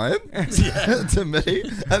Brian," to me,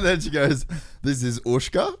 and then she goes, "This is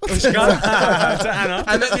Ushka." to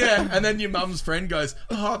Anna. and then your mum's friend goes,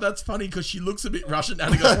 "Oh, that's funny because she looks a bit Russian."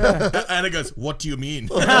 Anna goes, "What do you mean?"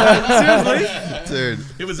 Seriously? Dude,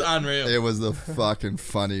 It was unreal. it was the fucking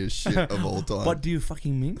funniest shit of all time. What do you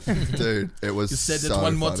fucking mean? Dude, it was You said so it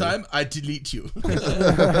one more funny. time, I delete you.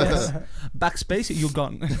 Backspace, you're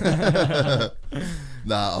gone.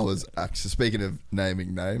 Nah, I was actually, speaking of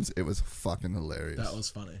naming names, it was fucking hilarious. That was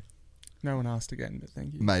funny. No one asked again, but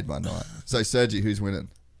thank you. Made my night. So, Sergi, who's winning?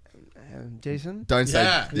 Jason. Don't say.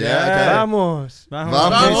 Yeah. Yeah, Vamos.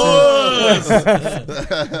 Vamos.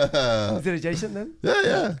 Is it a Jason then?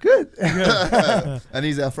 Yeah. Good. And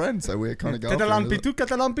he's our friend, so we're kind of going. Catalan P2,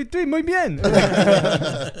 Catalan P3, muy bien.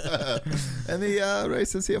 Any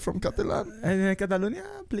races here from Catalan? Catalonia,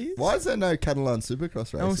 please. Why is there no Catalan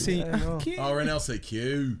Supercross races? Oh, see. I know. Okay. Oh, we're in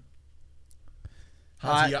LCQ.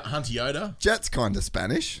 Hunter Yoda. Jet's kind of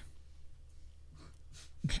Spanish.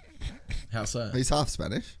 How so? He's half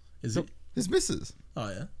Spanish. Is it? His missus. Oh,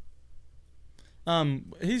 yeah.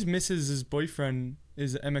 His missus' boyfriend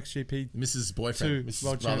is MXGP. Mrs. Boyfriend. Two Mrs.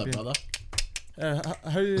 world Brother, champion. brother.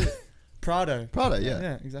 Who? Prado. Prado, yeah.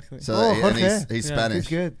 Yeah, exactly. So Oh, and okay. he's Yeah. Spanish. He's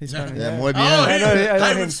good. He's Spanish. Yeah, muy bien. Oh, I know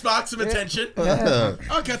hey, him. we've sparked some attention. Yeah.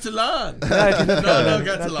 Oh, Catalan. No, No, not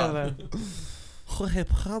Catalan. Jorge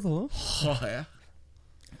Prado. Oh, yeah.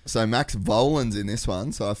 So Max Volan's in this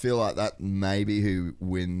one, so I feel like that may be who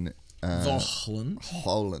win Vochland.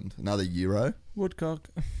 Holland. Another Euro. Woodcock.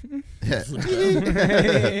 Yeah.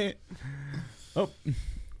 Oh,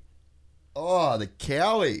 Oh, the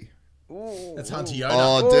Cowie. That's Hunter Yoda.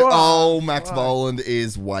 Oh, dude. Oh, Max Voland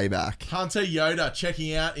is way back. Hunter Yoda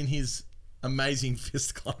checking out in his amazing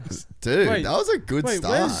fist clubs. Dude, Wait, that was a good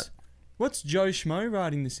start. what's Joe Schmo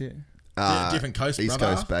riding this year? Different coast, East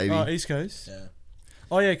brother. Coast, baby. Oh, East Coast. Yeah.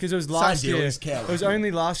 Oh yeah, because it was last deal, year. he's Cowley. It was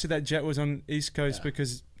only last year that Jet was on East Coast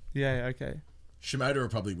because okay. Shimoda will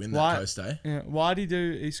probably win Why- that coast, eh? Yeah. Why do you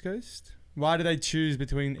do East Coast? Why do they choose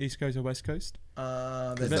between East Coast or West Coast?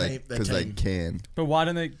 Their Because they team. can. But why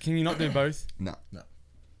don't they? Can you not do both? No.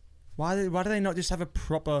 Why do they not just have a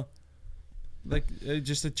proper,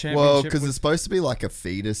 just a championship? Well, because with- it's supposed to be like a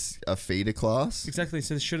feeder class. exactly.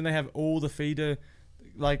 So shouldn't they have all the feeder,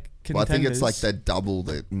 Well, contenders? I think it's like they double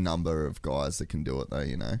the number of guys that can do it, though.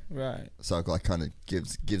 You know, Right. so it like kind of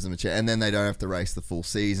gives them a chance, and then they don't have to race the full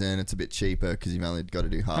season. It's a bit cheaper because you've only got to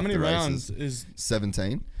do half. How many the rounds races. is?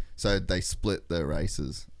 17. So they split the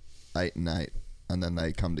races, 8 and 8, and then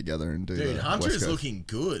they come together and do. Dude, the Hunter West is Coast. looking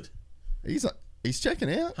good. He's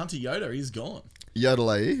checking out. Hunter Yoda, he's gone.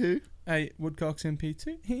 Yodelei, who? Hey, Woodcock's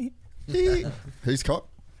MP2. Who's cock?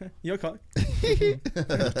 Your cock.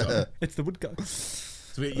 It's the Woodcock.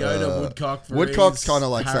 So we got Yoda, Woodcock, Varese, Woodcock's kind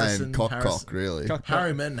of like Harrison, saying cock, Harrison. really. Cock.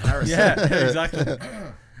 Harriman, Harrison. Yeah, exactly.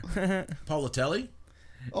 Politelli.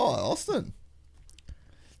 Oh, Austin.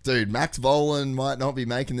 Dude, Max Volan might not be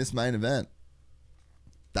making this main event.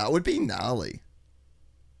 That would be gnarly.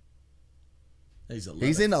 He's 11th.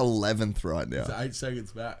 He's in 11th right now. He's 8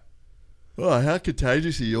 seconds back. Oh, how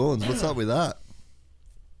contagious are yawns? What's up with that?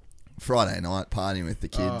 Friday night, partying with the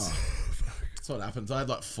kids. That's what happens. I had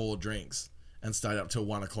like 4 drinks and stayed up till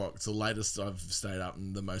 1 o'clock. It's the latest I've stayed up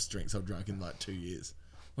and the most drinks I've drunk in like 2 years.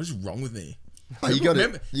 What is wrong with me? Oh, you got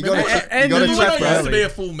Remember- it. You got remember- it. and You got you to When left check I used to early. be a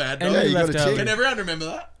full mad And dog. you you left gotta early. Can everyone remember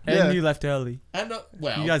that? And Yeah. you left early. And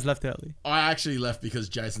well, You guys left early. I actually left because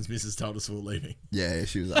Jason's missus told us we were leaving. Yeah,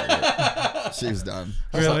 she was over it. She was done.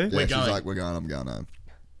 Really? Yeah, We're she was going. like, we're going, I'm going home.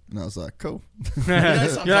 And I was like, cool.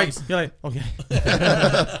 sometimes- you're like, okay.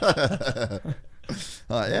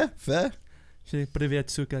 Yeah, fair. She привет,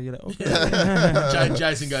 сука. You're like, okay.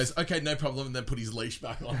 Jason goes, okay, no problem, and then put his leash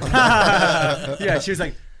back on. Yeah, she was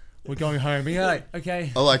like, we're going home. And you're like,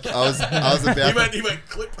 okay. I was about he went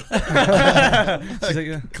clip. She's like,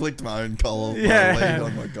 yeah. clicked my own collar, Yeah. my lead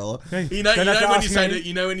on my collar. Hey, You know don't have to when ask you say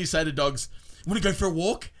me. when you say to dogs, want to go for a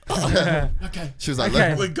walk? Okay, She was like,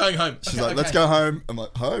 Okay. we're going home. she's like, let's go home. I'm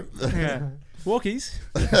like, home? Yeah. Walkies.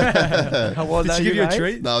 How old Did are she give you a guys?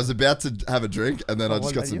 treat? No, I was about to have a drink, and then How I just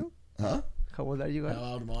old got are some. you? Huh? How old are you guys? How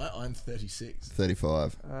old am I? I'm 36.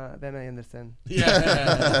 35. Then I understand.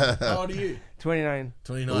 Yeah. How old are you? 29.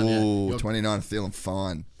 29. Yeah. Ooh, You're- 29, feeling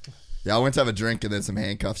fine. Yeah, I went to have a drink, and then some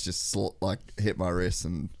handcuffs just hit my wrist,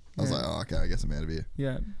 and I was like, oh, okay, I guess I'm out of here.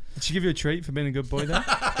 Yeah. Did she give you a treat for being a good boy there?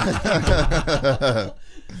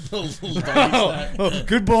 little doggy snack. Oh,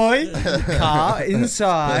 good boy. Car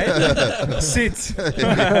inside. Sit.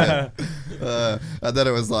 And then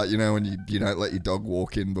it was like, when you don't let your dog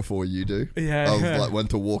walk in before you do. Yeah. I was like, went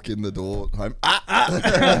to walk in the door home.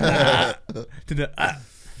 Did it,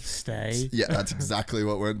 stay. Yeah, that's exactly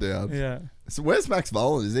what went down. Yeah. So where's Max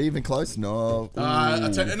Volan? Is he even close? No.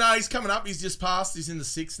 No, he's coming up. He's just passed. He's in the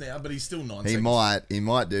 6 now, but he's still 9 He seconds.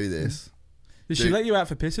 might do this. Does she Dude. let you out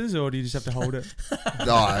for pisses, or do you just have to hold it?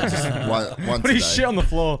 No, just once What do a you day. shit on the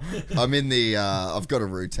floor? I'm in the. I've got a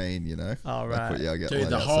routine, Oh, Like, right. I get Dude, let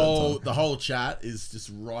the out certain time. whole chat is just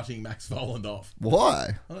writing Max Voland off.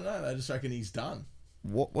 Why? I don't know. They just reckon he's done.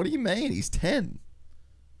 What do you mean? He's 10.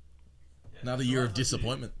 Another year of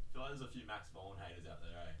disappointment. I feel like there's a few Max Bowen haters out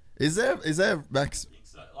there, eh? Is there Max? I think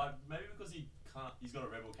so. Like maybe because he's got a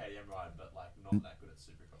Rebel KTM ride, but like not that good at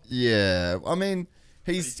Supercross. Yeah, I mean,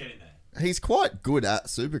 But he's he's getting there. he's quite good at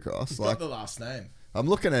Supercross. He's Like got the last name. I'm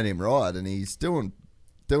looking at him ride, and he's doing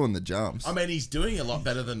the jumps. I mean, he's doing a lot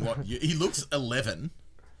better than what he looks 11.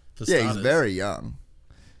 For yeah, starters. he's very young.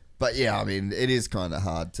 But yeah, I mean, it is kind of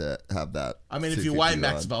hard to have that. I mean, if you 250 weigh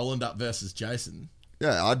Max ride. Voland up versus Jason,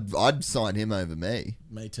 Yeah, I'd sign him over me.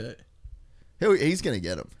 me too. He's going to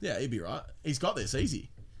get him. Yeah, he'd be right. He's got this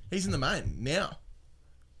easy. He's in the main now.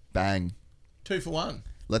 Bang. 2 for 1.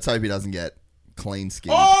 Let's hope he doesn't get clean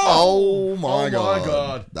skinned. Oh! My Oh my god.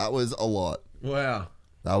 God. That was a lot. Wow.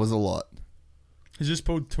 That was a lot. He's just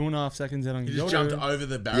pulled 2.5 seconds out on He just Yoda. jumped over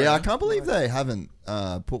the barrier. Yeah, I can't believe they haven't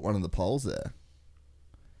put one of the poles there.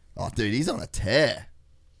 Oh, dude, he's on a tear.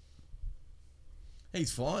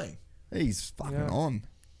 He's flying. He's fucking Yeah. on.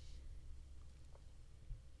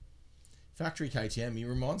 Factory KTM. He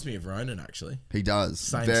reminds me of Ronan, actually. He does.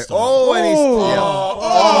 Same Very- style. Oh, and he's... Oh,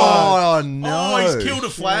 Oh, no. Oh, he's killed a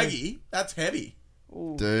flaggy. That's heavy.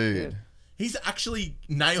 Ooh, Dude. shit. He's actually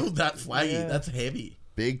nailed that flaggy. Yeah. That's heavy.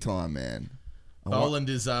 Big time, man. Boland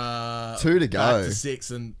is 2 to back go. to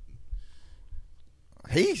 6, and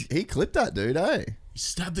He clipped that dude, eh? he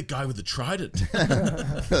stabbed the guy with the trident.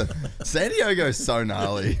 San Diego's so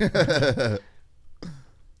gnarly.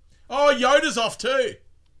 Oh, Yoda's off too.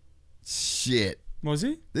 Shit. Was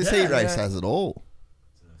he? This Yeah, heat race yeah. has it all.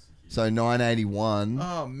 So 981.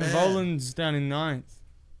 Oh man. Volan's down in 9th.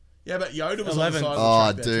 Yeah, but Yoda was 11th. on the side of the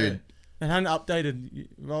Oh, track there dude. too. They hadn't updated.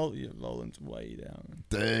 Volan's way down.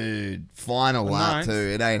 Dude. Final The lap, ninth. too.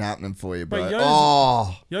 It ain't happening for you, bro. Wait, Yoda's-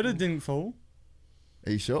 Oh. Yoda didn't fall.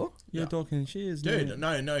 Are you sure? You're Yeah. talking shit, Dude,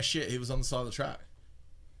 no shit. He was on the side of the track.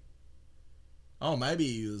 Oh, maybe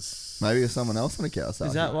he was. Maybe it's someone else on the Kawasaki.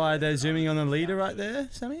 Is that why they're zooming on the leader right there,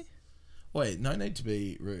 Sammy? Wait, no need to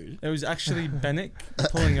be rude. It was actually Bennick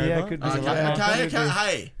pulling over. Yeah, it could be. as a Okay, lap marker. okay,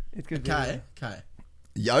 hey. It could be. Okay.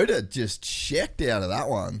 Yoda just checked out of that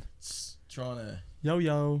one. It's trying to. Yo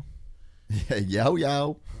yo. Yeah,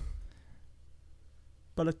 yo.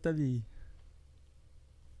 Balotelli.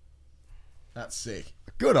 That's sick.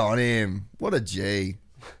 Good on him. What a G.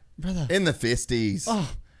 Brother. In the fisties.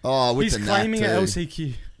 Oh, with he's the nap claiming too. at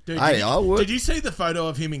LCQ. Dude, Hey, did you, I would. Did you see the photo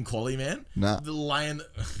of him in quali, man? Nah. The laying.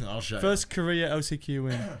 I'll show you. First Korea LCQ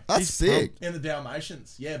win. That's He's sick. In the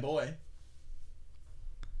Dalmatians. Yeah, boy.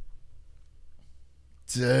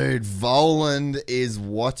 Dude, Voland is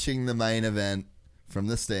watching the main event from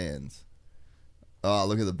the stands. Oh,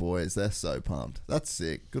 look at the boys. They're so pumped. That's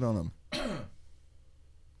sick. Good on them.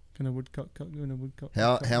 Gonna woodcock, gonna woodcock.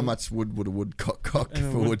 How woodcock, much wood would a woodcock cock And a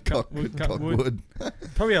if a woodcock, woodcock woodcock wood?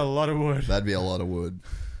 Probably a lot of wood. That'd be a lot of wood.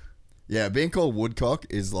 Yeah, being called woodcock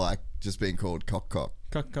is like just being called cock.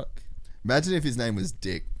 Cock. Imagine if his name was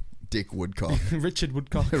Dick. Dick Woodcock. Richard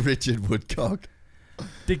Woodcock. Richard Woodcock.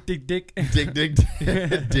 Dick. Dig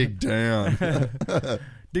down.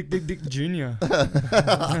 Dick Junior.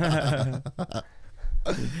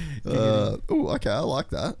 Okay, I like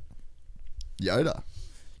that. Yoda.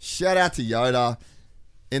 Shout out to Yoda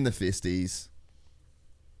in the fisties.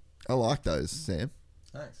 I like those, Sam.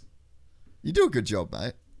 Thanks. You do a good job,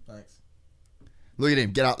 mate. Thanks. Look at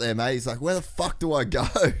him, get up there, mate. He's like, where the fuck do I go?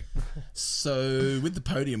 So with the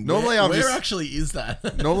podium, Normally where, I'm where just- actually is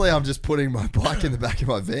that? Normally I'm just putting my bike in the back of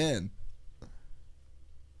my van.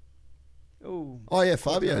 Oh yeah,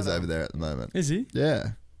 Fabio's over there at the moment. Is he?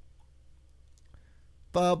 Yeah.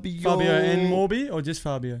 Fabio and Morby or just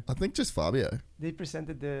Fabio? I think just Fabio. They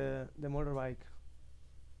presented the motorbike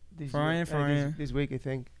this, Fine. this week, I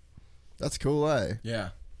think. That's cool, eh? Yeah.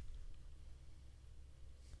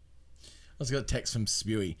 I just got a text from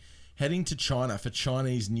Spewy. Heading to China for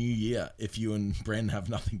Chinese New Year if you and Bren have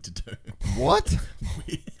nothing to do. What?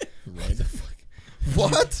 Random.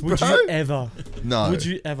 What, Would bro? you ever? No. Would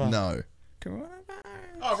you ever? No.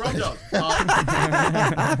 Oh, Road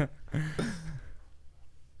Dog.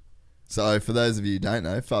 So, for those of you who don't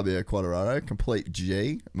know, Fabio Quartararo, complete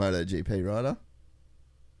G, MotoGP rider.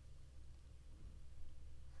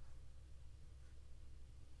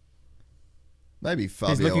 Maybe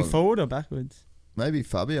Fabio. He's looking forward or backwards? Maybe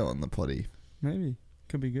Fabio on the potty. Maybe.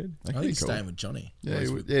 Could be good. That I could think be he's cool. staying with Johnny. Yeah, Always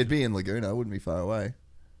it with- would, it'd be in Laguna. Wouldn't be far away.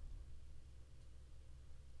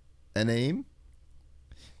 Eneem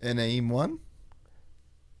 1.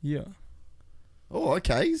 Yeah. Oh,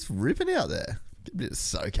 okay. He's ripping out there. Get a bit of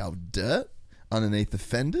SoCal dirt underneath the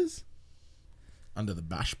fenders. Under the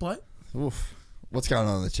bash plate. Oof. What's going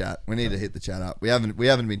on in the chat? We need to hit the chat up. We haven't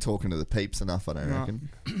been talking to the peeps enough, I don't No.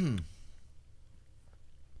 reckon.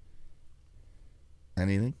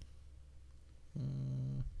 Anything?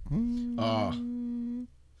 Oh.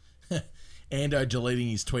 Ando deleting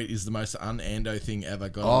his tweet is the most un-Ando thing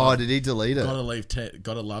ever. Oh, did he delete it?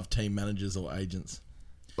 Gotta love team managers or agents.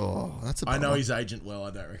 Oh, that's a I know bummer. his agent well. I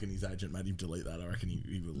don't reckon his agent made him delete that. I reckon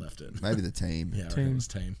he would have left it. Maybe the team. Yeah, I reckon it was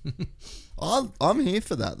team. I'm here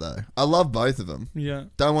for that, though. I love both of them. Yeah.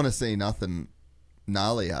 Don't want to see nothing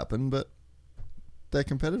gnarly happen, but they're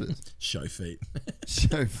competitors. Show feet.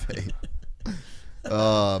 Show feet.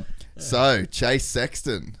 So, Chase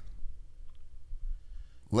Sexton.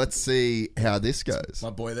 Let's see how this goes. My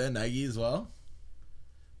boy there, Nagy as well.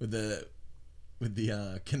 With the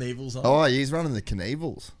Knievels on. Oh, he's running the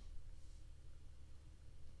Knievels.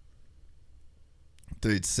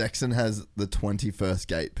 Dude, Sexton has the 21st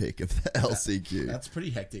gate pick of the LCQ. That's pretty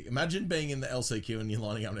hectic. Imagine being in the LCQ and you're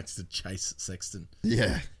lining up next to Chase Sexton.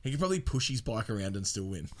 Yeah. He could probably push his bike around and still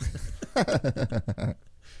win.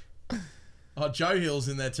 Oh, Joe Hill's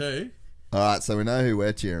in there too. All right, so we know who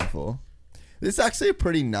we're cheering for. This is actually a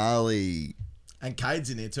pretty gnarly And Cade's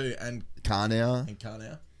in here too. And Carnow.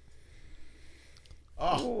 Carnow.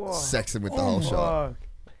 Oh, Sexton with the whole shot.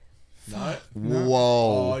 Fuck. no.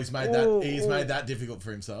 Whoa. Oh, he's made that difficult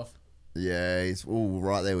for himself. Yeah, he's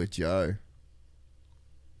right there with Joe.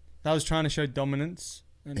 That was trying to show dominance.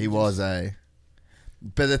 And He was, eh?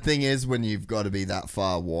 But the thing is, when you've got to be that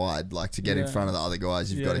far wide, like to get in Yeah. front of the other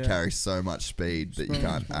guys, you've Yeah, got to yeah. carry so much speed that you So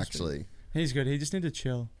can't much actually. He's good. He just need to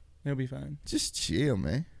chill. He'll be fine. Just chill,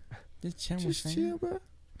 man. Just chill, Just my chill, bro.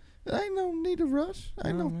 There ain't no need to rush.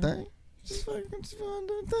 Ain't No, no man. thing. Just fucking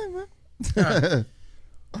do the thing, man.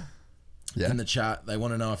 Yeah. In the chat, they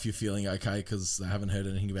want to know if you're feeling okay because they haven't heard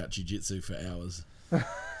anything about jiu-jitsu for hours. Look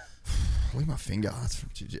at my finger. That's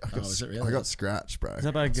from jiu-jitsu. Is it really? I got scratched, bro. Is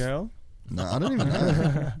that by a girl? No, I don't even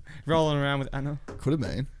know. Rolling around with Anna. Could have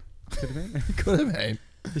been. Could have been. Could have been.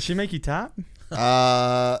 Did she make you tap?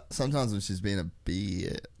 Sometimes when she's being a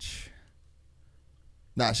bitch.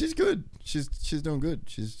 Nah, she's good. She's doing good.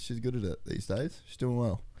 She's good at it these days. She's doing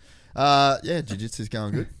well. Yeah, jiu-jitsu's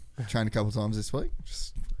going good. Trained a couple of times this week.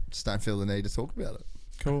 Just don't feel the need to talk about it.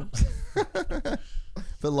 Cool.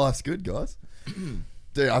 But life's good, guys.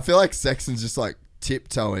 Dude, I feel like Sexton's just like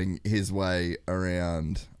tiptoeing his way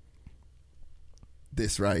around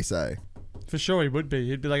this race, eh? For sure he would be.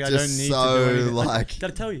 He'd be like, I Just don't need so, to do anything. like-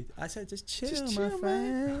 Gotta tell you. I said, just chill, Just my chill,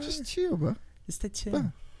 friend. man. Just chill, bro. Just a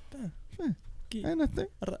chill. Ain't nothing.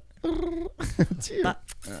 Chill. Ba-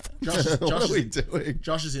 What are we doing?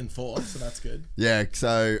 Josh is in fourth, so that's good. Yeah,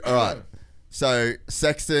 so, all right. So,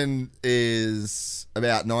 Sexton is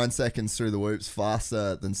about 9 seconds through the whoops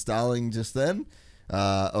faster than Starling just then.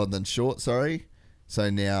 Or than Short, sorry. So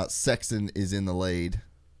now Sexton is in the lead.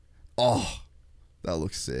 Oh, that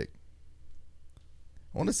looks sick.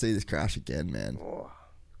 I want to see this crash again, man. Look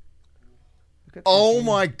at Oh this.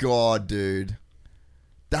 my God, dude.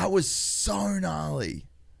 That was so gnarly.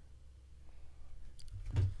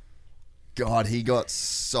 God, he got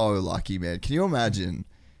so lucky, man. Can you imagine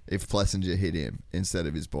if Plessinger hit him instead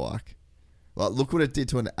of his bike? Like, look what it did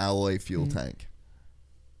to an alloy fuel tank.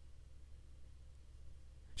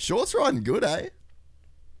 Short's riding good, eh?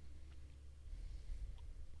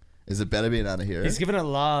 Is it better being out of here? He's giving it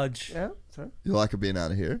large. Yeah, sorry. You like it being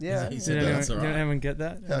out of here? Yeah. He Did said anyone, that's all did right. anyone get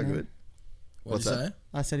that? How good? What'd What's you that? say?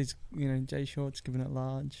 I said he's, Jay Short's giving it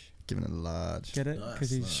large. Giving it a large. Get it? Nice, Because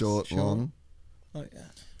he's nice. Short, long. Oh, yeah.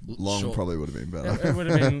 Long Short. probably would have been It, better. it would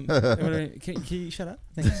have been. It would have been. Can you shut up?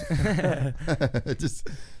 Thanks. Just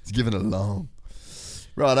giving it long.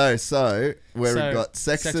 Righto, so where So, we've got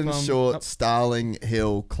Sexton, Sexbomb, Short, oh. Starling,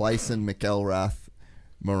 Hill, Clayson, McElrath,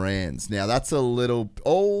 Morans. Now that's a little.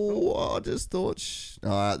 Oh, I just thought. All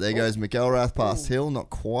right, there goes McElrath past Hill. Not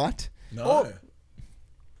quite. No.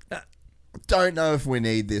 Don't know if we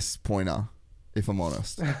need this pointer, if I'm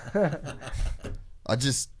honest.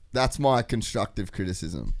 That's my constructive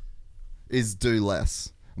criticism, is do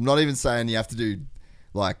less. I'm not even saying you have to do,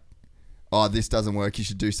 like, oh, this doesn't work, you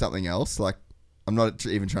should do something else. Like, I'm not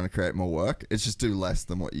even trying to create more work. It's just do less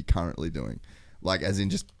than what you're currently doing. Like, as in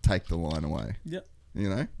just take the line away. Yep. You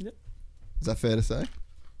know? Yep. Is that fair to say?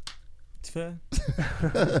 It's fair.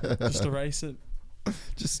 Just erase it.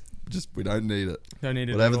 Just we don't need it. Don't need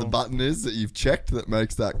it. Whatever at the all. button is that you've checked that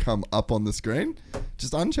makes that come up on the screen,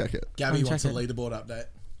 just uncheck it. Gabby Uncheck wants a it. leaderboard update.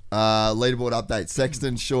 Leaderboard update.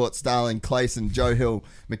 Sexton, Short, Starling, Clayson, Joe Hill,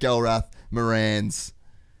 McElrath, Morans,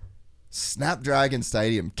 Snapdragon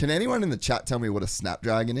Stadium. Can anyone in the chat tell me what a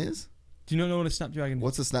Snapdragon is? Do you not know what a Snapdragon is?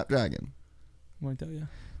 What's a Snapdragon? I won't tell you.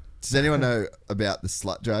 Does anyone know about the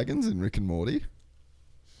Slut Dragons in Rick and Morty?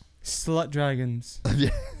 Slut dragons.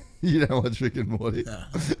 Yeah, you don't watch Rick and Morty.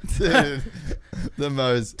 Dude, the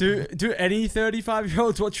most. Do any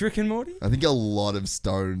 35-year-olds watch Rick and Morty? I think a lot of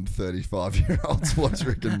stoned 35-year-olds watch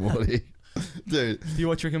Rick and Morty. Dude, Do you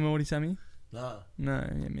watch Rick and Morty, Sammy? No. No,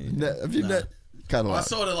 yeah, me neither. have you No. Cut I away.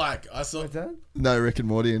 sort of like. What's that? No Rick and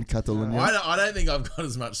Morty in Catalunya. I don't think I've got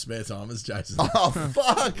as much spare time as Jason. Oh,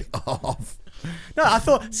 fuck off. No, I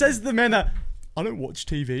thought, says the man that, I don't watch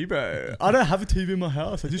TV, bro. I don't have a TV in my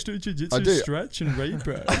house. I just do I jiu-jitsu, do. stretch, and read,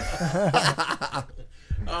 bro.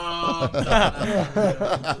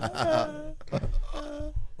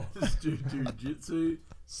 Just do jiu-jitsu,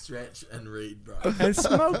 stretch, and read, bro. And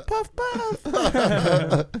smoke puff puff.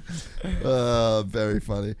 Very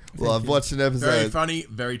funny. Well, I've watched an Very episode. funny,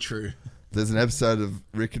 very true. There's an episode of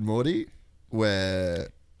Rick and Morty where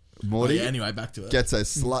Morty Anyway, back to it. gets a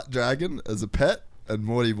slut dragon as a pet, and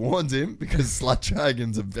Morty warns him because slut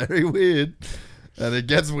dragons are very weird, and it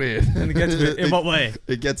gets weird. And it gets weird. In what way?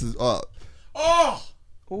 It gets his. Oh, Oh,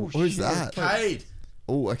 Oh, who's shit. that? Cade.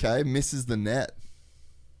 Oh, okay. Misses the net.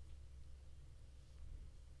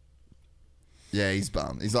 Yeah, he's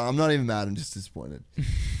bummed. He's like, I'm not even mad. I'm just disappointed.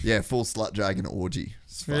 Yeah, full slut dragon orgy.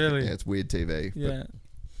 It's fucking- Really? Yeah, it's weird TV. Yeah. But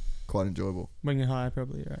quite enjoyable. When you're high,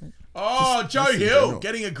 probably, right? Oh, Joe just in Hill general.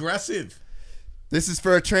 getting aggressive. This is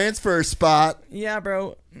for a transfer spot. Yeah,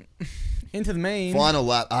 bro. Into the main. Final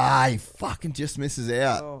lap. He fucking just misses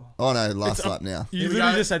out. Oh no, last lap now. You Here we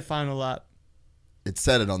literally go. just said final lap. It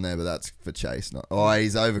said it on there, but that's for Chase. Not. Oh,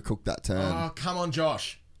 he's overcooked that turn. Oh, come on,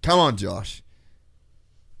 Josh. Come on, Josh.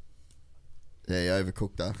 Yeah, he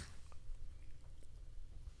overcooked that.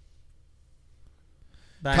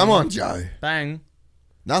 Bang. Come on, Joe. Bang.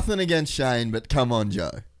 Nothing against Shane, but come on,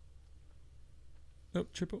 Joe. Oh,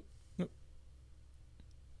 triple. Oh.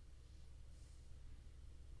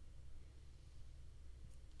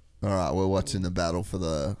 All right, we're watching the battle for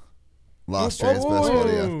the last Oh, transfer oh, spot oh.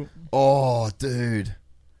 here. Oh, dude.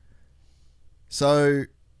 So,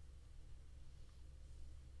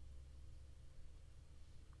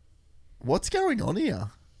 what's going on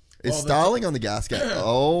here? Is Oh, the- Starling on the gas gate?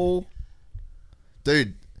 Oh,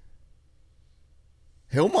 dude.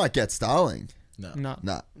 Hill might get Starling. No. No.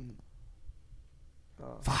 Nah.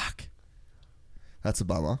 Fuck. That's a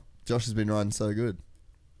bummer. Josh has been riding so good.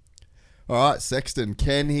 All right, Sexton.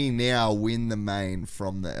 Can he now win the main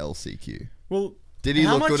from the LCQ? Well, Did he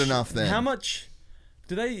how look good much- enough then? How much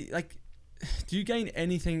do they, like, do you gain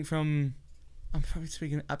anything from, I'm probably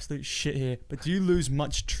speaking absolute shit here, but do you lose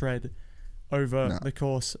much tread over No. the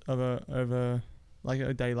course of a like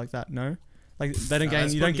a day like that? No? Like, they don't No, gain,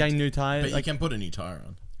 it's you don't probably- gain new tire. But Like, you can put a new tire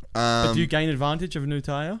on. but do you gain advantage of a new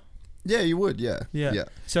tire? Yeah, you would. Yeah. Yeah. Yeah.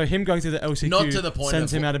 So him going through the LCQ Not to the point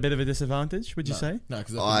sends of- him at a bit of a disadvantage, would you say? No,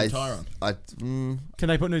 because they put a new tire on. Can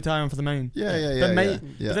they put new tire on for the main? Yeah, yeah, But, yeah,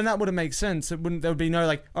 yeah. but then that wouldn't make sense. It wouldn't. There would be no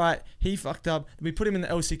like, all right, he fucked up. We put him in the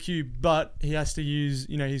LCQ, but he has to use.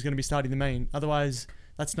 You know, he's going to be starting the main. Otherwise,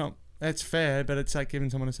 that's not That's fair, but it's like giving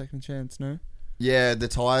someone a second chance, no? Yeah, the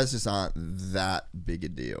tires just aren't that big a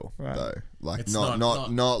deal Right. though. Like It's not like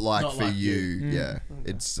not for like you. you. Yeah,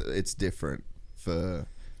 it's different for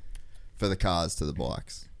the cars to the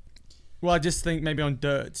bikes. Well, I just think maybe on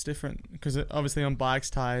dirt it's different because obviously on bikes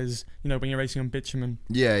tires, you know, when you're racing on bitumen,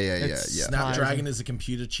 Yeah. It's Snapdragon is a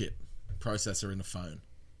computer chip processor in a phone.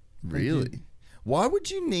 Really? Why would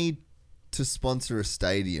you need to sponsor a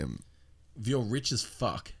stadium? If you're rich as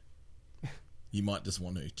fuck, you might just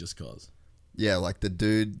want to, just cause. Yeah, like the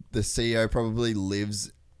CEO probably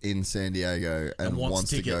lives in San Diego and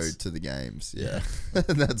wants to go tickets. to the games. Yeah.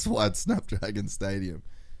 That's why it's Snapdragon Stadium.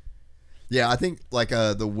 Yeah, I think like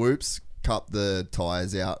the Whoops cup the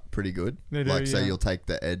tires out pretty good. They do, like so yeah. you'll take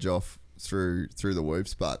the edge off through the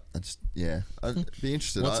Whoops, but I just I'd be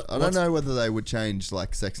interested. I don't what's- know whether they would change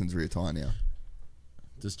like Sexton's rear tire now.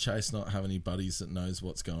 Does Chase not have any buddies that knows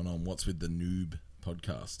what's going on? What's with the Noob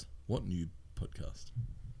podcast? What Noob podcast?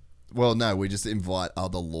 Well, no, we just invite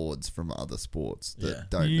other lords from other sports that Yeah.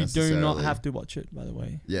 don't you necessarily. do not have to watch it, by the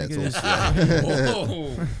way. Yeah, Like, it's it all.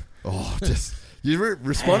 is- Whoa. Oh, just you're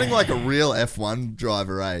responding like a real F1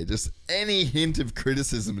 driver, eh? Just any hint of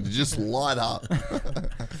criticism and just light up.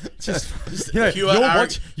 just Pure you're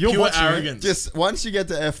watching it. arrogance. Just once you get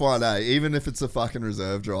to F1, eh? Even if it's a fucking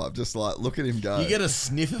reserve drive, just like look at him go. You get a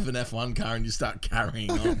sniff of an F1 car and you start carrying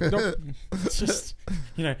on. Nope. It's just,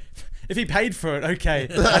 you know, if he paid for it, okay.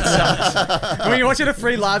 That sucks. When you're watching a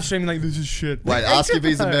free live stream, like, this is shit. Wait, ask if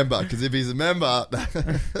he's a No. member, because if he's a member,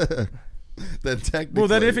 then technically. Well,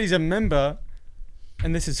 then if he's a member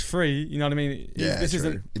and this is free, you know what I mean? yeah, this true.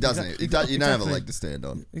 isn't. It doesn't. You don't have a Exactly. leg to stand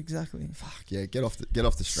on. Exactly. Fuck yeah, get off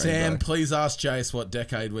the stream. Sam, bro. please ask Jace what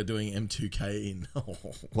decade we're doing M2K in.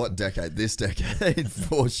 What decade? This decade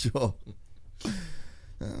for sure.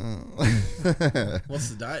 What's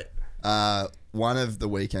the date? One of the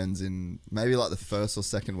weekends in maybe like the first or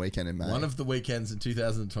second weekend in May. One of the weekends in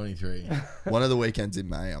 2023. One of the weekends in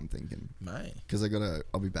May, I'm thinking, May. because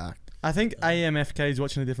I'll be back. I think AMFK is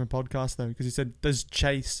watching a different podcast though, because he said, "Does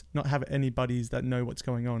Chase not have any buddies that know what's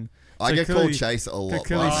going on?" I So get clearly- called Chase a lot.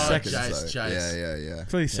 clearly last Sex- second, Chase. Yeah.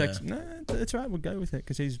 Clearly, sex. Yeah. No, that's right. We'll go with it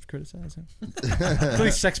because he's criticizing. Clearly,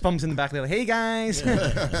 sex bombs in the back. They're like, "Hey guys,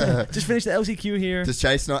 just finished the LCQ here." Does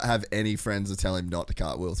Chase not have any friends that tell him not to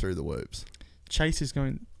cartwheel through the whoops? Chase is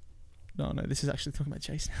going. No, this is actually talking about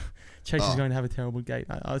Chase now. Chase is Oh. going to have a terrible gate.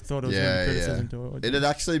 I thought it was Yeah, going to criticism to it. It'd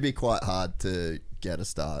actually be quite hard to get a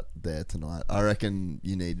start there tonight. I reckon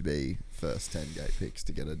you need to be first 10 gate picks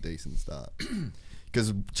to get a decent start.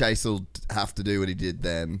 Because Chase will have to do what he did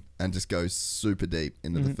then and just go super deep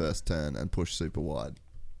into the first turn and push super wide.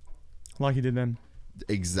 Like he did then.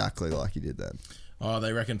 Exactly like he did then. Oh,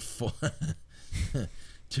 they reckon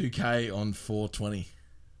 2K on 420.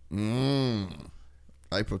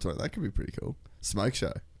 April 20th. That could be pretty cool. Smoke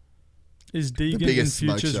show. Is Deegan in biggest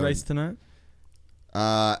smoke Futures show. race tonight?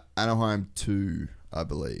 Anaheim 2, I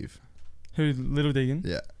believe. Who? Little Deegan?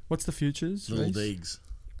 Yeah. What's the Futures Little race? Deegs.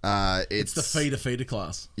 It's It's the feeder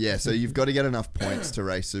class. Yeah, so you've got to get enough points to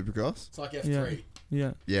race Supercross. It's like Yeah. F3.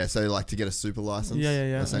 Yeah. Yeah, so like to get a super license,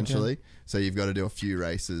 Yeah, essentially. So you've got to do a few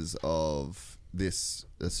races of this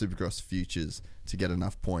Supercross Futures to get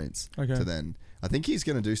enough points Okay. to then. I think he's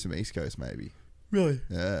going to do some East Coast maybe. Really?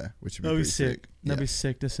 Yeah, which would be That'd be pretty sick. That'd Yeah. be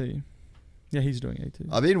sick to see. Yeah, he's doing it too.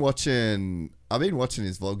 I've been watching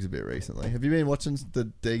his vlogs a bit recently. Have you been watching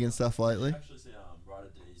the Deegan stuff lately? I actually see Ryder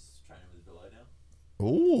D's training with Billo now.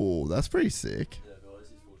 Ooh, that's pretty sick. Yeah, Billo's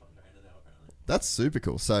his full-time trainer now, apparently. That's super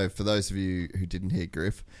cool. So for those of you who didn't hear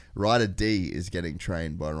Griff, Ryder D is getting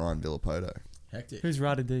trained by Ryan Villapoto. Hectic. Who's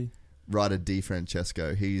Ryder D? Ryder D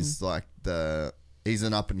Francesco. He's like he's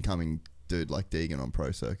an up and coming dude like Deegan on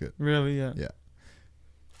pro circuit. Really? Yeah. Yeah.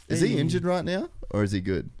 Is he Hey. injured right now or is he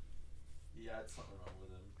good? He had something wrong with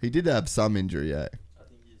him. He did have some injury, yeah. I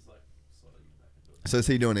think he's like sort of getting back into it. So is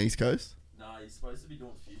he doing East Coast? No, he's supposed to be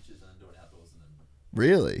doing futures and then doing outdoors and then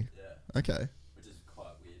Really? yeah, Okay. which is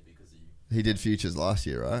quite weird because he He did futures last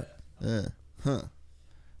year, right? yeah, Yeah. Huh.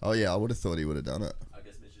 Oh yeah, I would have thought he would have done it. I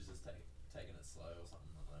guess Mitch is just taking it slow or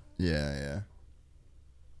something. I don't know. Yeah.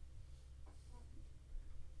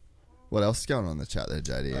 What else is going on in the chat there,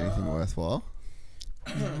 JD? Anything worthwhile?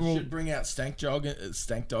 Should bring out Stank Dog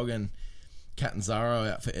and Catanzaro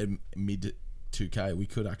out for mid 2K. We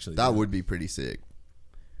could actually. That do would be pretty sick.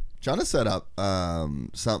 Trying to set up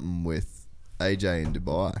something with AJ in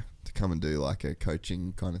Dubai to come and do like a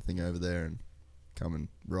coaching kind of thing over there and come and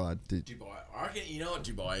ride. Dubai. I reckon you know what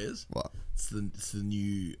Dubai is. What? It's the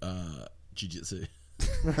new jiu-jitsu.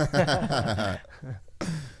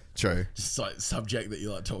 True. Just like subject that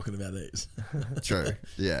you like talking about these. True.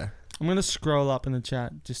 Yeah. I'm gonna scroll up in the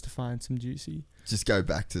chat just to find some juicy. Just go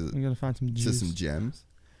back to I'm gonna find some juice. some gems.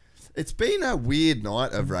 It's been a weird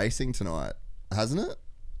night of racing tonight, hasn't it?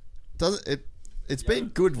 Doesn't it? It's been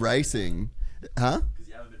good racing, huh? Because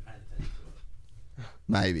you haven't been paying attention to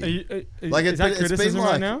it. Maybe. Like is that criticism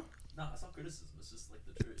right now? No, it's not criticism. It's just like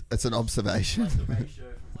the truth. It's an observation. Like the ratio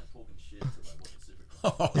from like talking shit to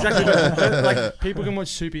like watching Supercross. Exactly. but, like people can watch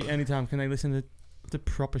Soupy anytime. Can they listen to the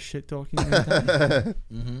proper shit talking anytime?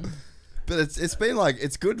 Mm-hmm. But it's been like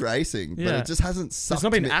it's good racing, but Yeah. it just hasn't sucked. There's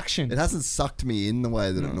not been me. action. It hasn't sucked me in the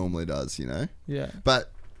way that it No. normally does, you know. Yeah.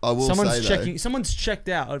 But I will say though, Someone's checked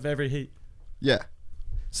out of every heat. yeah.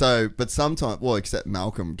 So, but sometimes, well, except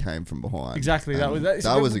Malcolm came from behind. Exactly. That and was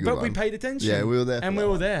that was a good But one. we paid attention. Yeah, we were there. And for we that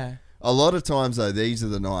were one. there. A lot of times though, these are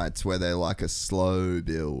the nights where they're like a slow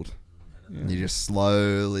build. And you're just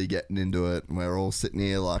slowly getting into it, and we're all sitting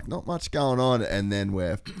here like not much going on, and then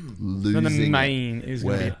we're losing. Then the it. main is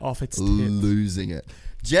going to We're be off its tip. losing it.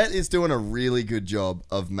 Jet is doing a really good job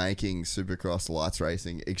of making Supercross lights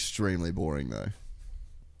racing extremely boring, though.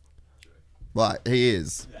 Like he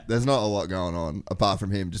is. There's not a lot going on apart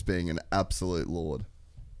from him just being an absolute lord.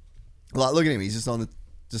 Like look at him. He's just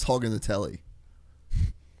hogging the telly.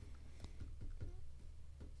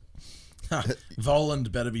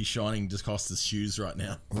 Voland better be shining DeCosta's shoes right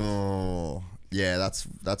now. Oh, yeah, that's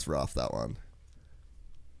rough, that one.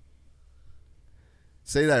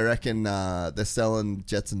 See, they reckon they're selling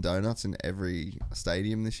Jets and Donuts in every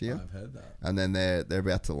stadium this year. I've heard that. And then they're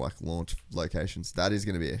about to like launch locations. That is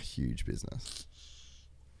going to be a huge business.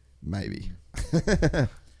 Maybe.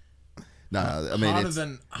 No, I mean harder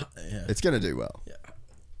than it's going to do well. yeah.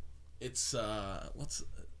 It's that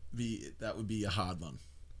would be a hard one.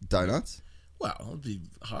 Donuts? Well, it'd be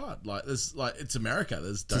hard. Like there's like it's America.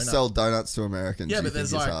 There's To donuts. sell donuts to Americans. Yeah, you but think there's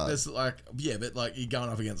is like hard. but like you're going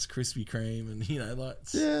up against Krispy Kreme and you know like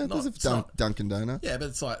it's Yeah, not, there's it's a not- Dunkin' Donuts. yeah, but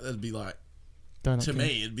it's like it'd be like Donut to King.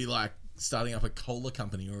 me it'd be like starting up a cola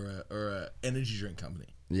company or a energy drink company.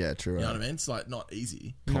 Yeah, true. You know right. what I mean? It's like not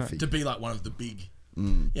easy Coffee. to be like one of the big.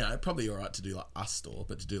 Mm. You know, probably all right to do like a store,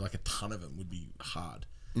 but to do like a ton of them would be hard.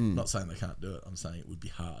 Mm. Not saying they can't do it. I'm saying it would be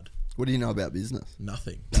hard. What do you know about business?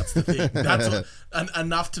 Nothing. That's the thing. That's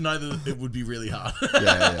enough to know that it would be really hard.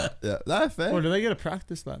 Yeah. No, fair. Oh, do they get a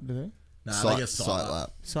practice lap? Do they? Nah, they get Sight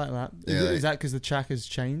lap. Sight lap. Yeah, Is that because the track has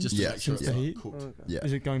changed Just Yeah, to make sure since it's the not heat? cooked. Okay. Yeah.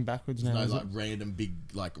 Is it going backwards now? No is like it? random big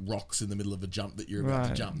like rocks in the middle of a jump that you're about to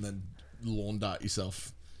Right. jump and then lawn dart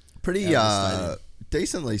yourself. Pretty Out of the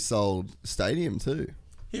decently sold stadium too.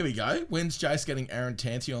 Here we go. When's Jace getting Aaron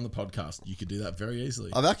Tanti on the podcast? You could do that very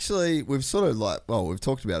easily. We've sort of like, well, we've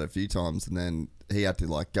talked about it a few times, and then he had to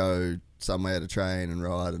like go somewhere to train and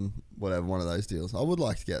ride and whatever, one of those deals. I would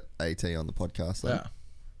like to get AT on the podcast though. Yeah.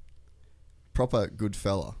 Proper good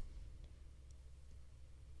fella.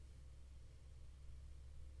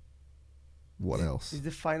 What else? Is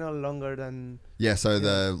the final longer than... Yeah, so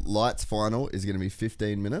the lights final is going to be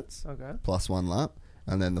 15 minutes Okay. plus one lap,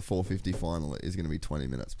 and then the 450 final is going to be 20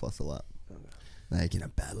 minutes plus a lap. They're going to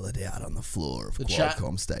battle it out on the floor of The chat-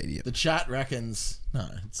 Qualcomm Stadium. The chat reckons... No,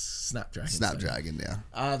 it's Snapdragon. Snapdragon now.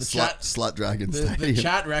 The Slut Dragon The Stadium.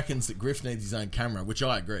 chat reckons that Griff needs his own camera, which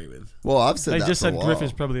I agree with. Well, I've said They that just for a said while. Griff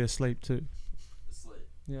is probably asleep too. Asleep.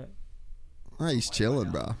 Yeah. Oh, he's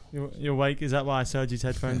chilling, bro. You're awake? Is that why Sergi's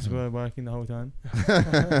headphones were working the whole time?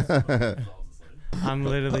 I'm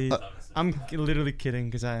literally kidding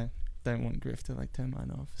because I don't want Griff to like turn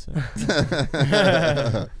mine off. So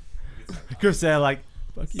Griff's there like,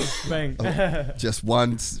 fuck you, bang. Just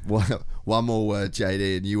one more word,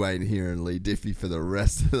 JD, and you ain't hearing Lee Diffie for the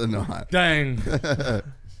rest of the night. Dang.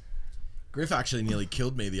 Griff actually nearly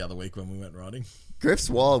killed me the other week when we went riding.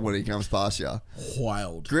 Griff's wild when he comes past you.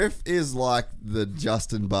 Wild. Griff is like the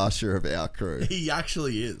Justin Barsha of our crew. He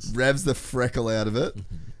actually is. Revs the freckle out of it,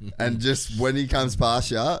 and just when he comes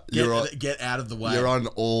past you, Get out of the way. you're on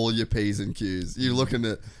all your P's and Q's. You're looking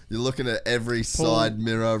at every side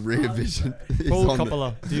mirror, rear vision. He's Paul on the-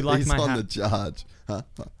 Coppola, do you like he's my on hat? the charge. Huh?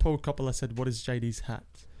 Paul Coppola said, "What is JD's hat?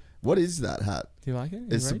 What is that hat? Do you like it?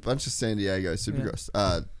 It's a Right? bunch of San Diego Supercross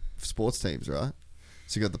sports teams, right?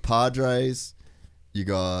 So you got the Padres. You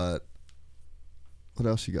got... What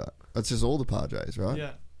else you got? It's just all the Padres, right?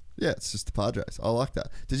 Yeah. Yeah, it's just the Padres. I like that.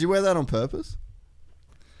 Did you wear that on purpose?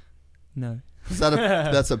 No. Is that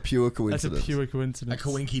that's a pure That's a coincidence? pure a coincidence.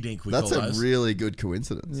 coinky dink, we That's call a those. really good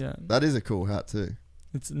coincidence. Yeah. That is a cool hat too.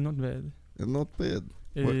 It's not bad. And not bad.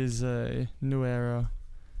 It What- is a New Era.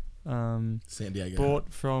 San Diego.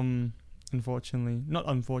 Bought from, not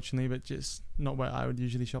unfortunately, but just not where I would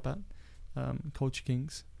usually shop at. Culture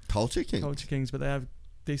Kings. Culture King. Culture Kings, but they have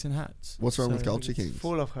decent hats. What's wrong with So- Culture It's Kings?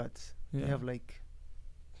 full of hats. Yeah. They have like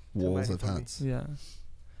walls many of for me. hats. Yeah.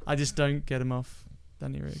 I just don't get them off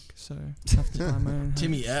Danny Rick, so I have to buy my own.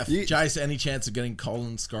 Timmy F. You- Jace, any chance of getting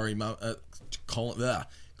Colin Scummy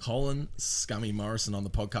Morrison on the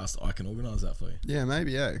podcast? I can organise that for you. Yeah,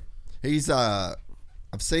 maybe. Yeah, he's.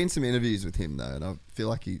 I've seen some interviews with him though, and I feel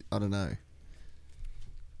like I don't know.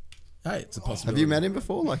 Hey, it's a possibility. Have you met him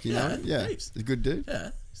before? Like you Yeah, know, him? Yeah, heaps. he's a good dude. Yeah,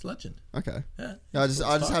 he's a legend. Okay. Yeah, No, I just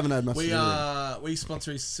haven't had much to do with him. We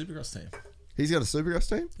sponsor his Supercross team. He's got a Supercross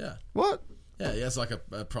team. Yeah, What? yeah. He has like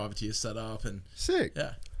a privateer set up, and Sick.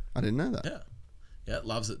 yeah, I didn't know that. yeah,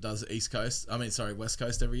 loves it. Does West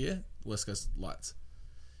Coast every year. West Coast Lights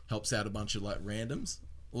helps out a bunch of like randoms,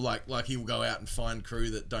 or like he will go out and find crew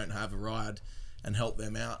that don't have a ride and help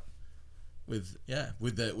them out with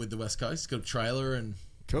the West Coast. He's got a trailer and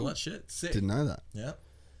all Cool. that shit. Sick. Didn't know that. Yeah.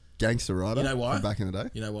 Gangster rider. You know why? From back in the day.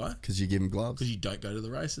 You know why? Because you give him gloves. Because you don't go to the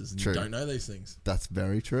races and True. you don't know these things. That's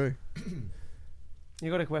very true. You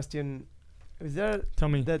got a question? Is there Tell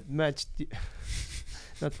me. that much?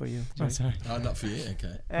 Not for you. Oh, Jay. sorry. Oh, not for you.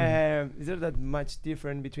 Okay. Is there that much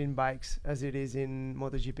different between bikes as it is in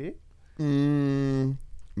MotoGP?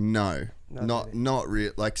 No, Not not really.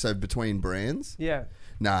 real. Like so between brands. Yeah.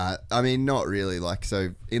 Nah, I mean not really. Like so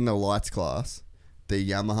in the lights class, the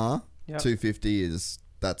Yamaha Yeah. 250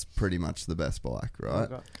 that's pretty much the best bike, right?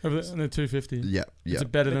 Okay. Over the 250. Yeah, yeah, Is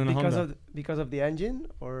it better than a because Honda? because of the engine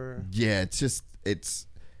or yeah. It's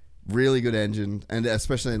really good engine, and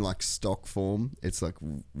especially in like stock form, it's like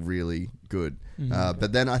really good. Mhm.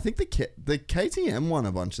 But then I think the KTM won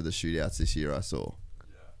a bunch of the shootouts this year. I saw.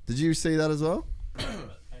 Did you see that as well?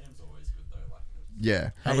 KTM's always good though. Like, Yeah,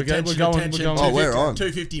 Oh, Hey, we're going- attention, we're going- attention, we're going- Oh, we're 250 on.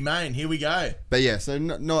 250 main. Here we go. but yeah, so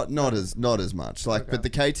not as much. Like, Okay. but the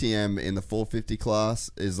KTM in the 450 class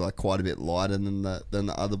is like quite a bit lighter than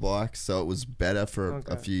the other bikes, so it was better for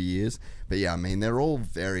Okay. a few years. But yeah, I mean they're all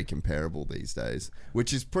very comparable these days,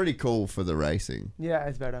 which is pretty cool for the racing. yeah,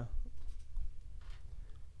 it's better.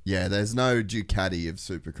 Yeah, there's no Ducati of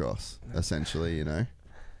Supercross, essentially, you know.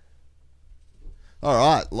 All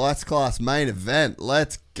right, lights class main event.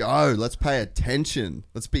 Let's go. Let's pay attention.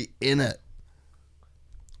 Let's be in it.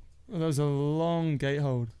 Well, that was a long gate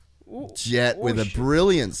hold. Ooh. Jet with a shit.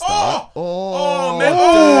 brilliant start. Oh, man.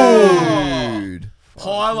 Oh, dude.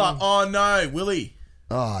 Piler. Oh no, Willie.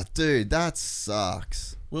 Oh, dude, that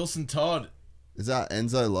sucks. Wilson Todd. Is that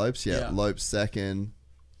Enzo Lopes? Yeah, Yeah. Lopes second.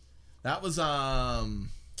 That was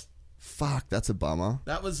Fuck, that's a bummer.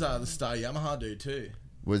 the Star Yamaha dude too.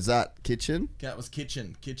 Was that Kitchen? That was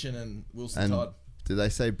Kitchen and Wilson And Todd. did they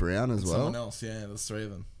say Brown as And well? someone else, yeah, there's three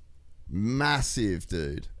of them. Massive,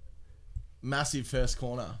 dude. Massive first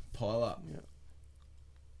corner, pile up.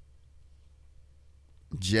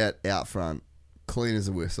 Jet out front, clean as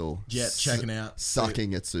a whistle. Jet checking out.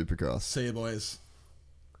 Sucking at Supercross. See you boys.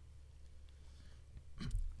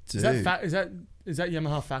 Dude. Is that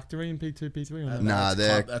Yamaha factory in P2, P3? Or no? Nah,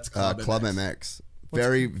 That's they're Club Club MX. MX.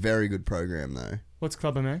 Very, very good program though. What's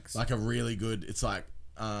Club MX? Like a really good. It's like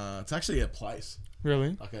it's actually a place,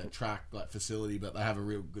 Really? like a track, like facility, but they have a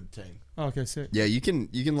real good team. Oh, okay, sick. Yeah, you can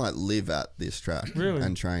like live at this track Really?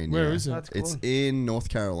 and train. Where yeah. is it? That's cool. It's in North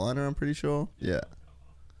Carolina, I'm pretty sure. Yeah.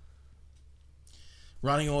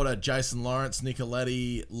 Running order: Jason Lawrence,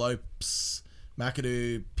 Nicoletti, Lopes,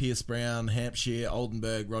 McAdoo, Pierce Brown, Hampshire,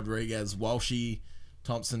 Oldenburg, Rodriguez, Walshy,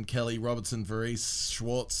 Thompson, Kelly, Robertson, Varese,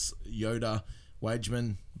 Schwartz, Yoda,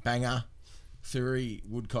 Wageman, Banger, Thury,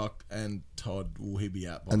 Woodcock, and Todd. Will he be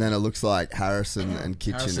out? by And then it looks like Harrison and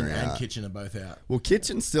Kitchen Harrison are and out. Kitchen are both out. Well,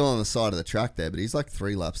 Kitchen's still on the side of the track there, but he's like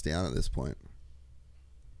 3 laps down at this point.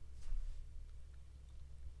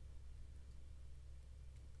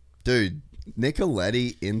 Dude,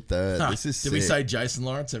 Nicoletti in third. This is Did sick. we say Jason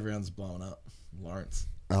Lawrence? Everyone's blowing up. Lawrence.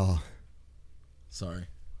 Oh, Sorry.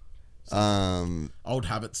 um, Old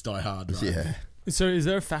habits die hard, right? yeah. So is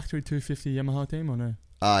there a factory 250 Yamaha team or no?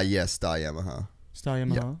 Yeah, Star Yamaha. Star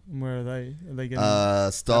Yamaha? And where are they? Are they getting...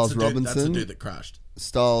 Styles That's the dude Robinson. that crashed.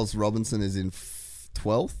 Styles Robinson is in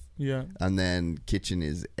 12th, yeah. and then Kitchen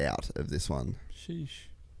is out of this one. Sheesh.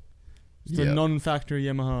 The Yeah. non-factory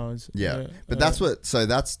Yamahas. Yeah, but that's what. So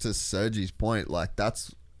that's to Sergi's point. Like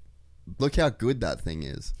that's. Look how good that thing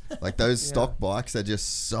is. Like those Yeah. stock bikes are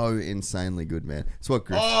just so insanely good, man. It's what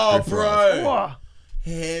Griff. Oh, Griff rides. bro. Whoa.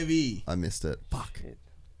 Heavy. I missed it. Fuck. Shit.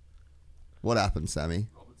 What happened, Sammy?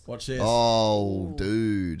 Watch this. Oh,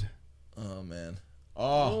 dude. Oh, man. Oh.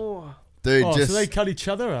 Oh. Dude, Oh, just so they cut each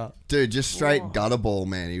other up. just straight Whoa. gutter ball,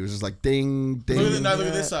 man. He was just like ding, ding. Look at it. No, look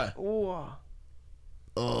at this though. Oh.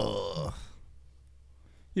 Ugh.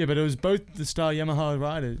 Yeah, but it was both the Star Yamaha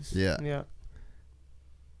riders. Yeah, Yeah.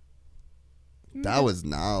 that was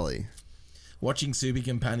gnarly. Watching Super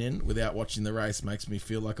Companion without watching the race makes me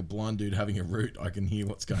feel like a blind dude having a root. I can hear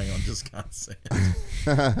what's going on, just can't see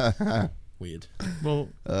it. Weird. Well,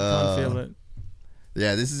 can't feel it.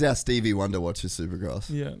 Yeah, this is how Stevie Wonder watches Supercross.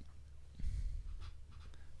 Yeah.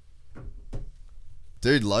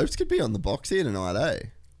 Dude, Lopes could be on the box here tonight, eh?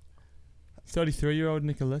 33-year-old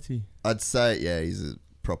Nicoletti. I'd say, yeah, he's a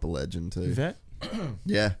proper legend too. Vet?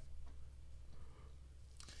 Yeah.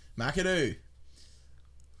 McAdoo's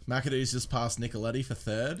just passed Nicoletti for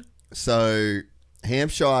third. So,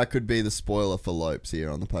 Hampshire could be the spoiler for Lopes here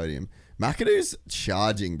on the podium. McAdoo's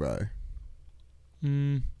charging, bro.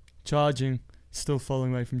 Charging. Still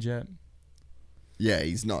falling away from Jet. Yeah,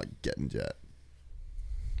 he's not getting Jet.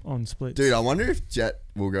 On splits. Dude, I wonder if Jet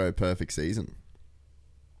will go perfect season.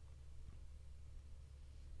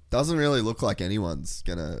 Doesn't really look like anyone's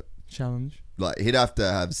gonna challenge. Like, he'd have to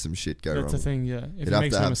have some shit go wrong. That's the thing, yeah. If He'd he have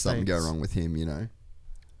makes to no have something go mistakes. wrong with him, you know?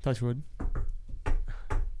 Touch wood.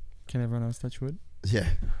 Can everyone else touch wood? Yeah.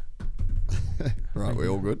 Right, we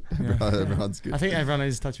all good? Yeah. Everyone's good. I think everyone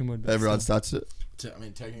is touching wood. but Everyone's still. touched it. I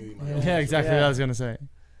mean, technically, Yeah, exactly what I was going to say.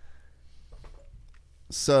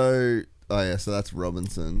 So, so that's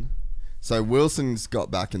Robinson. So Wilson's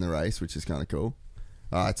got back in the race, which is kind of cool.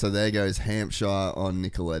 All right, so there goes Hampshire on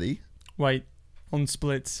Nicoletti. Wait, on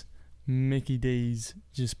splits, Mickey D's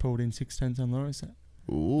just pulled in 6/10 on Loris.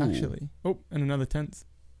 Ooh. Actually. Oh, and another 10th.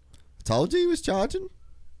 Told you he was charging.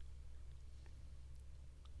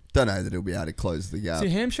 Don't know that he'll be able to close the gap. See,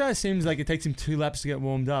 Hampshire seems like it takes him 2 laps to get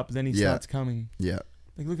warmed up, then he starts coming. Yeah.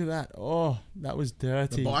 Like, look at that. Oh, that was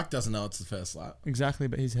dirty. The bike doesn't know it's the first lap. Exactly,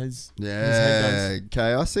 but his head Yeah. does.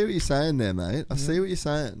 Okay, I see what you're saying there, mate. I see what you're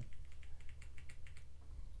saying.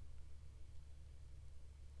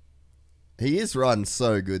 He is riding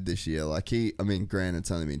so good this year. Like, granted,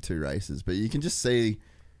 it's only been 2 races, but you can just see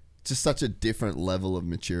just such a different level of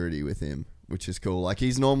maturity with him, which is cool. Like,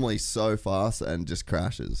 he's normally so fast and just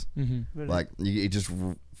crashes. Mm-hmm. Like, he just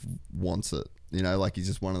wants it. You know, like, he's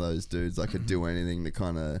just one of those dudes that could do anything to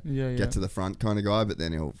kind of get to the front kind of guy, but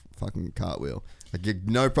then he'll fucking cartwheel. Like,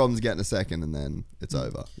 no problems getting a second, and then it's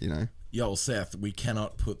over, you know? Yo, Seth, we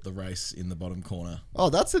cannot put the race in the bottom corner. Oh,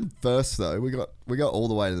 that's a first, though. We got all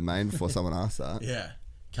the way to the main before someone asked that. Yeah,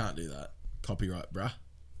 can't do that. Copyright, bruh.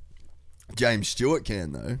 James Stewart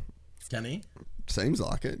can, though. Can he? Seems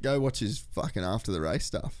like it. Go watch his fucking after the race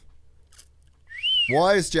stuff.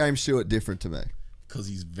 Why is James Stewart different to me? Because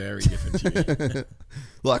he's very different to you.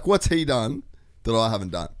 Like, what's he done that I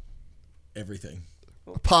haven't done? Everything.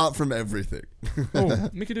 Apart from everything. Oh,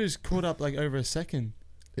 Mikadoo's caught up like over a second.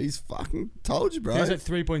 He's fucking told you, bro. He was at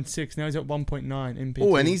 3.6. Now he's at 1.9 in P2.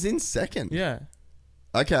 Oh, and he's in second. Yeah.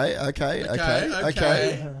 Okay.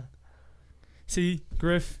 See,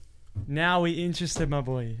 Griff, now we interested, my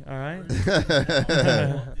boy. All right?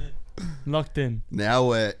 Locked in. Now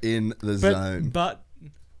we're in the zone. But,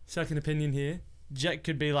 second opinion here, Jet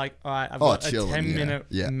could be like, all right, I've got a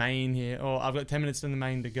 10-minute main here, or I've got 10 minutes in the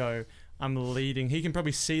main to go. I'm leading. He can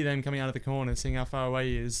probably see them coming out of the corner, seeing how far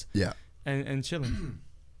away he is. Yeah. And chilling.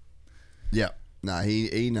 Yeah. No,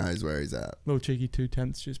 he knows where he's at. Little cheeky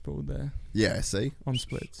 2/10 just pulled there. Yeah, see? On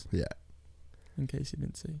splits. Yeah. In case you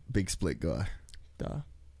didn't see. Big split guy. Duh.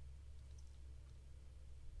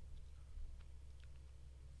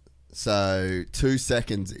 So 2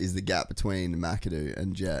 seconds is the gap between McAdoo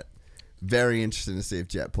and Jet. Very interesting to see if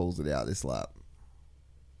Jet pulls it out this lap.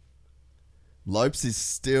 Lopes is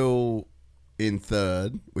still in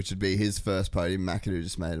third, which would be his first podium. McAdoo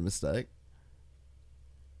just made a mistake.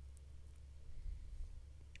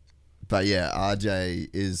 But yeah, RJ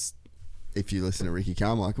is, if you listen to Ricky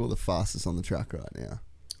Carmichael, the fastest on the track right now.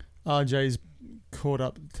 RJ's caught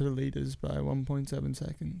up to the leaders by 1.7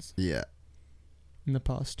 seconds. Yeah. In the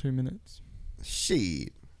past 2 minutes.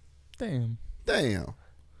 Shit. Damn.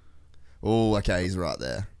 Oh, okay, he's right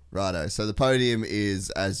there. Righto. So the podium is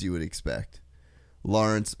as you would expect.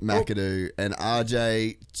 Lawrence, McAdoo, and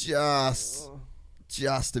RJ just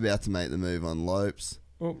about to make the move on Lopes.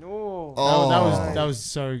 That was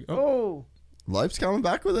so... Oh. Lopes coming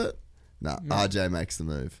back with it? No, RJ makes the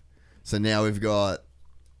move. So now we've got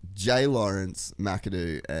Jay Lawrence,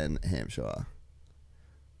 McAdoo, and Hampshire.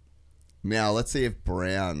 Now, let's see if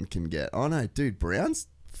Brown can get... Oh, no, dude, Brown's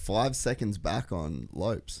 5 seconds back on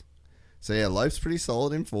Lopes. So, yeah, Lopes pretty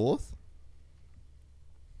solid in fourth.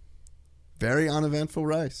 Very uneventful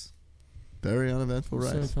race.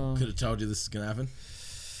 So far. Could have told you this is going to happen.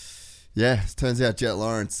 Yeah, it turns out Jet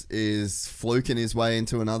Lawrence is fluking his way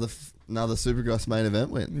into another Supercross main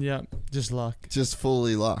event win. Yeah, just luck. Just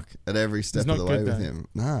fully luck at every step of the way with him.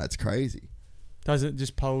 Nah, it's crazy. Does it,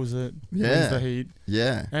 just poles it. Yeah. Wins the heat.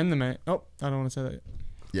 Yeah. And the main. Oh, I don't want to say that.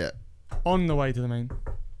 Yeah. On the way to the main.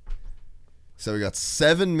 So we got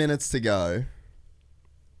 7 minutes to go.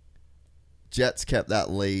 Jets kept that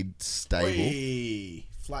lead stable. Whee!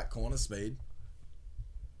 Flat corner speed.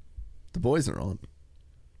 The boys are on.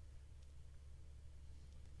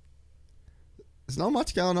 There's not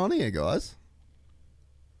much going on here, guys.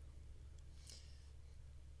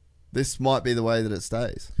 This might be the way that it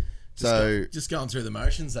stays. Just going through the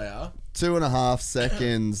motions, they are. 2.5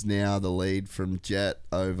 seconds now, the lead from Jet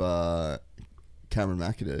over Cameron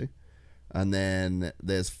McAdoo. And then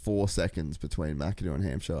there's 4 seconds between McAdoo and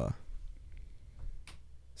Hampshire.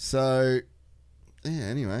 So, yeah,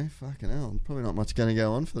 anyway, fucking hell. Probably not much going to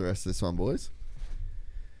go on for the rest of this one, boys.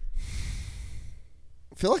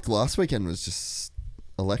 I feel like last weekend was just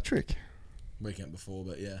electric. Weekend before,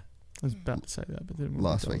 but yeah. I was about to say that, but didn't want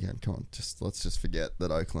Last to. weekend, come on, let's just forget that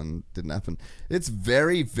Oakland didn't happen. It's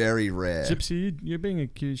very, very rare. Gypsy, you're being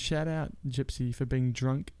accused. Shout out, Gypsy, for being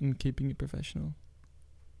drunk and keeping it professional.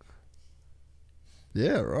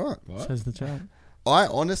 Yeah, right. What? Says the chat. I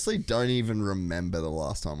honestly don't even remember the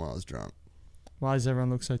last time I was drunk. Why does everyone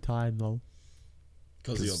look so tired, lol?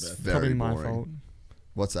 Because of your It's birthday. very Probably my boring. fault.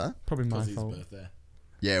 What's that? Probably my Because his fault. birthday.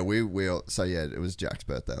 Yeah, we all, so yeah, it was Jack's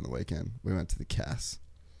birthday on the weekend. We went to the Cass.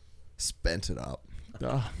 Spent it up.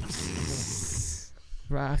 Ugh.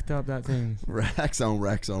 Racked up that thing. Racks on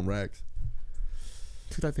racks on racks.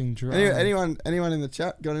 Took that thing dry. Anyone in the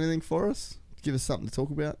chat got anything for us? Give us something to talk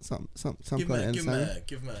about. Some Give kind of him entertainment.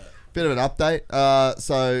 a Bit of an update.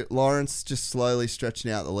 So Lawrence just slowly stretching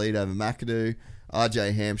out the lead over McAdoo.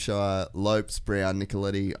 RJ Hampshire, Lopes, Brown,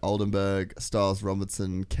 Nicoletti, Oldenburg, Styles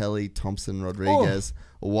Robertson, Kelly, Thompson, Rodriguez,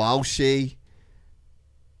 Walshy.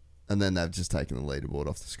 And then they've just taken the leaderboard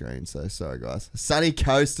off the screen. So sorry, guys. Sunny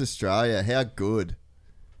Coast, Australia. How good.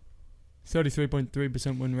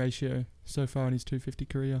 33.3% win ratio so far in his 250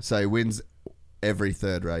 career. So he wins every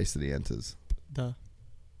third race that he enters. Duh.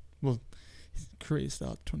 Well, his career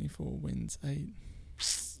start 24 wins 8.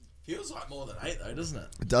 Feels like more than 8 though, doesn't it?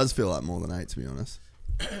 It does feel like more than 8, to be honest.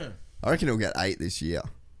 I reckon he'll get 8 this year.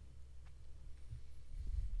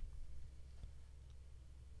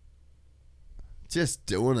 Just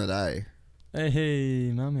doing it, eh?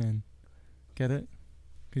 Hey, my man. Get it?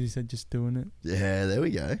 Because you said just doing it. Yeah, there we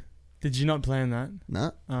go. Did you not plan that? Nah,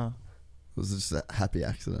 it Oh. was just a happy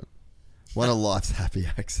accident. One of life's happy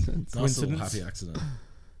accidents. Nice little Coincidence? happy accident.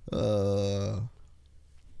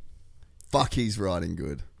 Fuck, he's riding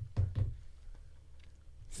good.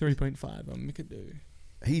 3.5 on McAdoo.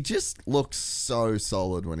 He just looks so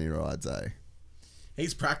solid when he rides, eh?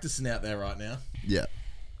 He's practicing out there right now. Yeah.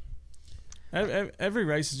 Every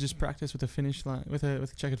race is just practice with a finish line, with a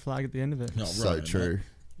checkered flag at the end of it. No, So right, true.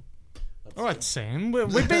 All right, Sam.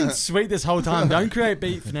 We've been sweet this whole time. Don't create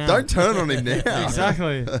beef now. Don't turn on him now.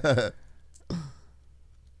 Exactly.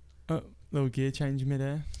 Little gear change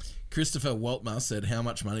midair. Christopher Waltmer said, "How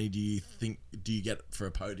much money do you get for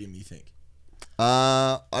a podium? You think?"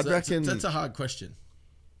 I'd So reckon. that's a hard question.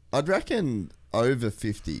 I'd reckon over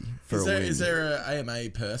 50 for a win. Is there an AMA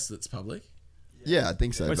purse that's public? Yeah, I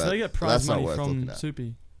think so. Wait, but so they get that's prize not money worth from looking at.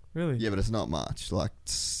 Soupy? Really? Yeah, but it's not much. Like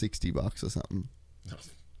 $60 or something.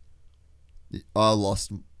 I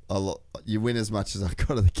lost. You win as much as I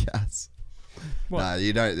got of the Cats. What? Nah,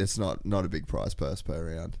 you don't. It's not a big prize purse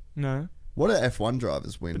per round. No. What do F1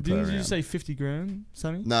 drivers win But per didn't round? you say 50 grand,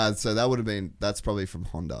 Sonny? No, so that would have been. That's probably from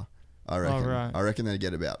Honda. I reckon. right. I reckon they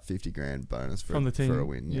get about 50 grand bonus From the team. for a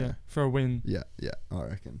win. Yeah. For a win. Yeah. I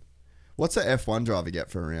reckon. What's an F1 driver get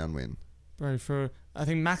for a round win? Bro, I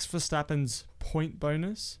think Max Verstappen's point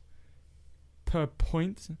bonus per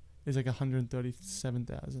point is like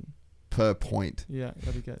 137,000. Per point. Yeah,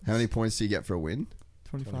 that he gets. How many points do you get for a win?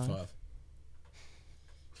 25. 25.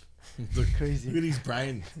 Look, Crazy. Look at his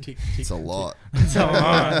brain. Tick, tick, It's a lot. It's a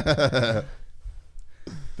lot.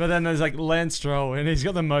 But then there's like Lance Stroll, and he's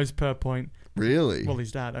got the most per point. Really? Well,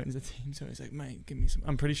 his dad owns the team, so he's like, mate, give me some.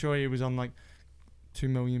 I'm pretty sure he was on like 2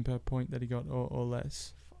 million per point that he got, or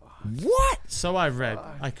less. What? So I read.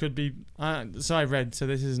 I could be. So I read. So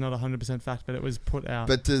this is not 100% fact, but it was put out.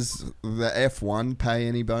 But does the F1 pay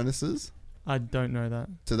any bonuses? I don't know that.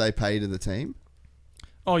 Do they pay to the team?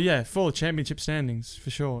 Oh yeah, for championship standings for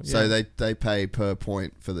sure. Yeah. So they pay per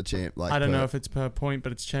point for the champ. Like I don't know if it's per point,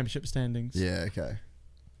 but it's championship standings. Yeah. Okay.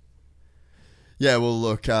 Yeah. Well,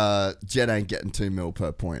 look, Jet ain't getting 2 mil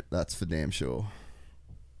per point. That's for damn sure.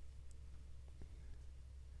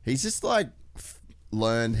 He's just like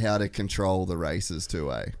learned how to control the races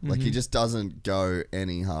too, eh? Like he just doesn't go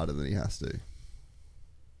any harder than he has to.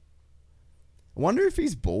 I wonder if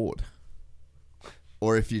he's bored,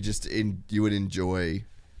 or if you just you would enjoy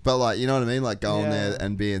But like, you know what I mean? Like going Yeah. there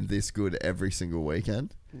and being this good every single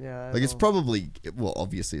weekend. Yeah. I Like it's know. probably, well,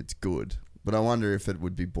 obviously it's good, but I wonder if it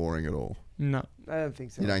would be boring at all. No, I don't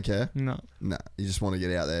think so. You don't care? no. No, you just want to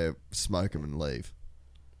get out there, smoke them, and leave.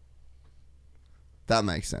 That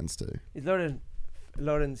makes sense too. Is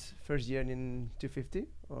Lawrence first year in 250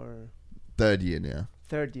 or Third year now.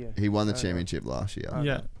 third year? He won the I know. championship last year,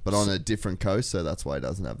 Yeah. but on a different coast, so that's why he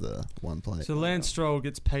doesn't have the one plate. So Lance Stroll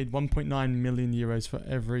gets paid 1.9 million euros for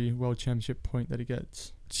every World Championship point that he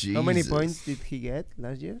gets. Jesus. How many points did he get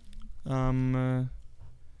last year?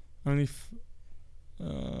 Only.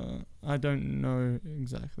 I don't know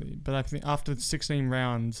exactly, but I think after 16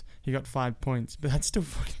 rounds he got 5 points. But that's still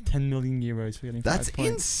fucking 10 million euros for getting That's 5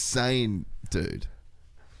 points. insane, dude.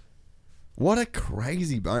 What a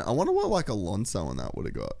crazy bone. I wonder what like Alonso on that would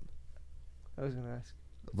have got. I was gonna ask.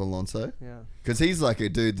 Of Alonso? Yeah. Because he's like a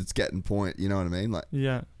dude that's getting point, you know what I mean? Like,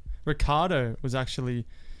 Yeah, Ricardo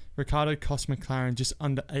cost McLaren just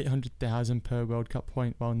under 800,000 per World Cup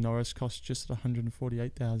point, while Norris cost just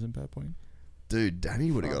 148,000 per point. dude, Danny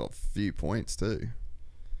would have got a few points too.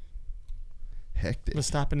 Hectic.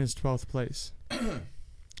 Verstappen is 12th place.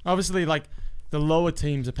 Obviously, like the lower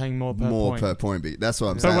teams are paying more per point. per point, but that's what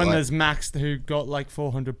I'm But saying. when like, there's Max who got like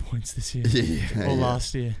 400 points this year yeah, or yeah,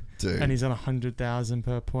 last year, dude. and he's on 100,000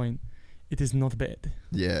 per point, it is not bad.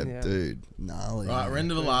 Yeah, Yeah. dude. Gnarly. Right, we're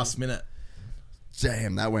into the last minute.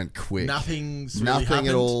 Damn, that went quick. Nothing's really Nothing happened.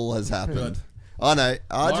 at all has happened. Oh no,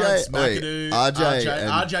 Lawrence, RJ. Wait, McAdoo, RJ.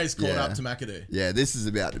 RJ's caught yeah. up to McAdoo. Yeah, this is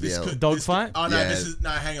about to be This a could- Dogfight? Oh no,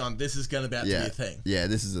 Yeah. hang on. This is going about to be a thing. Yeah,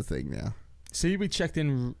 this is a thing now. See, we checked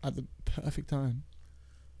in at the perfect time.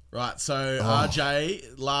 Right, so Oh. RJ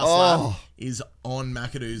last Oh. lap is on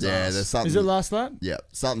McAdoo's Yeah, ass. there's something. Is it last lap? Yeah,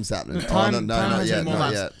 something's happening. Time- oh, no, time not has yet, been More not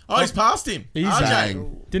laps. yet. Oh, he's passed him. Easy. RJ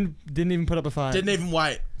Bang. Didn't even put up a fight. didn't even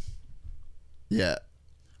wait. Yeah,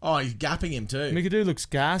 Oh, he's gapping him too. McAdoo looks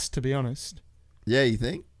gassed, to be honest. yeah. You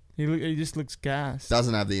think He just looks gassed.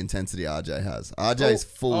 doesn't have the intensity RJ has. RJ's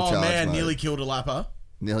full Oh charge man, mode. nearly killed a lapper.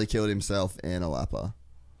 Nearly killed himself and a lapper.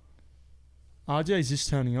 RJ's just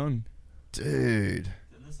turning on. Dude.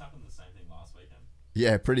 Didn't this happen the same thing last weekend?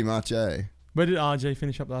 Yeah, pretty much. Where did RJ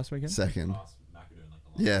finish up last weekend? Second. Past McAdoo in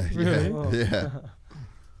like the last Yeah, Really? yeah, yeah,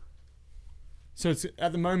 So it's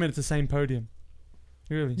at the moment it's the same podium.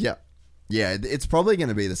 Really? yeah. Yeah, it's probably going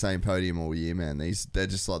to be the same podium all year, man. They're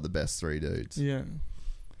just like the best three dudes. Yeah.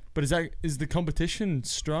 But is the competition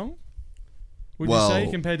strong? Would Well- you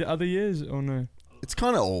say compared to other years or no? It's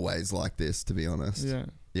kind of always like this, to be honest. Yeah.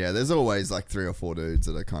 Yeah, there's always like 3 or 4 dudes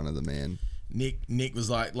that are kind of the man. Nick was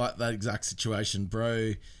like that exact situation.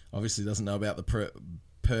 Bro obviously doesn't know about the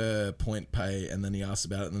per point pay, and then he asks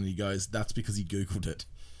about it, and then he goes, "That's because he googled it."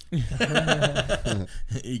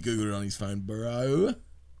 He googled it on his phone, bro.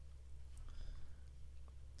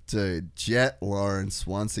 Dude, Jet Lawrence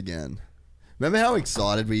once again. Remember how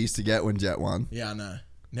excited we used to get when Jet won? Yeah, I know.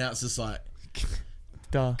 Now it's just like,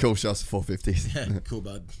 Duh. Cool shots for 450s. yeah, cool,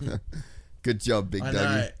 bud. Good job, Big I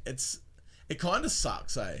Dougie. know. It kind of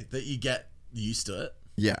sucks, that you get used to it.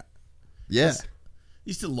 Yeah. Yeah.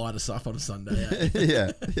 Used to light us up on a Sunday.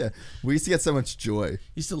 Yeah. Yeah. We used to get so much joy.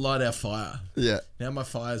 Used to light our fire. Yeah. Now my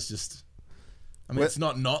fire's just, I mean, What- it's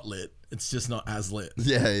not lit. It's just not as lit.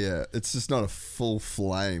 Yeah, yeah. It's just not a full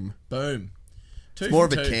flame. Boom. Two It's more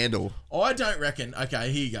of for a two. candle. I don't reckon.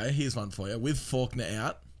 Okay, here you go. Here's one for you. With Faulkner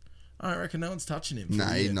out, I don't reckon no one's touching him. for Nah,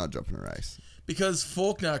 the he's year. not dropping a race. Because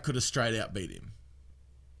Faulkner could have straight out beat him.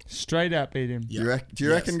 Straight out beat him. Yeah. Do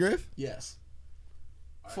you reckon, Griff? Yes.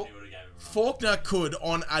 I Fa- reckon he would've gave him a run. Faulkner could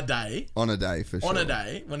on a day, On a day, for sure. on a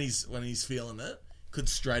day when he's feeling it, could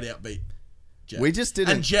straight out beat Jet. We just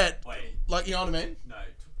didn't. And Jet, Wait, like, you know what I mean? no.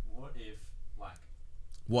 What if, like,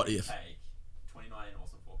 What if? take 2019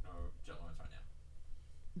 Austin Faulkner or Jet Lawrence right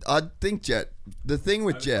now? I think Jet. The thing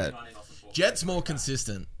with Over Jet, 2019 Austin Faulkner. Jet's more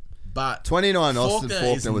consistent, but 29 Austin is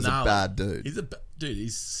Faulkner was a gnarly. bad dude. He's dude.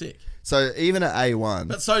 He's sick. So even at A1,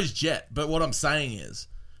 But so's Jet. But what I'm saying is,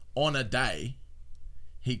 on a day,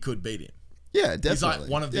 he could beat him. yeah, definitely. He's like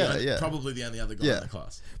one of the yeah. probably the only other guy Yeah. in the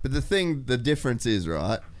class. But the difference is,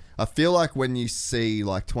 right? I feel like when you see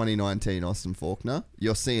like 2019 Austin Faulkner,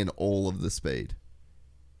 you're seeing all of the speed.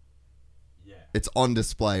 Yeah. It's on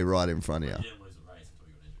display right in front of you. He didn't lose a race until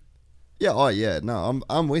he got injured. Yeah, oh yeah, no,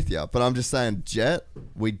 I'm with you, but I'm just saying, Jet,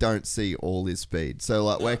 we don't see all his speed. So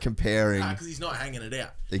like we're comparing. Because he's not hanging it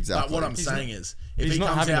out. Exactly. But what I'm saying is, if he's he not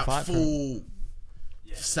comes having to out fight for it. full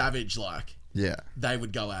savage like, Yeah, they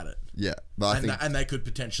would go at it, yeah, but I think and they could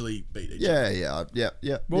potentially beat each other.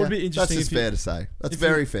 yeah. What would be yeah. interesting That's just if you- fair to say. That's if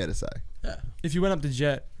very you- fair to say. Yeah, If you went up to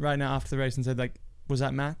Jet right now after the race and said, like, was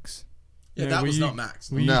that Max? yeah, You know, that were was you- not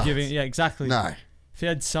Max. Were you No. giving... Yeah, exactly. No, if he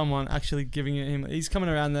had someone actually giving it him, he's coming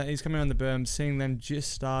around the berm, seeing them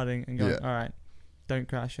just starting and going, Yeah. all right, don't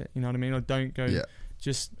crash it. You know what I mean? Or don't go. Yeah.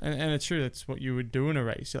 Just and it's true. That's what you would do in a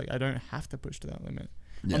race. You're like, I don't have to push to that limit.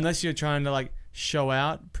 Yeah. Unless you're trying to like show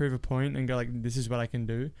out, prove a point, and go like, this is what I can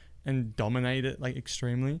do, and dominate it like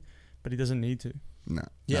extremely. But he doesn't need to. No.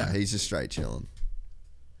 Yeah. No, he's just straight chilling.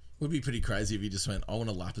 Would be pretty crazy if he just went, I want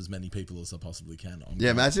to lap as many people as I possibly can.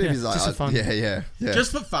 Yeah, imagine if he's like, just for fun. yeah.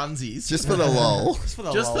 Just for funsies. Just for the lol. Just for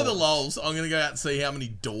the Just for the lols, I'm going to go out and see how many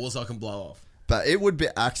doors I can blow off. But it would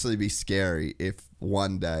actually be scary if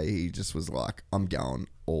one day he just was like, I'm going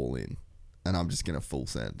all in and I'm just going to full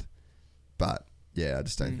send. But yeah, I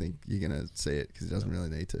just don't think you're going to see it because he doesn't really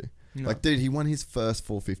need to. No. Like, dude, he won his first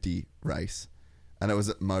 450 race and it was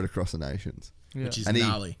at Motocross of Nations. Yeah. Which is And he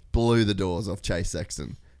gnarly. blew the doors off Chase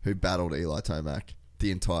Sexton, who battled Eli Tomac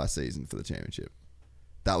the entire season for the championship.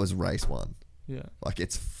 That was race one. Yeah. Like,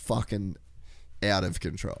 it's fucking out of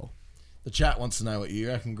control. The chat wants to know what you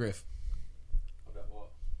reckon, Griff. About what?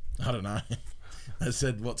 I don't know. They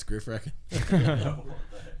said, what's Griff reckon? What the-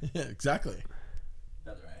 Yeah, exactly.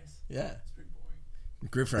 About the race. Yeah. It's pretty boring.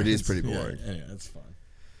 Griff It reckons. is pretty boring. Yeah, anyway, that's fine.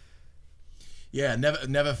 Yeah,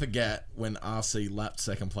 never forget when RC lapped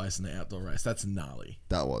second place in the outdoor race. That's gnarly.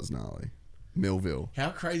 That was gnarly. Millville. How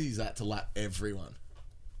crazy is that to lap everyone?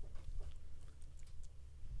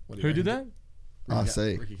 What do you Who did reckon? that?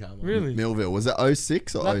 RC. Ricky Carmel. Really? Millville. Was it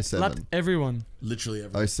 06 or Lapped 07? everyone. Literally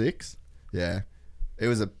everyone. 06? Yeah. It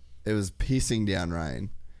was pissing down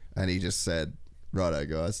rain and he just said, righto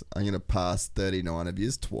guys, I'm going to pass 39 of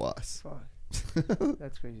yous twice. Fuck.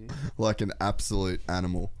 That's crazy. Like an absolute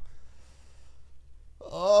animal.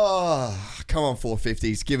 Oh, come on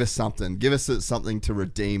 450s. Give us something. Give us something to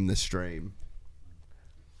redeem the stream.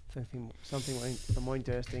 Something more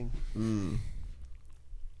interesting.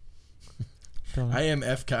 Go on.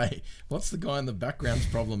 AMFK. What's the guy in the background's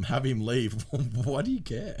problem? Have him leave. Why do you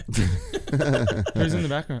care? Who's in the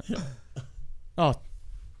background? Oh,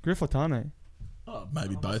 Griff or Tane? Oh,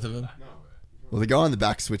 maybe both of them. Well, the guy in the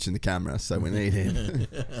back switching the camera, so we need him.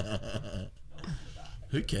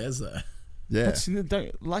 Who cares though? Yeah. That's,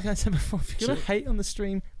 don't, like I said before, if you're going to hate on the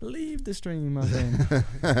stream, leave the stream, my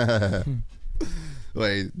friend.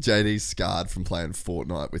 Wait, JD's scarred from playing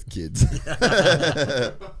Fortnite with kids.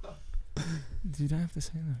 You don't have to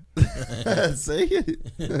say that.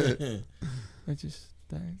 See? I just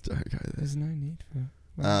don't. Don't go there. There's no need for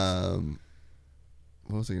it.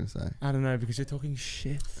 What was I going to say? I don't know, because you're talking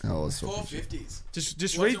shit. Oh, I was talking shit. 450s.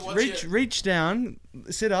 Just What's reach down,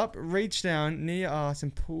 sit up, reach down near your ass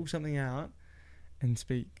and pull something out and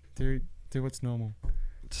speak. Do what's normal.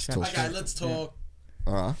 Just Okay. talk Okay, shit. let's talk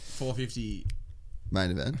All right. 450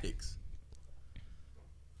 Main event. picks.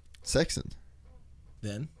 Sexton.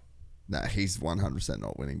 Then Nah, he's 100%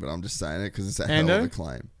 not winning, but I'm just saying it because it's a hell of a Ando?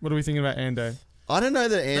 claim. What are we thinking about Ando? I don't know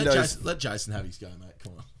that Ando's... let Jason have his go, mate.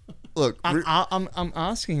 Come on. Look, I'm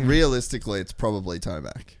asking him. realistically, it's probably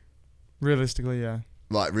Tomac. Realistically, yeah.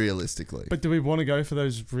 Like, realistically. But do we want to go for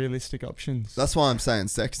those realistic options? That's why I'm saying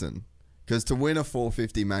Sexton. Because to win a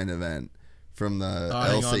 450 main event from the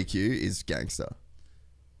hang on. LCQ is gangster.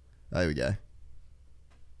 There we go.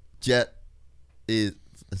 Jet is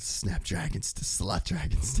Snapdragons to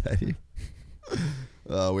Slutdragon Stadium.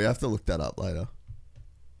 We have to look that up later.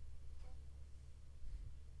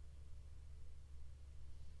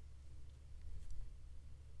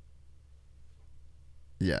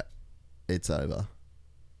 Yeah, it's over.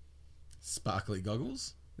 Sparkly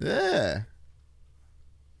goggles. Yeah.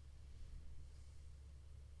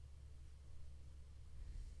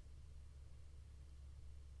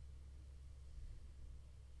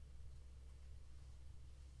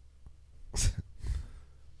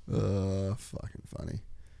 Fucking funny.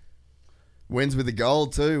 Wins with the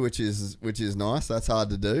gold too, which is nice. That's hard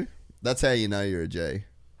to do. That's how you know you're a G.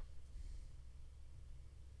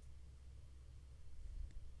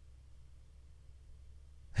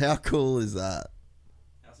 How cool is that?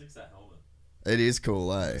 How sick's that helmet? It is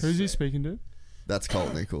cool, eh? Who's he speaking to? That's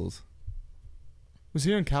Colt Nichols. Was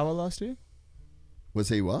he on Kawa last year? Was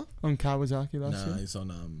he what? On Kawasaki last No, year? he's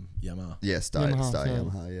on Yamaha. Yeah, stay Yamaha, sorry.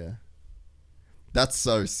 Yamaha, yeah. That's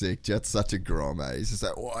so sick. Jet's such a grom, eh? He's just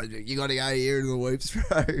like, "What? You got to go here in the whoops,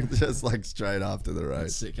 bro." Just like straight after the That's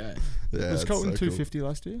race. sick, eh? Yeah, Was it's Colton so 250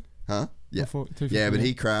 last year? Cool. Huh? Yeah. Or 250, Yeah, but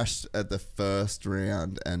he crashed at the first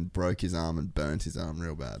round and broke his arm and burnt his arm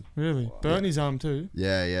real bad. Really? Burnt his arm too?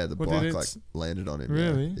 Yeah, yeah. The What, did bike it like s- landed on him.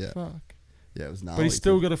 Really? Yeah. Fuck. Yeah, it was gnarly. But he's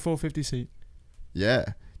still too. got a 450 seat. Yeah.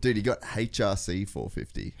 Dude, he got HRC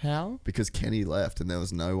 450 How? because Kenny left and there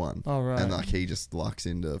was no one. Oh, right. And like he just lucks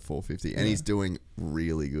into 450 and Yeah. he's doing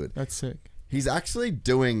really good. That's sick. He's actually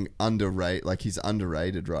doing underrate. Like, he's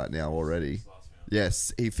underrated right now already.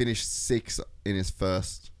 Yes, he finished 6th in his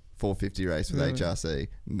first 450 race with HRC.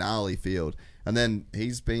 Gnarly field. And then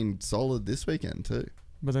he's been solid this weekend too.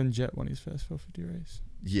 But then Jet won his first 450 race.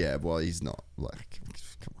 Yeah, well, he's not. Like,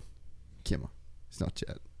 come on. Kimmer. He's not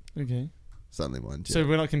Jet. Okay. It's only one Jet. So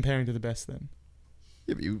we're not comparing to the best then?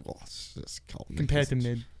 Yeah, but it's just Colton. Compared to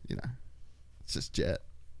mid. You know, it's just Jet.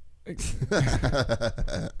 He's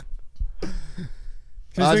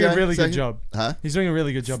doing a really good job. Huh? He's doing a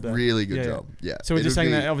really good job there. Really good job. Yeah. So we're just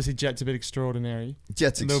saying that obviously Jet's a bit extraordinary.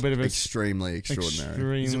 Jet's a little bit of extremely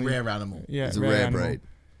extraordinary. He's a rare animal. Yeah, he's a rare breed.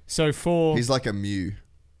 So he's like a Mew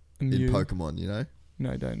in Pokemon, you know?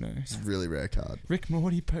 No, don't know. It's a really rare card. Rick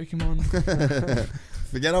Morty Pokemon.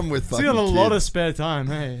 Forget I'm with fucking He's got a kids. lot of spare time,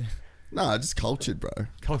 hey. No, just cultured, bro.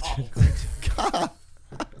 Cultured.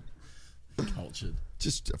 Cultured.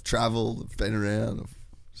 Just I've travelled, I've been around.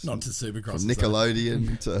 Not to Supercross. From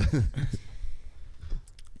Nickelodeon to...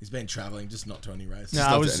 He's been travelling, just not to any races. No,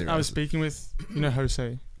 I was speaking with,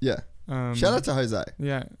 Jose. Yeah. Shout out to Jose.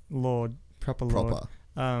 Yeah, Lord. Proper Lord.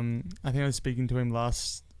 I think I was speaking to him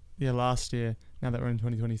last year, now that we're in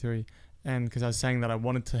 2023. And because I was saying that I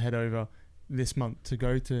wanted to head over this month to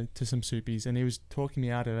go to some Soupies, and he was talking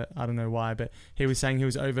me out of it. I don't know why, but he was saying he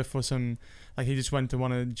was over for some, like he just went to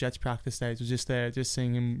one of Jet's practice days, was just there, just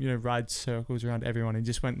seeing him, ride circles around everyone. He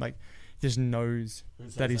just went just knows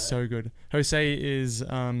that he's so good. Jose is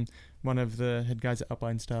one of the head guys at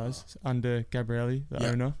Upline Stars under Gabrielli, the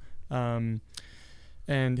owner.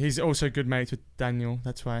 And he's also good mates with Daniel.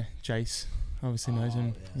 That's why Jace obviously knows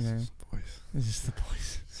him. Boys. It's just the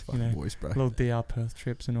boys. Fucking boys, bro. Little DR Perth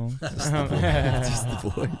trips and all. Just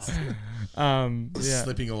the boys.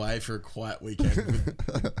 Slipping away for a quiet weekend with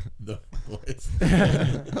the boys.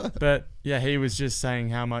 But yeah, he was just saying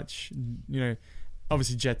how much,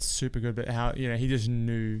 obviously Jet's super good, but how, he just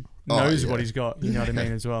knows what he's got, you know what I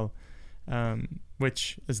mean, as well.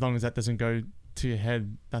 Which, as long as that doesn't go to your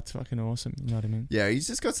head, that's fucking awesome, you know what I mean? Yeah, he's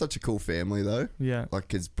just got such a cool family, though. Yeah.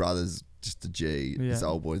 Like, his brother's just a G, his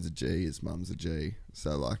old boy's a G, his mum's a G.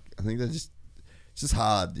 So, like, I think it's just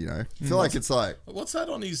hard, I feel like it's like... What's that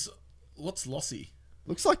on his... What's Lossy?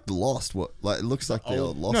 Looks like Lost. What? Like, it looks like the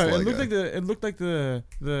old Lost logo. No, it looked like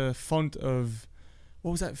the font of...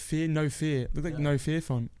 What was that? Fear? No Fear. It looked like No Fear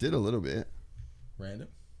font. Did a little bit. Random.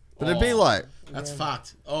 But it'd be like... That's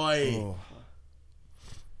fucked. Oi. Oh.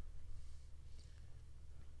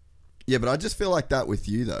 Yeah, but I just feel like that with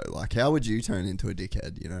you, though. Like, how would you turn into a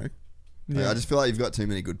dickhead, Like, I just feel like you've got too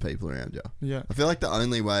many good people around you. Yeah. I feel like the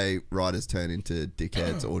only way riders turn into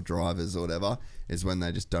dickheads or drivers or whatever is when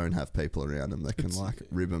they just don't have people around them that can,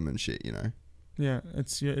 rib them and shit, Yeah,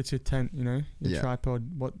 it's your tent, your tripod,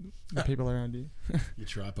 what the people around you. Your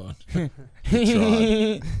tripod. Tribe.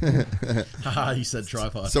 Haha, you said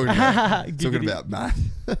tripod. Talking about Matt.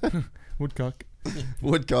 Woodcock.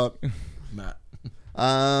 Matt.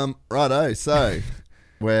 Righto, so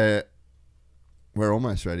we're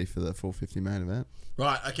almost ready for the 450 main event.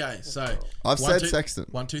 Right, okay, so I've said Sexton.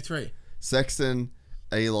 1, 2, 3. Sexton,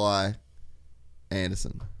 Eli,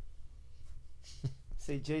 Anderson.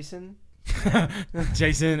 Say Jason.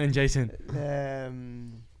 Jason and Jason.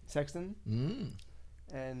 Sexton.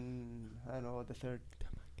 And I don't know what the third.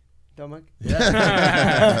 Tomac.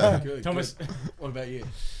 Yeah. Good, Thomas. Good. What about you?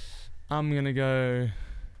 I'm going to go...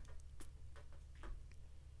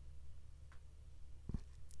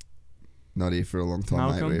 Not here for a long time, mate.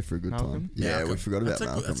 Malcolm? We're here for a good time. Malcolm? Yeah, Malcolm. we forgot about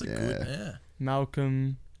Malcolm. That's a good, yeah.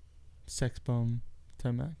 Malcolm, Sexbomb,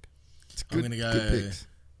 Tomac. It's good, I'm going to good go picks.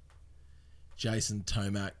 Jason,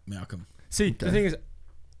 Tomac, Malcolm. See, the thing is,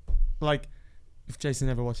 if Jason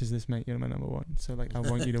ever watches this, mate, you're my number one. So, I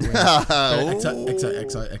want you to win.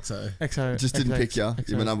 XO. Just didn't pick you.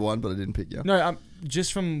 You're my number one, but I didn't pick you. No,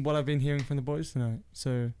 just from what I've been hearing from the boys tonight.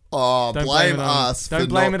 So, don't blame us for not picking. Don't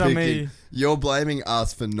blame it on me. You're blaming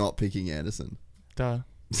us for not picking Anderson. Duh.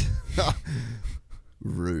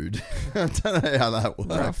 Rude. I don't know how that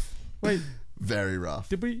works. Rough. Wait. Very rough.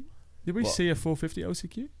 Did we see a 450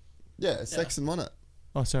 OCQ? Yeah, Sexton won it.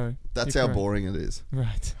 Oh, sorry. That's how boring it is.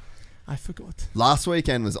 Right. I forgot. Last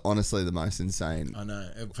weekend was honestly the most insane. I know.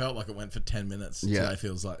 It felt like it went for 10 minutes. Yeah. Today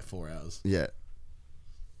feels like 4 hours. Yeah.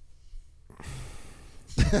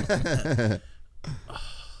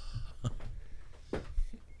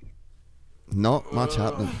 Not much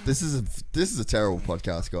happening. This is a terrible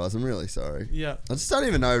podcast, guys. I'm really sorry. Yeah. I just don't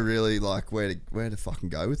even know really like where to fucking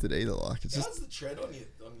go with it either. Like it's How's just the tread on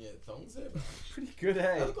your thongs there, man? Pretty good, They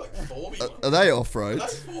hey? look like Formby ones. are they off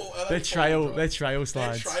roads? They're trail slides. They're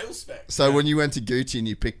trail specs. So when you went to Gucci and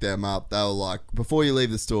you picked them up, they were like, before you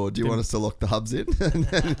leave the store, do you want us to lock the hubs in?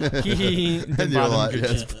 And you're like,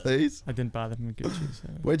 yes, please. I didn't buy them in Gucci. So.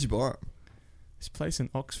 Where'd you buy This place in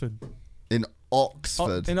Oxford. them? In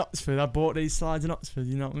Oxford. In Oxford. I bought these slides in Oxford,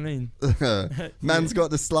 you know what I mean? Man's got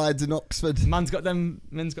the slides in Oxford. Man's got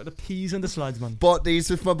the peas on the slides, man. Bought these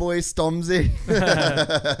with my boy Stormzy.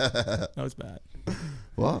 That was bad.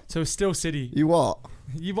 What? So Still City. You what?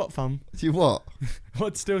 You what, fam? You what?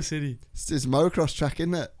 What's Still City? It's this motocross track,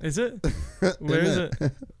 isn't it? Is it? Where is it?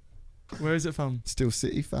 Where is it from? Still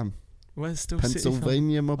City, fam. Where's Still City from?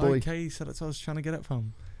 Pennsylvania, my boy. Okay, so that's what I was trying to get it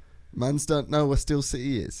from. Mans don't know where Still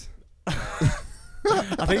City is.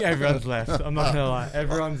 I think everyone's left. I'm not gonna lie.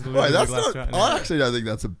 Everyone's Wait, losing that's the glass not. right now. I actually don't think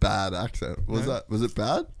that's a bad accent. Was No? that? Was it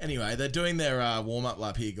bad? Anyway, they're doing their warm-up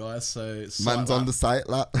lap here, guys. So Man's on the site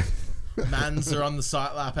lap. Mans are on the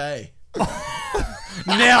sight lap, eh?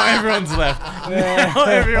 Now everyone's left. Now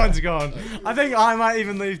everyone's gone. I think I might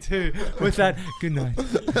even leave too with that good night.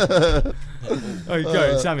 Oh,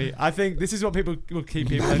 go, Sammy. I think this is what people will keep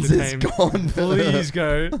people Mans is entertained. gone. Please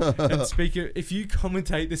go and speak it. If you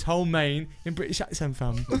commentate this whole main in British accent,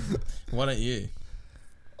 fam. Why don't you?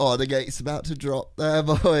 Oh, the gate's about to drop there,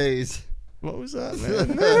 boys. What was that,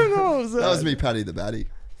 man? No, what was that? That was me, Paddy the Batty.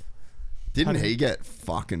 Didn't Paddy? he get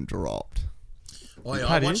fucking dropped? Oh, yeah, I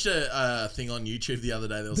Paddy? watched a thing on YouTube the other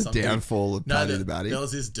day. There was The something. downfall of Paddy the Batty. There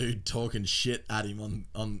was this dude talking shit at him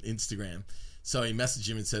on Instagram. So he messaged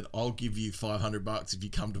him and said, "I'll give you $500 if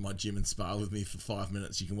you come to my gym and spar with me for 5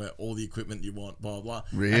 minutes. You can wear all the equipment you want." Blah blah.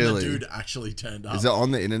 Really? And the dude actually turned up. Is it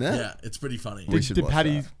on the internet? Yeah, it's pretty funny. We should Did watch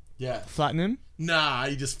Paddy that. Yeah. flatten him? Nah,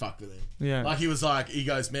 he just fucked with him. Yeah. Like he was like, he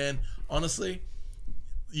goes, "Man, honestly,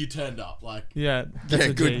 you turned up." Like, Yeah. Yeah, that's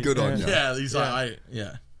a good- G. good on you. yeah, he's Yeah. like,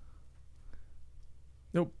 yeah.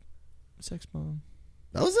 Nope. Sex bomb.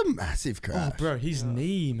 That was a massive Oh, crash. bro, his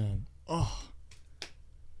knee, man. Oh.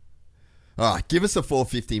 All right, give us a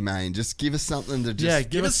 450 main. Just give us something to just. Yeah,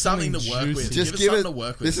 Give us something to work with. juicy. just give us give something it. to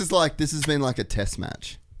work with. This has been like a test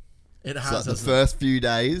match. It It's has. like the hasn't it? first few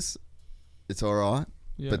days, it's all right,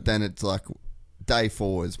 Yeah. but then it's like day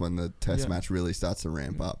 4 is when the test Yeah. match really starts to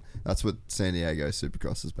ramp up. That's what San Diego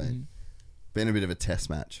Supercross has been. Been a bit of a test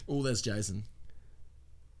match. Oh, there's Jason.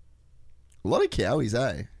 A lot of cowies,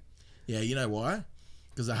 eh? Yeah, you know why?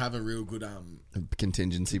 Because I have a real good A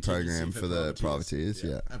contingency program for the privateers.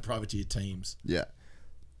 Yeah. and privateer teams. Yeah.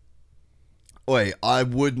 Oi, I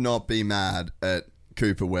would not be mad at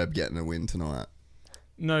Cooper Webb getting a win tonight.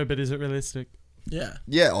 No, but is it realistic? Yeah,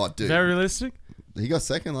 Yeah, oh, dude. Very realistic? He got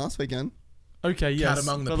second last weekend. Okay, yes.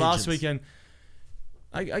 among the but last pigeons.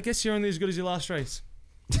 weekend, I guess you're only as good as your last race.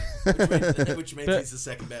 which means But- he's the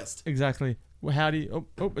second best. Exactly. Well, how do you...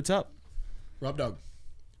 Oh, it's up. Rob Dog.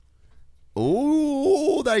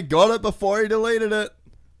 Ooh, they got it before he deleted it.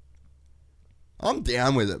 I'm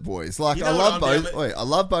down with it, boys. Like, You I know love what I'm down both. with? Wait, I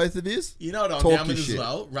love both of yous. You know what I'm Talk down with your as shit.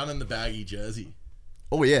 well? Running the baggy jersey.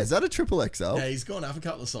 Oh, yeah. Is that a triple XL? Yeah, he's gone up a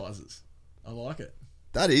couple of sizes. I like it.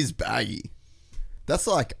 That is baggy. That's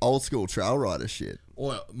like old school trail rider shit.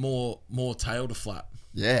 Or more tail to flap.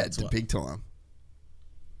 Yeah, That's it's a what- big time.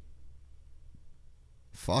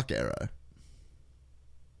 Fuck Arrow.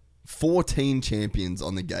 14 champions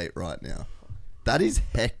on the gate right now. That is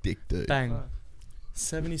hectic, dude. Bang.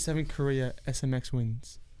 77 career SMX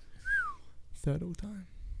wins. Third all time.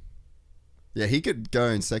 Yeah, he could go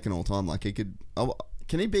in second all time. Like, he could. Oh,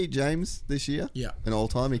 can he beat James this year? Yeah. In all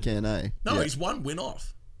time, he can, eh? No, Yeah. he's one win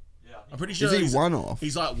off. Yeah, I think I'm pretty sure Is he he's one off?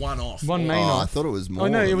 He's like one off. One Or- main Oh, I off. thought it was more. Oh,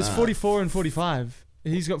 no, it than was that. 44 and 45.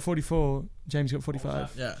 He's got 44. James got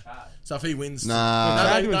 45. Yeah. So if he wins, Nah. no,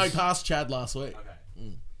 Chad no, was- he passed Chad last week.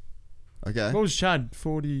 Okay. Okay. What was Chad?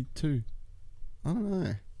 42. I don't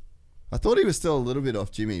know. I thought he was still a little bit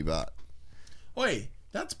off Jimmy, but Oi,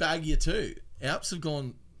 that's baggier too. Alps have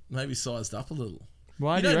gone maybe sized up a little.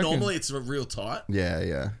 Why You do know, you reckon? normally it's a real tight.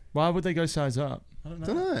 yeah. Why would they go size up? I don't I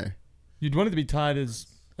know. don't know. You'd want it to be tight as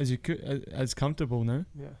you could, as comfortable, no?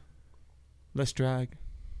 Yeah. Less drag.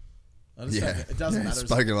 I just Yeah. think it doesn't Yeah, matter.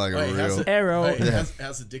 spoken like a Wait, how's real- the- Arrow. wait, Yeah.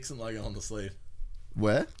 how's the Dixon logo on the sleeve?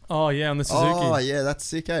 Where? Oh yeah, on the Suzuki. Oh, yeah, that's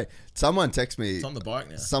sick, eh? Someone text me. It's on the bike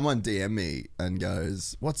now. Someone DM me and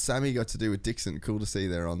goes, "What's Sammy got to do with Dixon?" Cool to see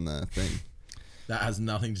there on the thing. That has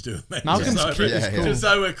nothing to do with me. Malcolm's Just so- kit is cool. Just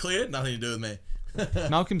so we're clear, nothing to do with me.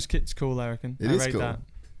 Malcolm's kit's cool, I reckon. It I is rate cool. that.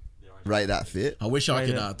 Rate that fit. I wish I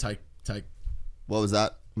Rate could it. take. What was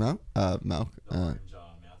that, Mal? Mal. The orange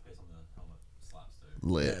mouthpiece on the helmet.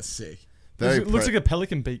 lit. Yeah, sick. Very Looks like a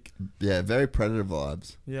pelican beak. yeah, very Predator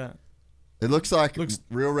vibes. Yeah. It looks like Looks-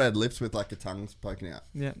 real red lips with like a tongue poking out.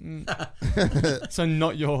 Yeah. So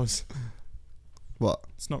not yours. What?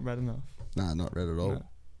 It's not red enough. Nah, not red at all. No.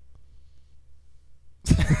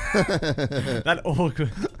 That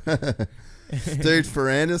awkward. Dude,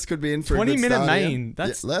 Ferrandis could be in for a 20 good minute start here. main.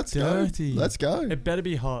 That's let's dirty. go. Let's go. It better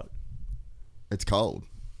be hot. It's cold.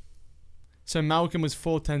 So Malcolm was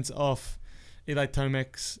 4/10 off Eli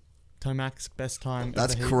Tomac's best time. of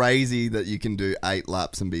That's the heat. crazy that you can do 8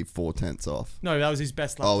 laps and be 4/10 off. No, that was his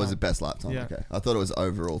best lap Oh, was time. it best lap time? Yeah. Okay. I thought it was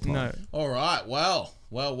overall time. No. All right. Well.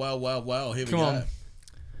 Here we Come go. on.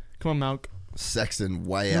 Come on, Malk. Sexton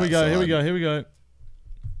way Here we outside. go. Here we go.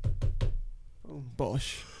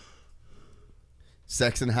 Bosh.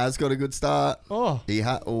 Sexton has got a good start. Oh. He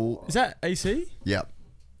had. Oh, Is that AC? yep.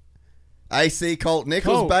 AC Colt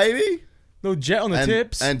Nichols, Colt. baby. Little jet on the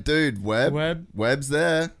tips. And dude, Webb's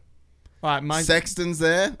there. All right, Mike. Sexton's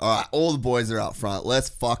there. All right, all the boys are up front. Let's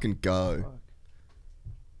fucking go.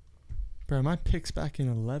 Bro, my pick's back in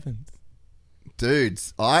 11th.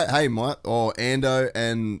 Dudes, Ando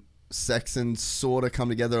and Sexton sort of come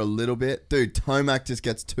together a little bit. Dude, Tomac just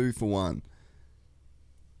gets 2 for 1.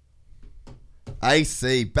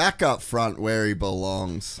 AC back up front where he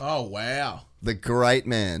belongs. Oh wow. The great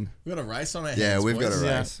man. We've got a race on our hands. Yeah, we've got boys. a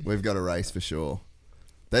Yeah. race. We've got a race for sure.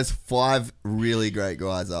 There's 5 really great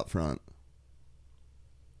guys up front.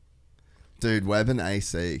 Dude, Webb and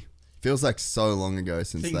AC. Feels like so long ago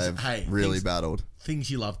since they've really battled. Things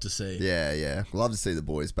you love to see. Yeah. Love to see the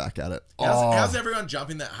boys back at it. How's everyone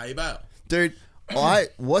jumping that hay bale? Dude,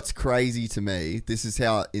 what's crazy to me, this is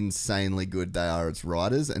how insanely good they are as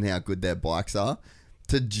riders and how good their bikes are.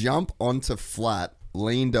 To jump onto flat,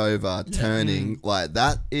 leaned over, turning, like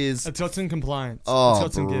that is... It's what's in compliance. Oh, it's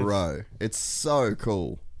what's in give. bro. It's so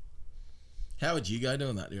cool. How would you go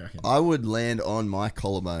doing that, do you reckon? I would land on my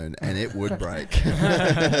collarbone and it would break.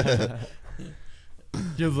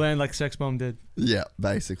 You'd land like Sex Bomb did. Yeah,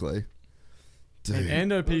 basically. Dude.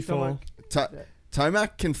 And Ando P4.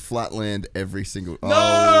 Tomac can flatland every single... No!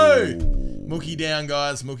 Oh. Mookie down,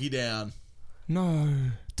 guys. Mookie down. No.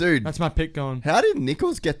 Dude, That's my pick gone. how did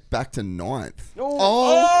Nichols get back to 9th?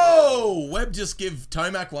 Oh! Webb just give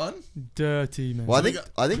Tomac one. Dirty, man. Well,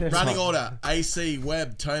 I we think Running order. AC,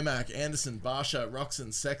 Webb, Tomac, Anderson, Barsha,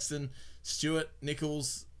 Roxon, Sexton, Stewart,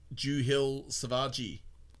 Nichols, Jew Hill, Savaji.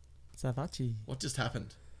 Savachi. What just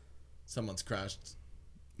happened? Someone's crashed.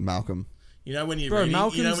 Malcolm. You know when you're Bro, reading,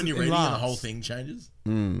 Malcolm's and in the last. whole thing changes?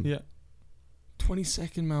 Yeah.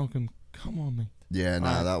 22nd Malcolm. Come on, mate. Yeah, no,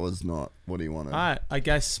 Alright. that was not what he wanted. Alright, I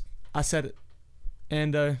guess I said it.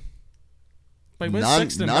 Ando. Wait, where's None-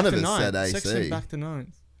 Sexton? none back of to us said ninth? AC. Sexton back to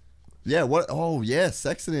 9th. Yeah, what? Oh, yeah,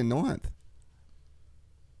 Sexton in 9th.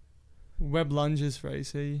 Webb lunges for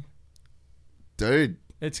AC. Dude,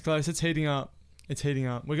 It's close. It's heating up.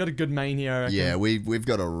 We got a good main here, I reckon. yeah, we've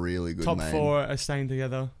got a really good Top main. 4 are staying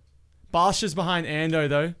together. Barsha's behind Ando,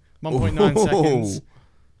 though. 1.9 seconds.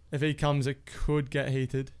 If he comes, it could get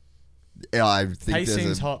heated. Yeah, I think Pace there's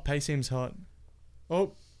seems a... hot. Pace seems hot.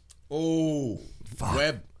 Oh, Oh, Fuck.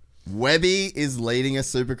 Webb. Webby is leading a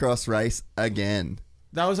Supercross race again.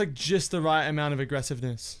 that was like just the right amount of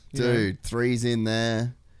aggressiveness. you know? Dude, 3's in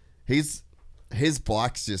there. His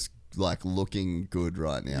bike's just like looking good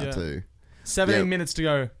right now Yeah. too. 17 Yeah. minutes to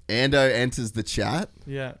go. Ando enters the chat.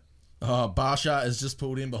 Yeah. Oh, Barsha has just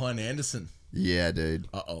pulled in behind Anderson. Yeah, dude.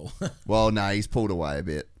 Uh-oh. Well, no, he's pulled away a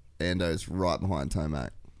bit. Ando's right behind Tomac.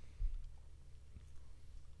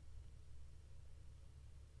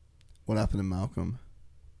 What happened to Malcolm?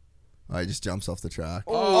 Oh, he just jumps off the track.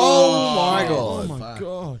 Oh, my Oh God. my fuck.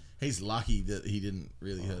 god. He's lucky that he didn't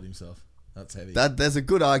really hurt himself. That's heavy. There's a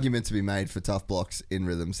good argument to be made for tough blocks in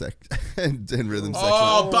rhythm in rhythm section.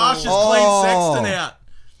 oh, Barsha's Oh. cleaned Sexton out.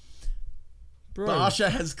 Bro, Barsha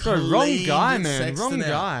has bro cleaned wrong guy, man. Sexton Wrong out.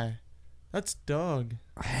 guy. That's dog.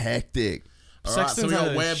 Hectic. All right, so Sexton's we got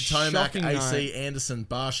had a Webb, Tomac, shocking AC, night. Anderson,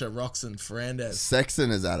 Barsha, Roxon, Ferrandez.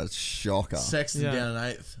 Sexton is at a shocker. Sexton Yeah. down in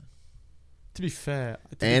 8th. To be fair,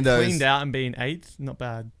 to be Ando's- cleaned out and being 8th, not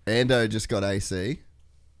bad. Ando just got AC.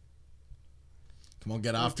 Come on,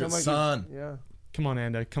 get after it, Tomac is- son. Yeah. Come on,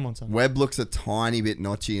 Ando. Come on, son. Webb looks a tiny bit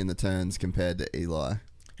notchy in the turns compared to Eli.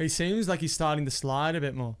 He seems like he's starting to slide a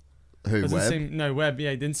bit more. Who, Doesn't Webb? seem Webb. Yeah,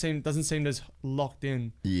 he doesn't seem as locked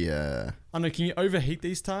in. Yeah. I don't know. Can you overheat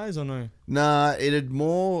these tires or no? Nah, it'd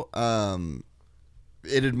more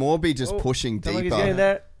be just Oh, pushing Tomac is getting deeper.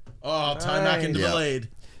 there. Oh, Tomac into Yeah. the lead.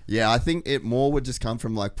 Yeah, I think it more would just come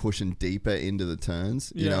from like pushing deeper into the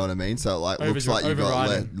turns. You Yeah. know what I mean? So it like looks like you got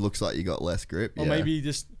Overriding. looks like you got less grip. Or yeah. maybe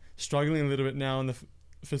just struggling a little bit now on the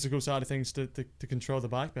physical side of things to control the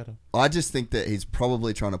bike better. I just think that he's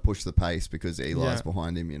probably trying to push the pace because Eli's Yeah.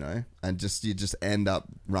 behind him, and you just end up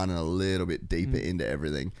running a little bit deeper into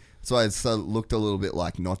everything. So it looked a little bit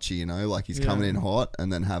like Notchy, like he's coming in hot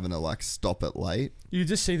and then having to like stop it late. You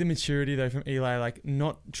just see the maturity though from Eli, like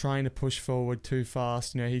not trying to push forward too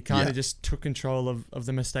fast. He kind of just took control of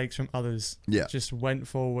the mistakes from others. Yeah. Just went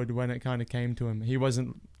forward when it kind of came to him. He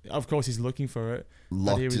wasn't, of course he's looking for it,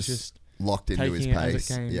 Locked, but he was just locked into his taking it as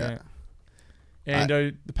pace. it came. Yeah.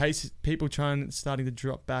 Ando, the pace, people starting to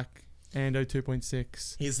drop back. Ando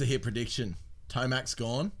 2.6. Here's the hit prediction. Tomac's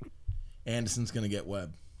gone. Anderson's going to get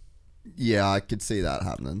Webb. Yeah, I could see that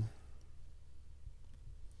happening.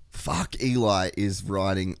 Fuck, Eli is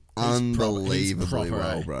riding unbelievably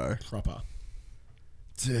well, bro. Proper.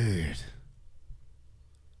 Dude.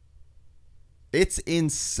 It's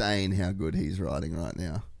insane how good he's riding right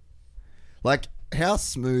now. Like, how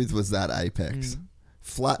smooth was that apex?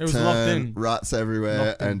 Flat It was locked turn, in. ruts everywhere,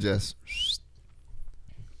 Locked in. and just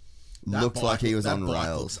That looked like he was that on bike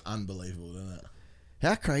rails. looks unbelievable, doesn't it?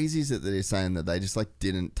 How crazy is it that he's saying that they just like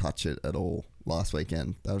didn't touch it at all last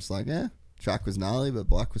weekend? They were just like, yeah, track was gnarly, but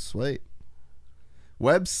bike was sweet.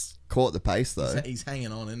 Webb's caught the pace though. He's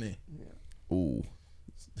hanging on, isn't he? Ooh,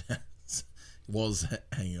 Was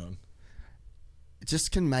hanging on. it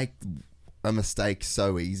just can make a mistake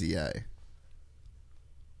so easy, eh?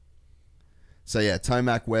 So yeah,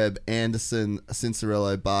 Tomac, Webb, Anderson,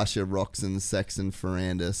 Cincerello, Barsha, Roxon, Sexton,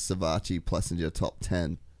 Ferrandis, Savachi, Plessinger, top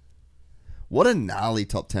 10. What a gnarly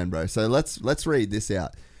top 10, bro. So let's read this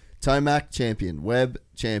out. Tomac, champion. Webb,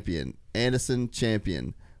 champion. Anderson,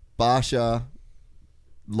 champion. Barsha,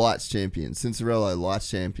 lights champion. Cincerello, lights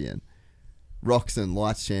champion. Roxon,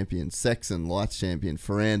 lights champion. Sexton, lights champion.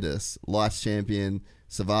 Ferrandis, lights champion.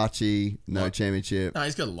 Savachi, no What? championship. No,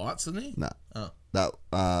 he's got lights, isn't he? No. Oh. That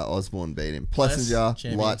Osborne beat him. Plessinger,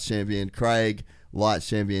 champion. lights champion. Craig, lights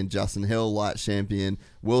champion. Justin Hill, lights champion.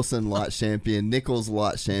 Wilson, lights champion. Nichols,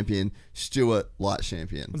 lights champion. Stewart, lights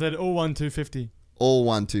champion. They'd all won 250. All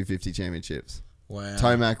won 250 championships. Wow.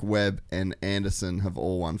 Tomac, Webb, and Anderson have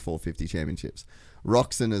all won 450 championships.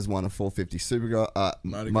 Roxon has won a 450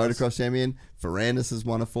 motocross champion. Ferrandis has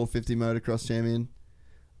won a 450 motocross champion.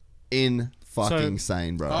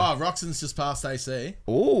 Insane, bro. Oh, Roxon's just passed AC.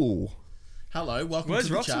 Oh, Hello, welcome Where's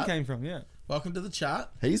to the Roxon chat. came from? Yeah. Welcome to the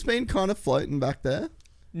chat. he's been kind of floating back there.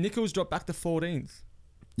 Nichols dropped back to 14th.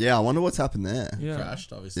 Yeah, I wonder what's happened there. Yeah.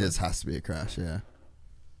 Crashed, obviously. This has to be a crash, yeah.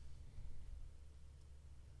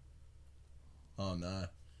 Oh, no.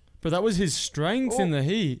 But that was his strength in the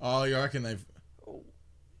heat. Oh, you reckon they've...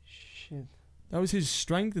 Shit. That was his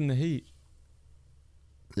strength in the heat.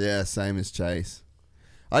 Yeah, same as Chase.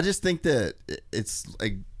 I just think that it's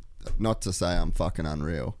like, not to say I'm fucking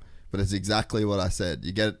unreal, but it's exactly what I said.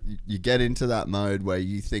 You get into that mode where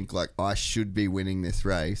you think like I should be winning this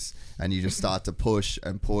race, and you just start to push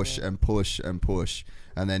and push and push and push,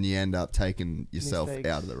 and then you end up taking yourself Mistakes.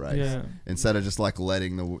 out of the race Yeah. instead of just like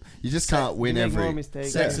letting you just can't win You make more every.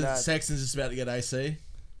 mistakes than that. Sexton's just about to get AC.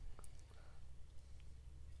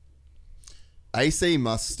 AC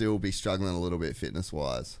must still be struggling a little bit fitness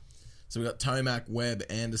wise. So we've got Tomac, Webb,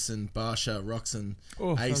 Anderson, Barsha, Roxon,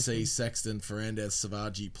 Oh, AC, okay. Sexton, Ferrandis,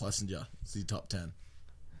 Savaji, Plessinger. It's the top 10.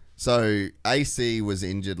 So AC was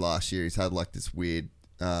injured last year. He's had like this weird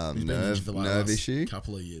He's been injured for like nerve last issue.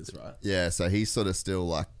 couple of years, right? Yeah, so he's sort of still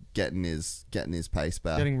like getting his pace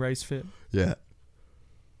back. Getting race fit. Yeah.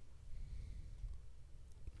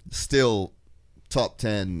 Still top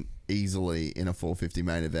 10 easily in a 450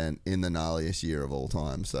 main event in the gnarliest year of all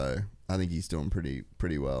time. So I think he's doing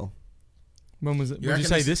pretty well. When was it? You Would you reckon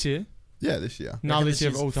say this- this year? Yeah, this year. No, this this year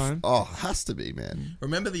of year's all time. Oh, has to be, man.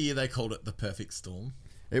 Remember the year they called it the perfect storm?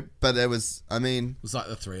 But there was, I mean, It was like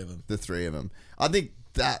the three of them. the three of them. I think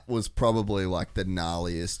that was probably like the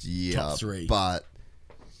gnarliest year. Top three. But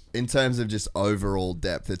in terms of just overall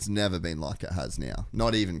depth, it's never been like it has now.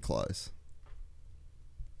 Not even close.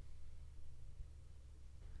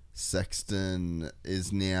 Sexton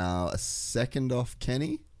is now a second off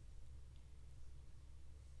Kenny.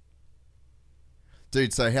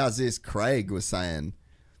 Dude, so how's this? Craig was saying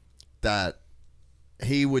that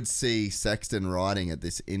he would see Sexton riding at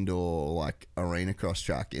this indoor like arena cross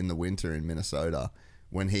track in the winter in Minnesota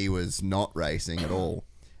when he was not racing at all.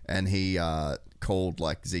 And he called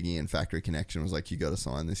like Ziggy and Factory Connection, was like, you got to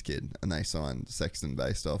sign this kid. And they signed Sexton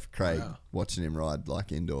based off Craig Wow. watching him ride like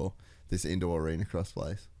this indoor arena cross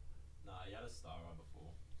place. Nah, he had a star ride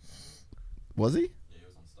before. Was he? Yeah, he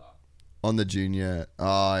was on star. On the junior,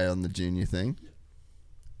 on the junior thing.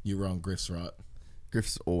 You're wrong, Griff's right.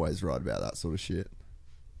 Griff's always right about that sort of shit.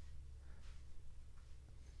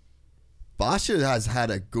 Barsha has had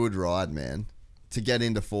a good ride, man, to get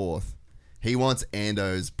into fourth. He wants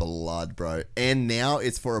Ando's blood, bro. And now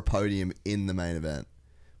it's for a podium in the main event.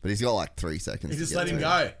 But he's got like 3 seconds. He to just get let him to.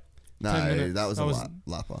 go. 10 No, minutes. that was That a was-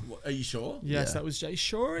 lapper. What, are you sure? Yes, Yeah. that was Jay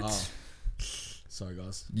Short. Oh. Sorry,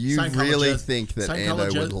 guys. You Same colour really jersey- think that same colour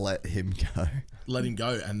Ando would jersey- let him go? let him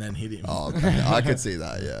go and then hit him? Oh, okay. I could see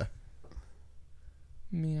that, yeah.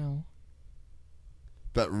 Meow.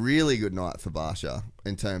 But really good night for Barsha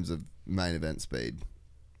in terms of main event speed.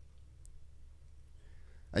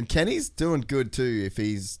 And Kenny's doing good too if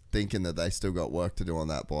he's thinking that they still got work to do on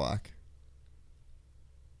that bike.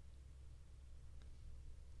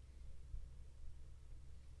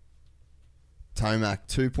 Tomac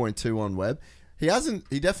 2.2 on Webb. He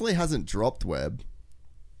definitely hasn't dropped Webb.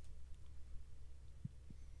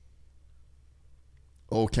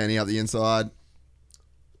 Oh, Kenny up the inside.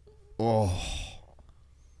 Oh.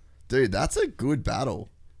 Dude, that's a good battle.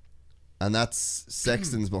 And that's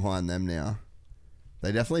Sexton's behind them now.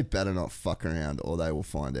 They definitely better not fuck around or they will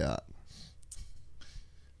find out.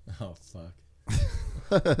 Oh, fuck.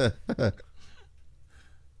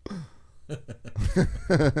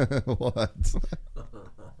 What?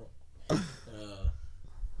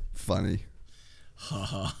 Funny.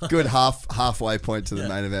 Good halfway point to the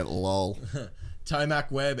main event, lol.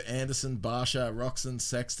 Tomac, Webb, Anderson, Barsha, Roxon,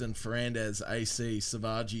 Sexton, Ferrandez, AC,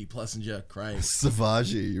 Savaji, Plessinger, Craig.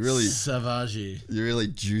 Savaji. Savaji. You really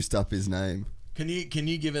juiced up his name. Can you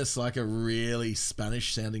give us like a really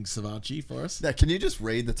Spanish sounding Savaji for us? Now, can you just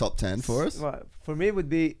read the top 10 for us? Well, for me, it would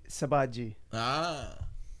be Sabaji. Ah.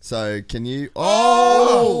 So, can you...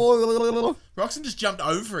 Oh! Roxon just jumped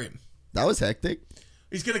over him. That was hectic.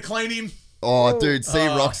 He's going to clean him. Oh, dude, see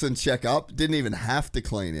Roxon check up. Didn't even have to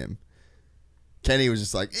clean him. Kenny was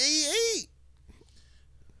just like, ee.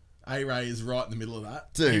 A-Ray is right in the middle of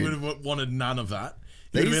that. Dude. He would have wanted none of that.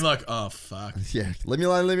 He would have been like, oh, fuck. Yeah, leave me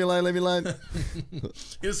alone.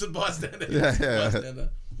 Innocent bystander. Yeah, Innocent yeah. bystander.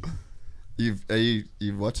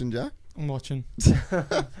 You watching, Jack? I'm watching.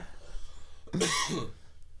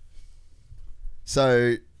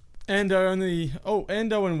 So, Ando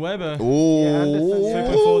and Weber. oh,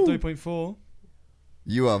 3.4.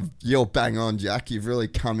 you're bang on, Jack. You've really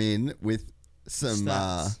come in with some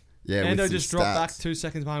Stats. with Ando some just dropped back stats. 2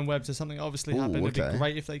 seconds behind Webb, so something obviously Ooh, happened. It'd okay. be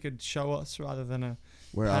great if they could show us rather than a.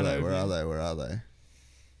 Where are they? pan Where over. are they?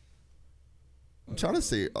 I'm trying to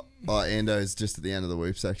see. Oh, Ando's just at the end of the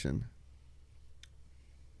whoop section.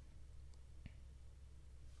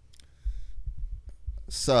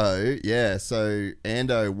 So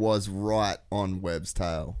Ando was right on Webb's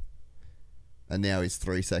tail, and now he's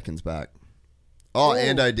 3 seconds back. Oh,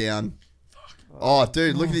 Ando down. Oh,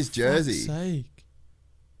 dude, look at his jersey. Fuck's sake.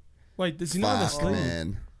 Wait, does he not have a Fuck, sleeve?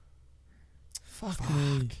 man. Fuck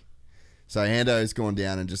me. So Ando's gone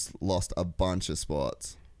down and just lost a bunch of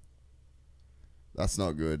spots. That's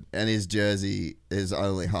not good. And his jersey is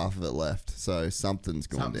only half of it left, so something's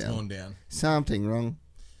gone Something's down. gone down. Something wrong.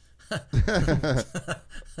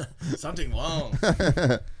 Something wrong.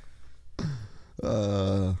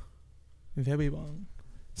 Very wrong.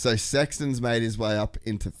 So Sexton's made his way up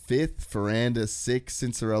into 5th, Ferranda 6th,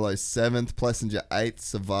 Cincerello 7th, Plessinger 8th,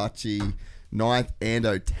 Savachi 9th,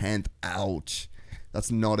 Ando 10th. Ouch. That's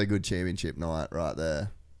not a good championship night right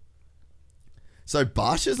there. So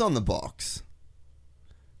Barsha's on the box.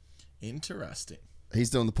 Interesting. He's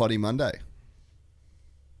doing the potty Monday.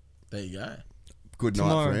 There you go. Good night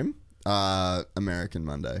Tomorrow. for him. American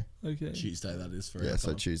Monday. Okay. Tuesday, that is for Yeah, our so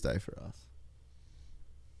time. Tuesday for us.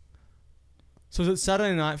 So is it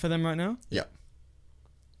Saturday night for them right now? Yep.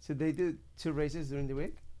 So they do 2 races during the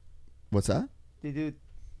week? What's that? They do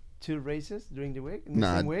 2 races during the week? In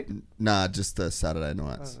the same week? Nah, just the Saturday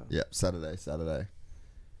nights. Oh. Yep, Saturday.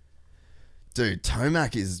 Dude,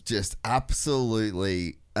 Tomac is just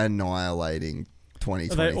absolutely annihilating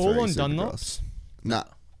 2023 Are they all on Supercross. Dunlops?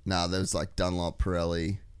 Nah, there's like Dunlop,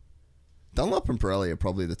 Pirelli. Dunlop and Pirelli are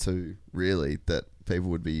probably the two, really, that people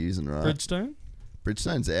would be using, right? Bridgestone?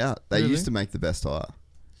 Bridgestone's out. They Really? used to make the best tire.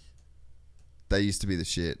 They used to be the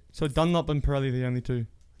shit. So Dunlop and Pirelli the only two.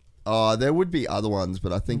 Oh, there would be other ones,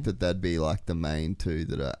 but I think that they'd be like the main two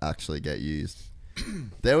that actually get used.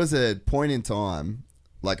 There was a point in time,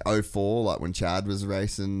 like 04, like when Chad was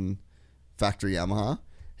racing factory Yamaha,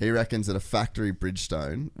 he reckons that a factory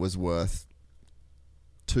Bridgestone was worth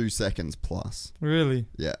 2 seconds plus. Really?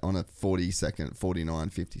 Yeah, on a 49,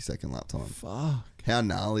 50 second lap time. Fuck. How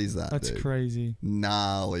gnarly is that, That's dude? crazy.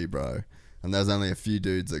 Gnarly, bro. And there's only a few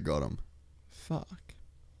dudes that got them. Fuck.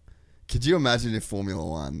 Could you imagine if Formula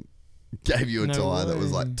One gave you a No tyre that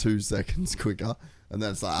was way. like 2 seconds quicker, and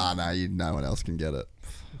then it's like, no one else can get it.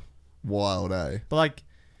 Wild, eh? But like,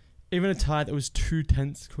 even a tire that was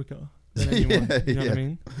 2/10 quicker than anyone. You know what I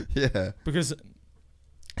mean? Yeah. Because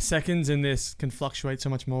seconds in this can fluctuate so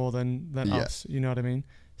much more than us. You know what I mean?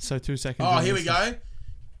 So 2 seconds. Oh, in here this we go.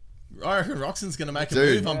 I reckon Roxon's going to make a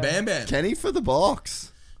Dude. move on Bam Bam. Kenny for the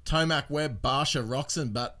box. Tomac, Webb, Barsha,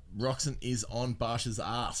 Roxon, but Roxon is on Barsha's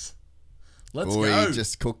ass. Let's Oh, go. he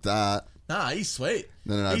just cooked that. Nah, he's sweet.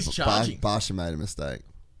 No. He's charging. Barsha made a mistake.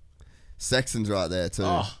 Sexton's right there too.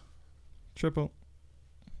 Oh, Triple.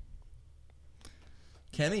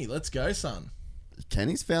 Kenny, let's go, son.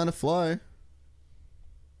 Kenny's found a flow.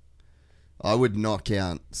 I would not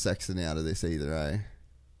count Sexton out of this either, eh?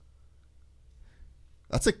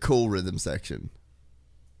 That's a cool rhythm section.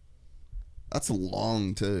 That's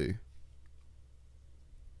long too.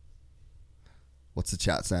 What's the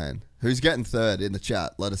chat saying? Who's getting third in the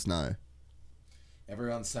chat? Let us know.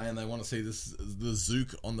 Everyone's saying they want to see the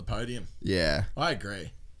Zook on the podium. Yeah. I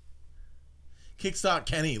agree. Kickstart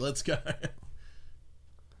Kenny, let's go.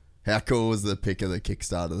 How cool was the pic of the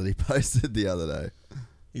Kickstarter that he posted the other day?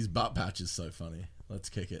 His butt patch is so funny. Let's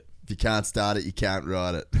kick it. If you can't start it, you can't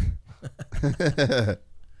ride it.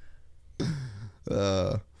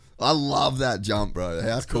 I love that jump, bro. How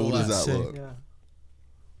That's cool cool, does that's that sick. look? Yeah.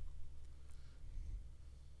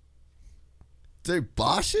 Dude,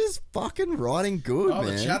 Bosch is fucking riding good, Oh,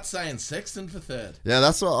 man. the chat's saying Sexton for third. Yeah,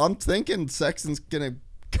 that's what I'm thinking. Sexton's gonna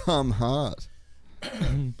come hard.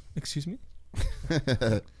 Excuse me?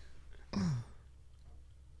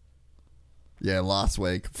 Yeah, last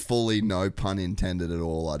week, fully no pun intended at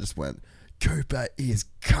all. I just went, Cooper is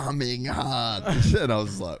coming hard. And I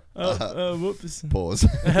was like, Whoops. pause.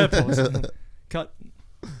 Pause. Cut.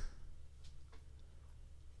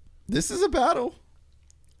 This is a battle.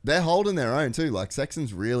 They're holding their own too. Like,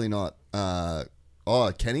 Sexton's really not.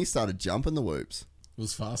 Kenny started jumping the whoops. It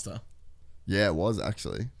was faster. Yeah, it was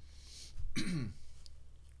actually.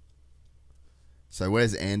 So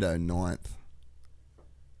where's Ando 9th?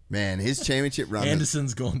 Man, his championship run.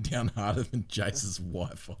 Anderson's gone down harder than Jace's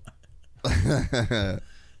Wi-Fi.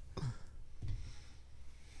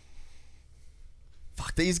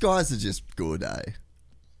 Fuck, these guys are just good, eh?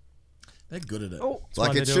 They're good at it. Oh, That's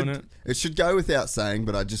why they're doing it should go without saying,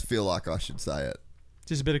 but I just feel like I should say it.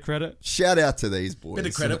 Just a bit of credit. Shout out to these boys. Bit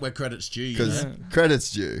of credit where credit's due. You Because know?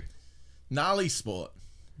 credit's due. Gnarly sport.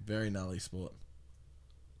 Very gnarly sport.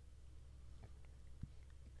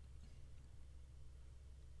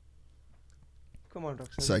 come on,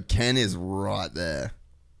 Roxanne. So Ken is right there.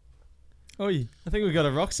 Oi, I think we've got a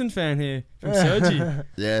Roxon fan here from Sergi.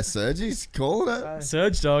 Yeah, Sergi's calling it. I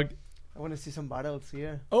Surge dog. want to see some battles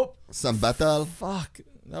here. Oh, Some battle. fuck.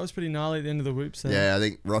 That was pretty gnarly at the end of the whoops there. Yeah, I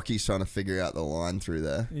think Rocky's trying to figure out the line through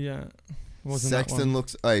there. Yeah. Wasn't that Sexton one.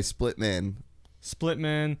 looks. Hey, split man. Split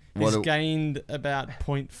man. What He's a- gained about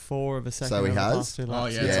 0.4 of a second. So he over the has? past two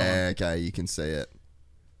laps. yeah. it's Yeah, okay, you can see it.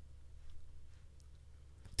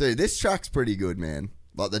 Dude, this track's pretty good, man.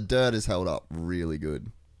 Like, the dirt has held up really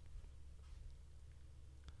good.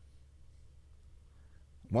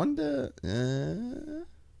 Wonder...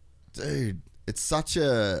 dude, it's such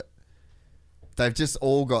a... They've just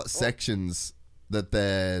all got sections that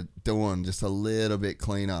they're doing just a little bit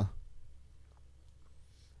cleaner.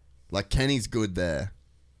 Like, Kenny's good there.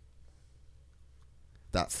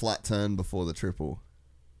 That flat turn before the triple.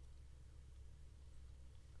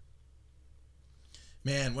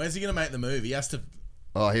 Man, where's he going to make the move? He has to...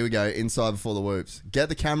 Oh, here we go. Inside before the whoops. Get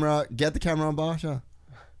the camera on Barsha.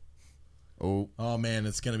 Oh, Oh, man,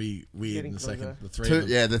 it's going to be weird Getting in a closer. second. The three of them.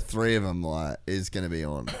 yeah, the three of them like is going to be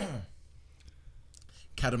on.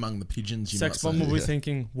 Cat among the pigeons, you Sex might Bomb say. will be Yeah.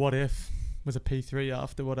 thinking, what if? Was a P3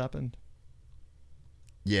 after what happened?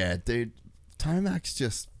 Yeah, dude. Tomac's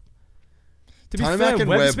just... To be Tomac fair, and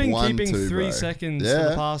Webb's Webb been won keeping too, 3 bro. seconds for Yeah.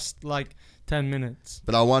 the past, 10 minutes.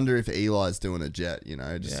 But I wonder if Eli's doing a jet, you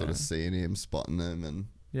know, just sort of Yeah. seeing him, spotting him, and...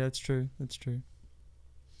 Yeah, it's true. That's true.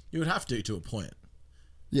 You would have to a point.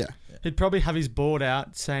 Yeah. He'd probably have his board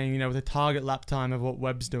out saying, with a target lap time of what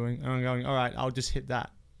Webb's doing. And I'm going, all right, I'll just hit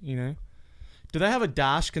that, Do they have a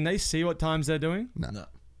dash? Can they see what times they're doing? No. No.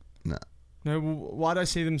 No. No, why do I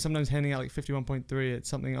see them sometimes handing out 51.3? It's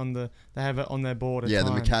something they have it on their board. Yeah, the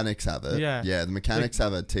time. mechanics have it. Yeah. Yeah, the mechanics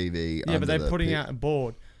have a TV. Yeah, under but they're the putting pit. out a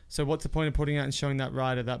board. So what's the point of putting out and showing that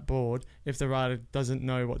rider that board if the rider doesn't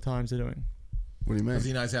know what times they're doing? What do you Because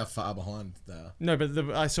mean? he knows how far behind they are. No, but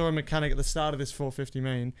I saw a mechanic at the start of this 450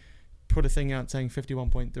 main put a thing out saying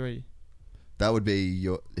 51.3. That would be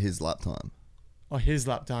his lap time. Or his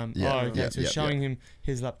lap time. Yeah, Oh, okay. yeah, So yeah, showing him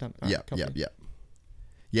his lap time. Alright, Yeah, copy. yeah.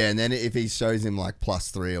 Yeah, and then if he shows him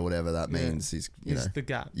 +3 or whatever, that Yeah. means he's, It's the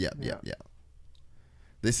gap. Yeah. Yeah.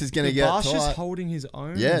 This is going to Dude, get Barsh is tight. holding his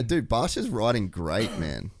own. Yeah, dude, Barsha's riding great,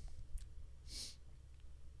 man.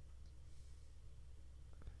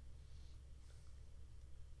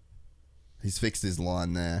 He's fixed his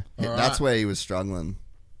line there. All That's right. where he was struggling.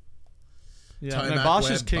 Yeah, Tomac, no, Barsha's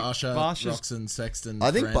Webb, kicked. Barsha, Barsha's, Roxon, Sexton.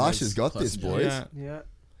 I think Fernandez, Barsha's got this, Klesinger. boys. yeah, Yeah.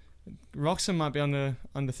 Roxon might be under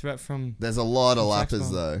threat from. There's a lot of Jack's lappers,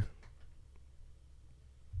 ball. though.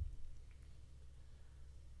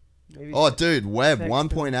 Maybe Oh, dude, Webb, Sexton.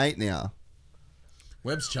 1.8 now.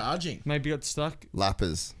 Webb's charging. Maybe got stuck.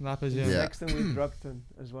 Lappers. Lappers, yeah. Yeah. Sexton with Brockton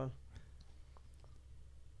as well.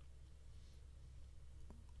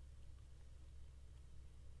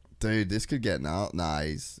 Dude, this could get now. Nah,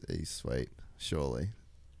 he's sweet, surely.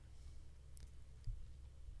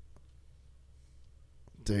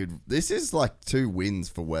 Dude, this is like 2 wins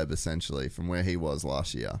for Webb, essentially, from where he was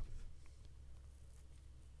last year.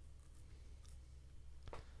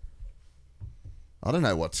 I don't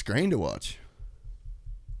know what screen to watch.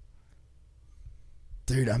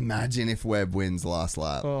 Dude, imagine if Webb wins last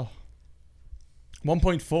lap. Oh.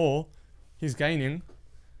 1.4. He's gaining.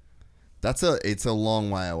 It's a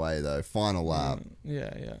long way away, though. Final lap.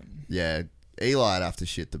 Yeah, yeah. Yeah, Eli'd have to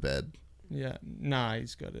shit the bed. Yeah. Nah,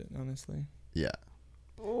 he's got it, honestly. Yeah.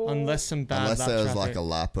 Unless some bad Unless lap there was traffic. like a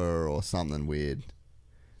lapper or something weird.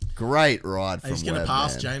 Great ride from He's going to Webb,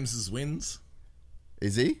 pass man. James's wins.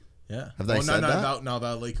 Is he? Yeah. Have they no, said no, that? No,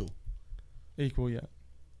 they'll equal. Equal, yeah.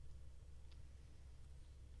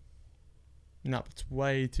 No, it's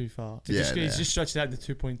way too far. Yeah, He's yeah. just stretched it out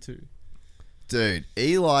to 2.2. Dude,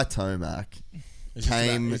 Eli Tomac He's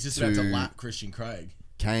just about to to- lap Christian Craig.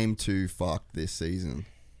 came to fuck this season.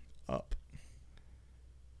 Up.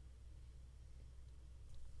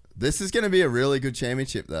 This is going to be a really good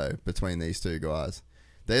championship, though, between these two guys.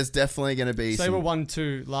 There's definitely going to be They were some...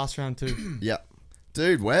 1-2 last round 2. Yep.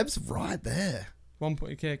 Dude, Webb's right there. 1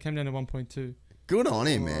 point, yeah, it came down to 1.2. Good on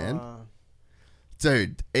him, man. Wow.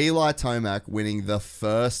 Dude, Eli Tomac winning the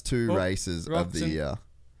first 2 Oh, races of the Roxon. year.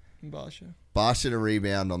 Barsha. Barsha to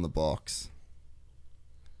rebound on the box.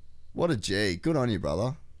 What a G. Good on you,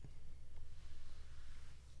 brother.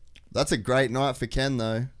 That's a great night for Ken,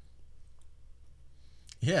 though.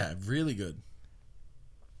 Yeah, really good.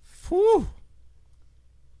 Whew.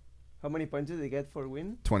 How many points did they get for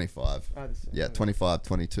win? 25. Ah, the same. Yeah, 25,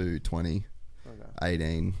 22, 20, Okay.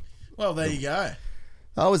 18. Well, there you go.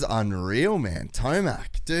 That was unreal, man.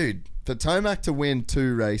 Tomac, dude. For Tomac to win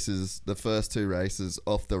 2 races, the first 2 races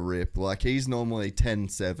off the rip, like he's normally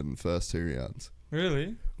 10-7 first 2 rounds.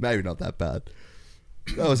 Really? Maybe not that bad.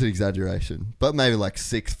 That was an exaggeration. But maybe like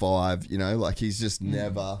 6-5, you know, like he's just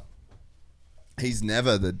never... He's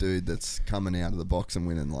never the dude that's coming out of the box and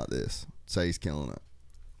winning like this. So he's killing it.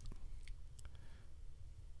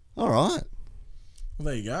 All right. Well,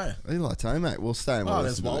 there you go. Eli Tomac, we'll stay and Oh,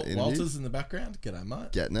 listen there's to the interview. Walters in the background. G'day,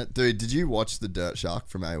 mate. Getting it. Dude, did you watch the Dirt Shark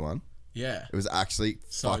from A1? Yeah. It was actually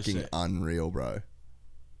So fucking sick. unreal, bro.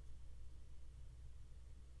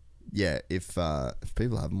 Yeah, if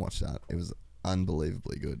people haven't watched that, it was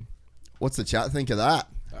unbelievably good. What's the chat think of that?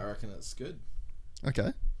 I reckon it's good.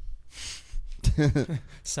 Okay.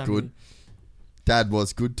 Sammy. Good. Dad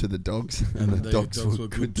was good to the dogs, and the dogs were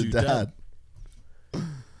good to Dad. I You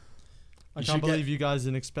can't should believe you guys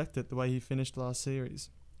didn't expect it the way he finished last series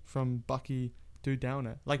from Bucky to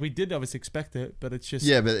Downer. Like, we did obviously expect it, but it's just,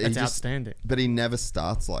 Yeah, but he it's just- outstanding. But he never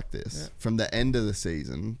starts like this. Yeah. From the end of the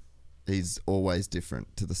season, he's always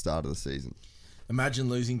different to the start of the season. Imagine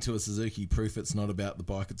losing to a Suzuki. Proof it's not about the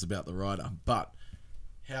bike, it's about the rider. But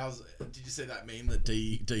did you see that meme that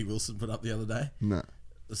D Wilson put up the other day? No.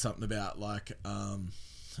 There's something about like oh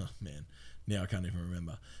man, now I can't even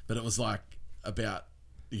remember. But it was like about,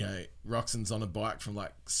 you know, Roxon's on a bike from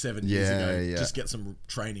like 7 years Yeah, ago. yeah. Just get some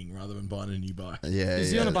training rather than buying a new bike. Yeah,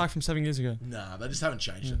 Is he on a bike from 7 years ago? Nah, they just haven't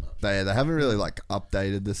changed it much. They haven't really like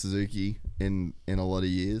updated the Suzuki in a lot of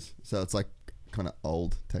years, so it's like kind of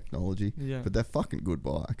old technology. Yeah. But they're fucking good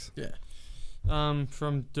bikes. Yeah.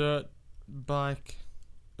 From Dirt Bike,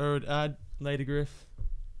 Erd Ad, Lady Griff.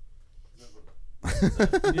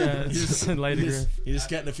 Yeah, it's just Lady Griff. You're just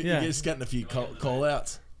getting a few. Yeah. You're just getting a few call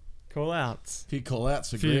outs. Call outs. A few call outs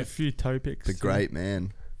for Few Griff. toe picks. The great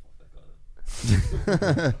man.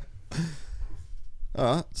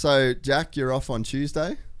 All right, so Jack, you're off on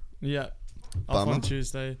Tuesday. Yeah. Off Bummer. on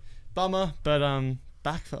Tuesday. Bummer, but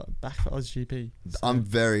back for OzGP. So I'm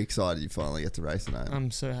very excited you finally get to race tonight. I'm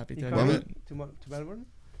so happy You to When do we- it. to Melbourne?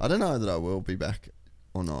 I don't know that I will be back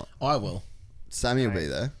or not. I will. Sammy will be Right.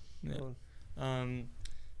 there. Yeah. Cool.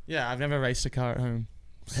 Yeah, I've never raced a car at home.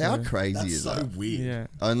 How So, crazy That's is so that? weird. Yeah.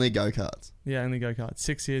 Only go-karts. Yeah, only go-kart.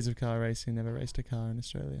 6 years of car racing, never raced a car in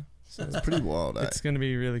Australia. So It's pretty wild, eh? it's going to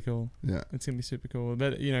be really cool. Yeah. It's going to be super cool.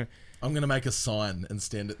 But, you know, I'm gonna make a sign and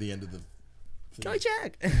stand at the end of the Go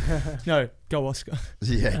Jack. No, go Oscar.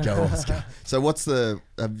 Yeah, go Oscar. So what's the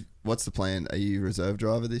plan? Are you reserve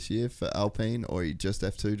driver this year for Alpine, or are you just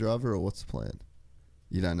F2 driver, or what's the plan?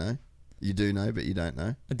 You don't know? You do know, but you don't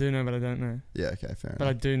know? I do know, but I don't know. Yeah, okay, fair But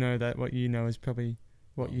I enough. do know that what you know is probably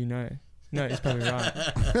what you know. No, it's probably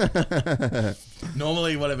right.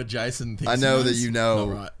 Normally, whatever Jason thinks I know he that knows, you know.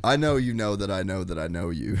 not right. I know you know that I know that I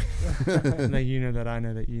know you. No, you know that I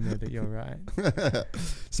know that you know that you're right.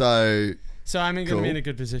 So, So I'm going to Cool. be in a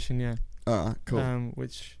good position, yeah. alright, cool.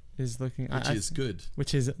 Which is looking... Which is good.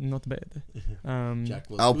 Which is not bad. Jack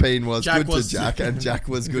was Alpine good. was Jack good was- to Jack, and Jack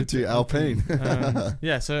was good to Alpine.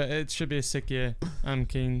 Yeah, so it should be a sick year. I'm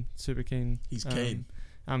keen, super keen. He's keen.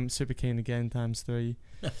 I'm super keen again, times 3.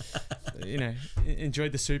 You know,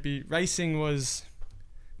 enjoyed the soupy. Racing was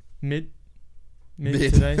mid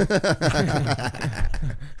today.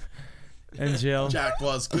 NGL. Jack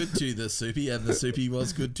was good to the soupy, and the soupy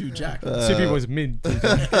was good to Jack. Soupy was mid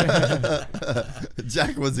today.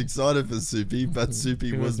 Jack was excited for Soupy, but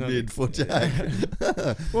Soupy It was was not- mid for Jack.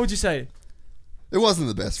 What would you say? It wasn't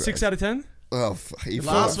the best 6 race. out of 10? Oh, he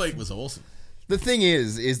Last fucked. week was awesome. The thing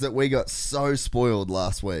is that we got so spoiled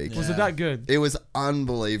last week. Was it that good? It was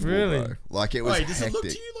unbelievable, Really? bro. Like, it was Wait, does hectic. it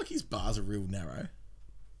look to you like his bars are real narrow?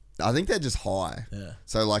 I think they're just high. Yeah.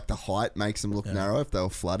 So, like, the height makes them look Yeah. narrow. If they were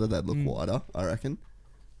flatter, they'd look Mm. wider, I reckon.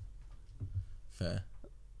 Fair.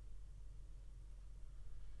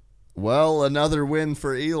 Well, another win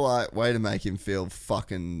for Eli. Way to make him feel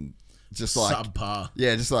fucking just like... Subpar.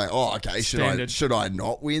 Yeah, just like, oh, okay, Standard. should I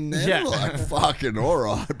not win then? Yeah. Like, fucking all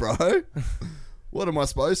right, bro. What am I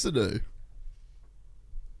supposed to do?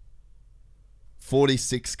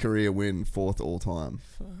 46 career win, 4th all time.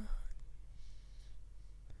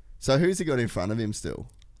 So who's he got in front of him still?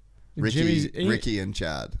 Ricky and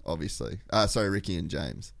Chad, obviously. Sorry, Ricky and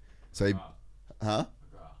James. So he... Huh?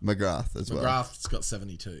 McGrath as well. McGrath's got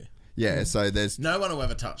 72. Yeah, so there's... No one will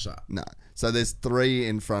ever touch that. No. So there's 3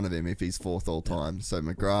 in front of him if he's 4th all time. So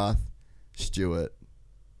McGrath, Stewart,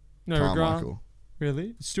 No, Carmichael. McGrath.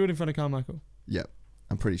 Really? Stewart in front of Carmichael. Yep,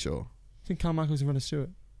 I'm pretty sure. I think Carmichael's in front of Stewart.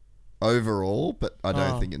 Overall, but I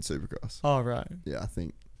don't Oh. think in Supercross. Oh, right. Yeah, I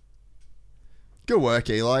think. Good work,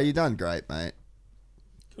 Eli. You done great, mate.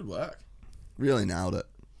 Good work. Really nailed it.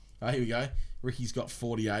 Oh, here we go. Ricky's got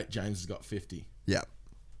 48. James has got 50. Yep.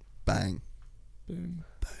 Bang. Boom.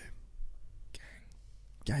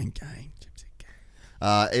 Gang. Gypsy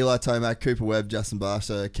gang. Eli Tomac, Cooper Webb, Justin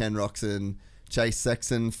Barsha, Ken Roxon, Chase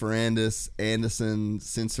Sexton, Ferrandis, Anderson,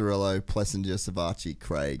 Cincerello, Plessinger, Savachi,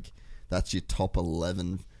 Craig. That's your top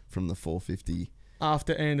 11 from the 450.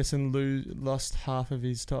 After Anderson lost half of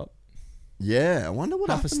his top. Yeah, I wonder what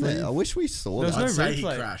Half a happened there. sleeve. I wish we saw There's that. I'd no say he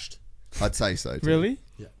replay. crashed. I'd say so too. Really?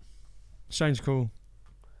 Yeah. Strange call.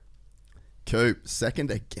 Coop, second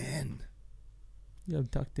again. Yeah,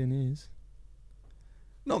 tucked in ears.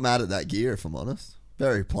 Not mad at that gear, if I'm honest.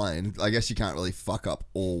 Very plain. I guess you can't really fuck up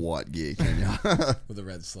all white gear, can you? With a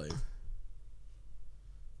red sleeve.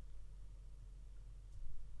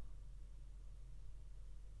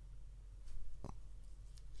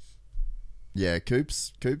 Yeah,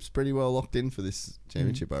 Coop's pretty well locked in for this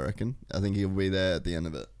championship, I reckon. I think he'll be there at the end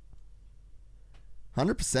of it.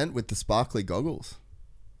 100% with the sparkly goggles.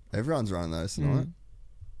 Everyone's running those tonight.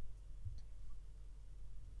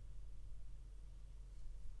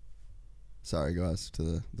 Sorry, guys,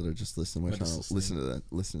 that are just listening. We're We're trying just to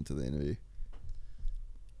listen to the interview.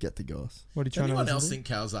 Get the goss. What are you Does trying anyone to else listen think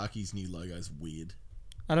Kawasaki's new logo is weird?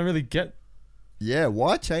 I don't really get. Yeah,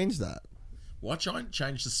 why change that? Why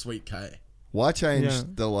change the Sweet K? Why change Yeah.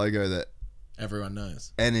 the logo that Everyone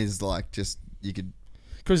knows. N is like just you could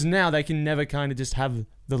Because now they can never kind of just have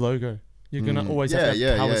the logo. You're going to always have to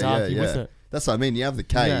yeah, have Kawasaki with it. That's what I mean. You have the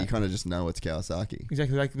K, Yeah. you kind of just know it's Kawasaki.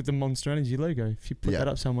 Exactly like with the Monster Energy logo. If you put Yeah. that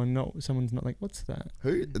up, someone's not like, what's that?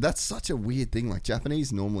 Who? That's such a weird thing. Like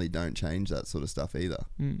Japanese normally don't change that sort of stuff either.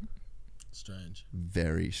 Mm. Strange.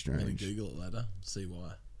 Very I'm going to strange. Google it later. See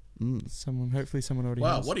why. Hopefully someone already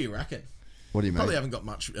Wow, has. what do you reckon? What do you mean? Probably haven't got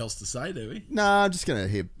much else to say, do we? Nah, I'm gonna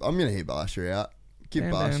hear Barsha out. Give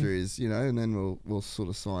Bam, Barsha bam. his, and then we'll sort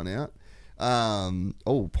of sign out.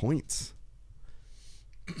 Points.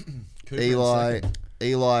 Cooper in second.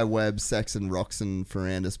 Eli, Webb, Saxon, Roxon,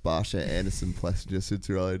 Ferrandis, Barsha, Anderson, Plessinger,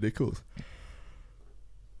 Cincerello, Nichols.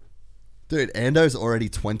 Dude, Ando's already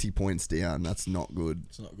 20 points down. That's not good.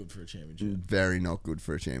 It's not good for a championship. Very not good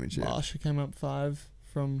for a championship. Marsha came up 5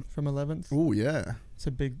 from 11th. Oh yeah, It's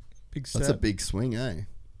a big step. that's a big swing, eh?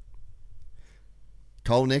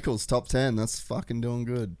 Cole Nichols, top 10. That's fucking doing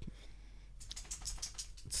good.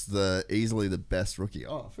 It's easily the best rookie.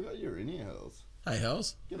 Oh, I forgot you were in here, Hells. Hey,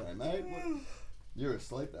 Hells. G'day, mate. You were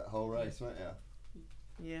asleep that whole race, weren't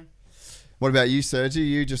you? Yeah. What about you, Sergi?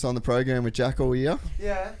 You just on the program with Jack all year?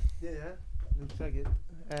 Yeah. Looks like it.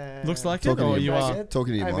 Looks like it, Talking to or you you like are? it.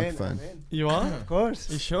 Talking to your I'm in, microphone. I'm in. You are? Of course.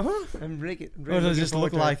 You sure? I'm really Or does it just look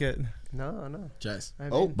looking forward like to it? No. Jace.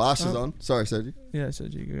 I'm Oh, in. Barsh is on. Sorry, Sergi. Yeah, so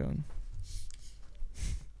you go on.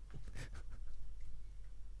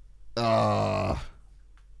 Ah.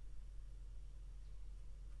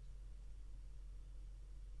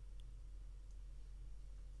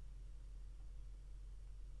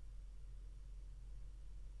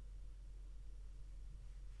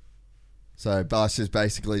 So Barsh is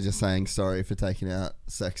basically just saying sorry for taking out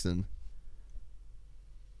Sexton.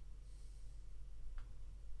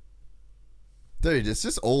 Dude, it's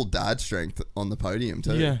just all dad strength on the podium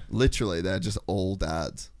too. Yeah. Literally, they're just all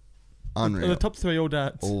dads. Are Unreal. the top three all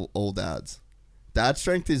dads? All dads. Dad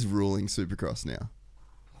strength is ruling Supercross now.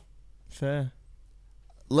 Fair.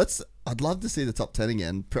 I'd love to see the top 10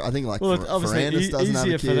 again. I think like Well, it's obviously Ferrandis doesn't have a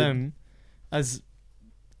easier kid. for them as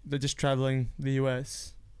they're just traveling the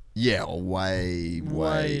US. Yeah, way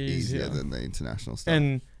Way easier easier. than the international stuff.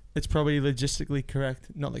 And it's probably logistically correct,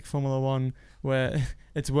 not like Formula One, where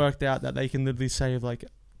it's worked out that they can literally save like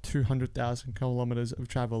 200,000 kilometers of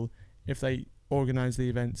travel if they organize the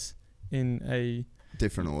events in a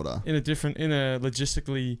different order. in a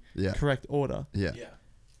logistically Yeah. correct order. Yeah. Yeah.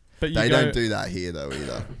 But you They go, don't do that here though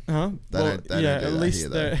either. Huh? They Well, don't- they yeah, don't do at that least here,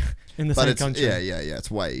 though. they're in the But same it's country. yeah,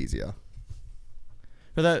 it's way easier.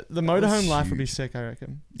 But the motorhome life would be huge. sick, I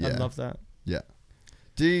reckon. Yeah. I'd love that. Yeah.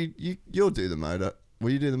 You'll do the motor.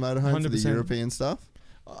 Will you do the motorhome for the 100%. European stuff?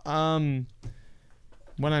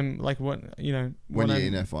 When I'm like when When you're I'm,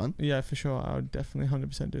 in F1? yeah, for sure, I would definitely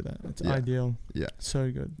 100% do that. It's Yeah. ideal. Yeah.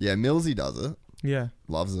 So good. Yeah, Millsy does it. Yeah.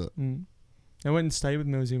 Loves it. Mm. I went and stayed with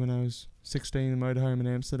Millsy when I was 16 in a motorhome in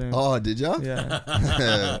Amsterdam. Oh, did ya?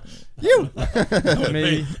 Yeah. You. That would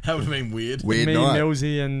Me. have been weird. Weird Me, night.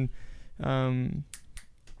 Millsy, and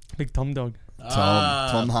Big Tom Dog.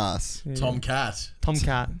 Tom Haas. Yeah. Tomcat.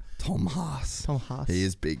 Tomcat. Tom Haas. Tom Haas. He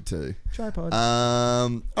is big too. Tripod.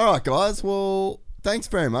 All right, guys. Well, thanks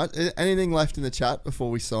very much. Anything left in the chat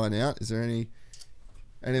before we sign out? Is there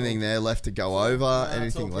anything there left to go over? It's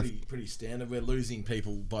Anything all left? pretty standard. We're losing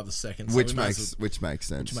people by the second, so Which we may as makes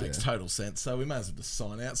sense. well, which makes yeah. total sense. So we may as well just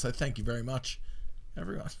sign out. So thank you very much,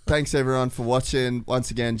 everyone. Thanks everyone for watching.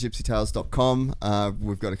 Once again, gypsytales.com.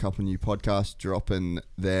 We've got a couple new podcasts dropping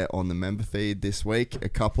there on the member feed this week. A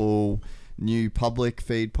couple new public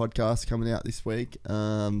feed podcasts coming out this week.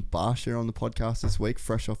 Barsha on the podcast this week,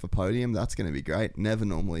 fresh off a podium. That's going to be great. Never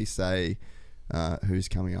normally say who's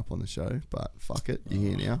coming up on the show, but fuck it,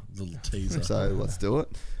 you're here now. Little teaser. So let's do it.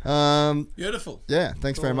 Beautiful. Yeah,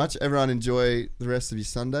 thanks very much. Everyone enjoy the rest of your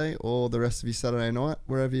Sunday or the rest of your Saturday night,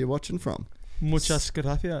 wherever you're watching from. Muchas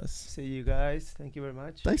gracias. See you guys. Thank you very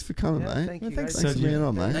much. Thanks for coming, Yeah, mate. thank you, Thanks guys. for being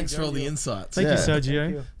on, mate. Thanks for all the insights. Thank Yeah. you,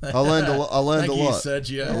 Sergio. Thank you. I learned a lot. Thank you,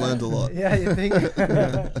 Sergio. I learned a lot. Yeah, you think?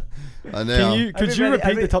 I know. Could you Everybody-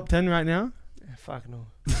 repeat the top 10 right now? Fuck no.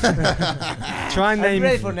 Try and I'm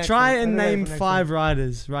ready for next try one. and I'm ready name for next 5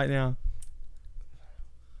 riders right now.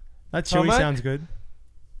 That Chewy Tomac? sounds good.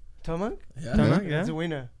 Tomac? Yeah. Tomac, yeah? That's a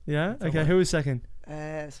winner. Yeah? Okay, Tomac. who was second?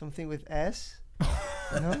 Something with S.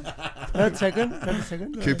 No? Not second? Not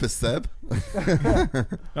second? Cooper Seb. Alright,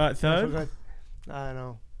 I third? forgot. I don't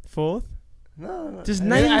know. Fourth? No. Just I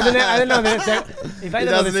name- don't know the if I He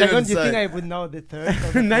don't know the doesn't even second, you say. think I would know the third?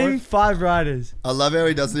 Or the Name fourth? 5 riders. I love how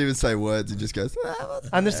he doesn't even say words. He just goes,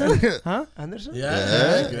 Anderson? Huh? Anderson? Yeah,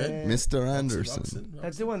 Yeah. good. Mr. Anderson. Roxon.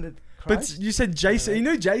 That's the one that But crashed. you said Jason. He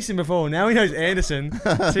knew Jason before. Now he knows Anderson. So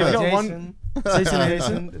you've got one. Jason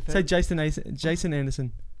Anderson. the Say third. Jason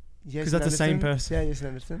Anderson. Jason that's the same Anderson. person. Yeah, Jason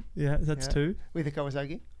Anderson. Yeah, that's Yeah. 2. With the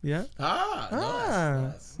Kawasaki. Yeah.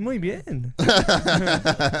 Ah, nice. Muy bien.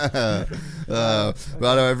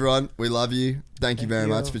 Righto, everyone. We love you. Thank you Thank very you.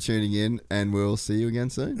 much for tuning in, and we'll see you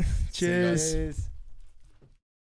again soon. Cheers. Cheers.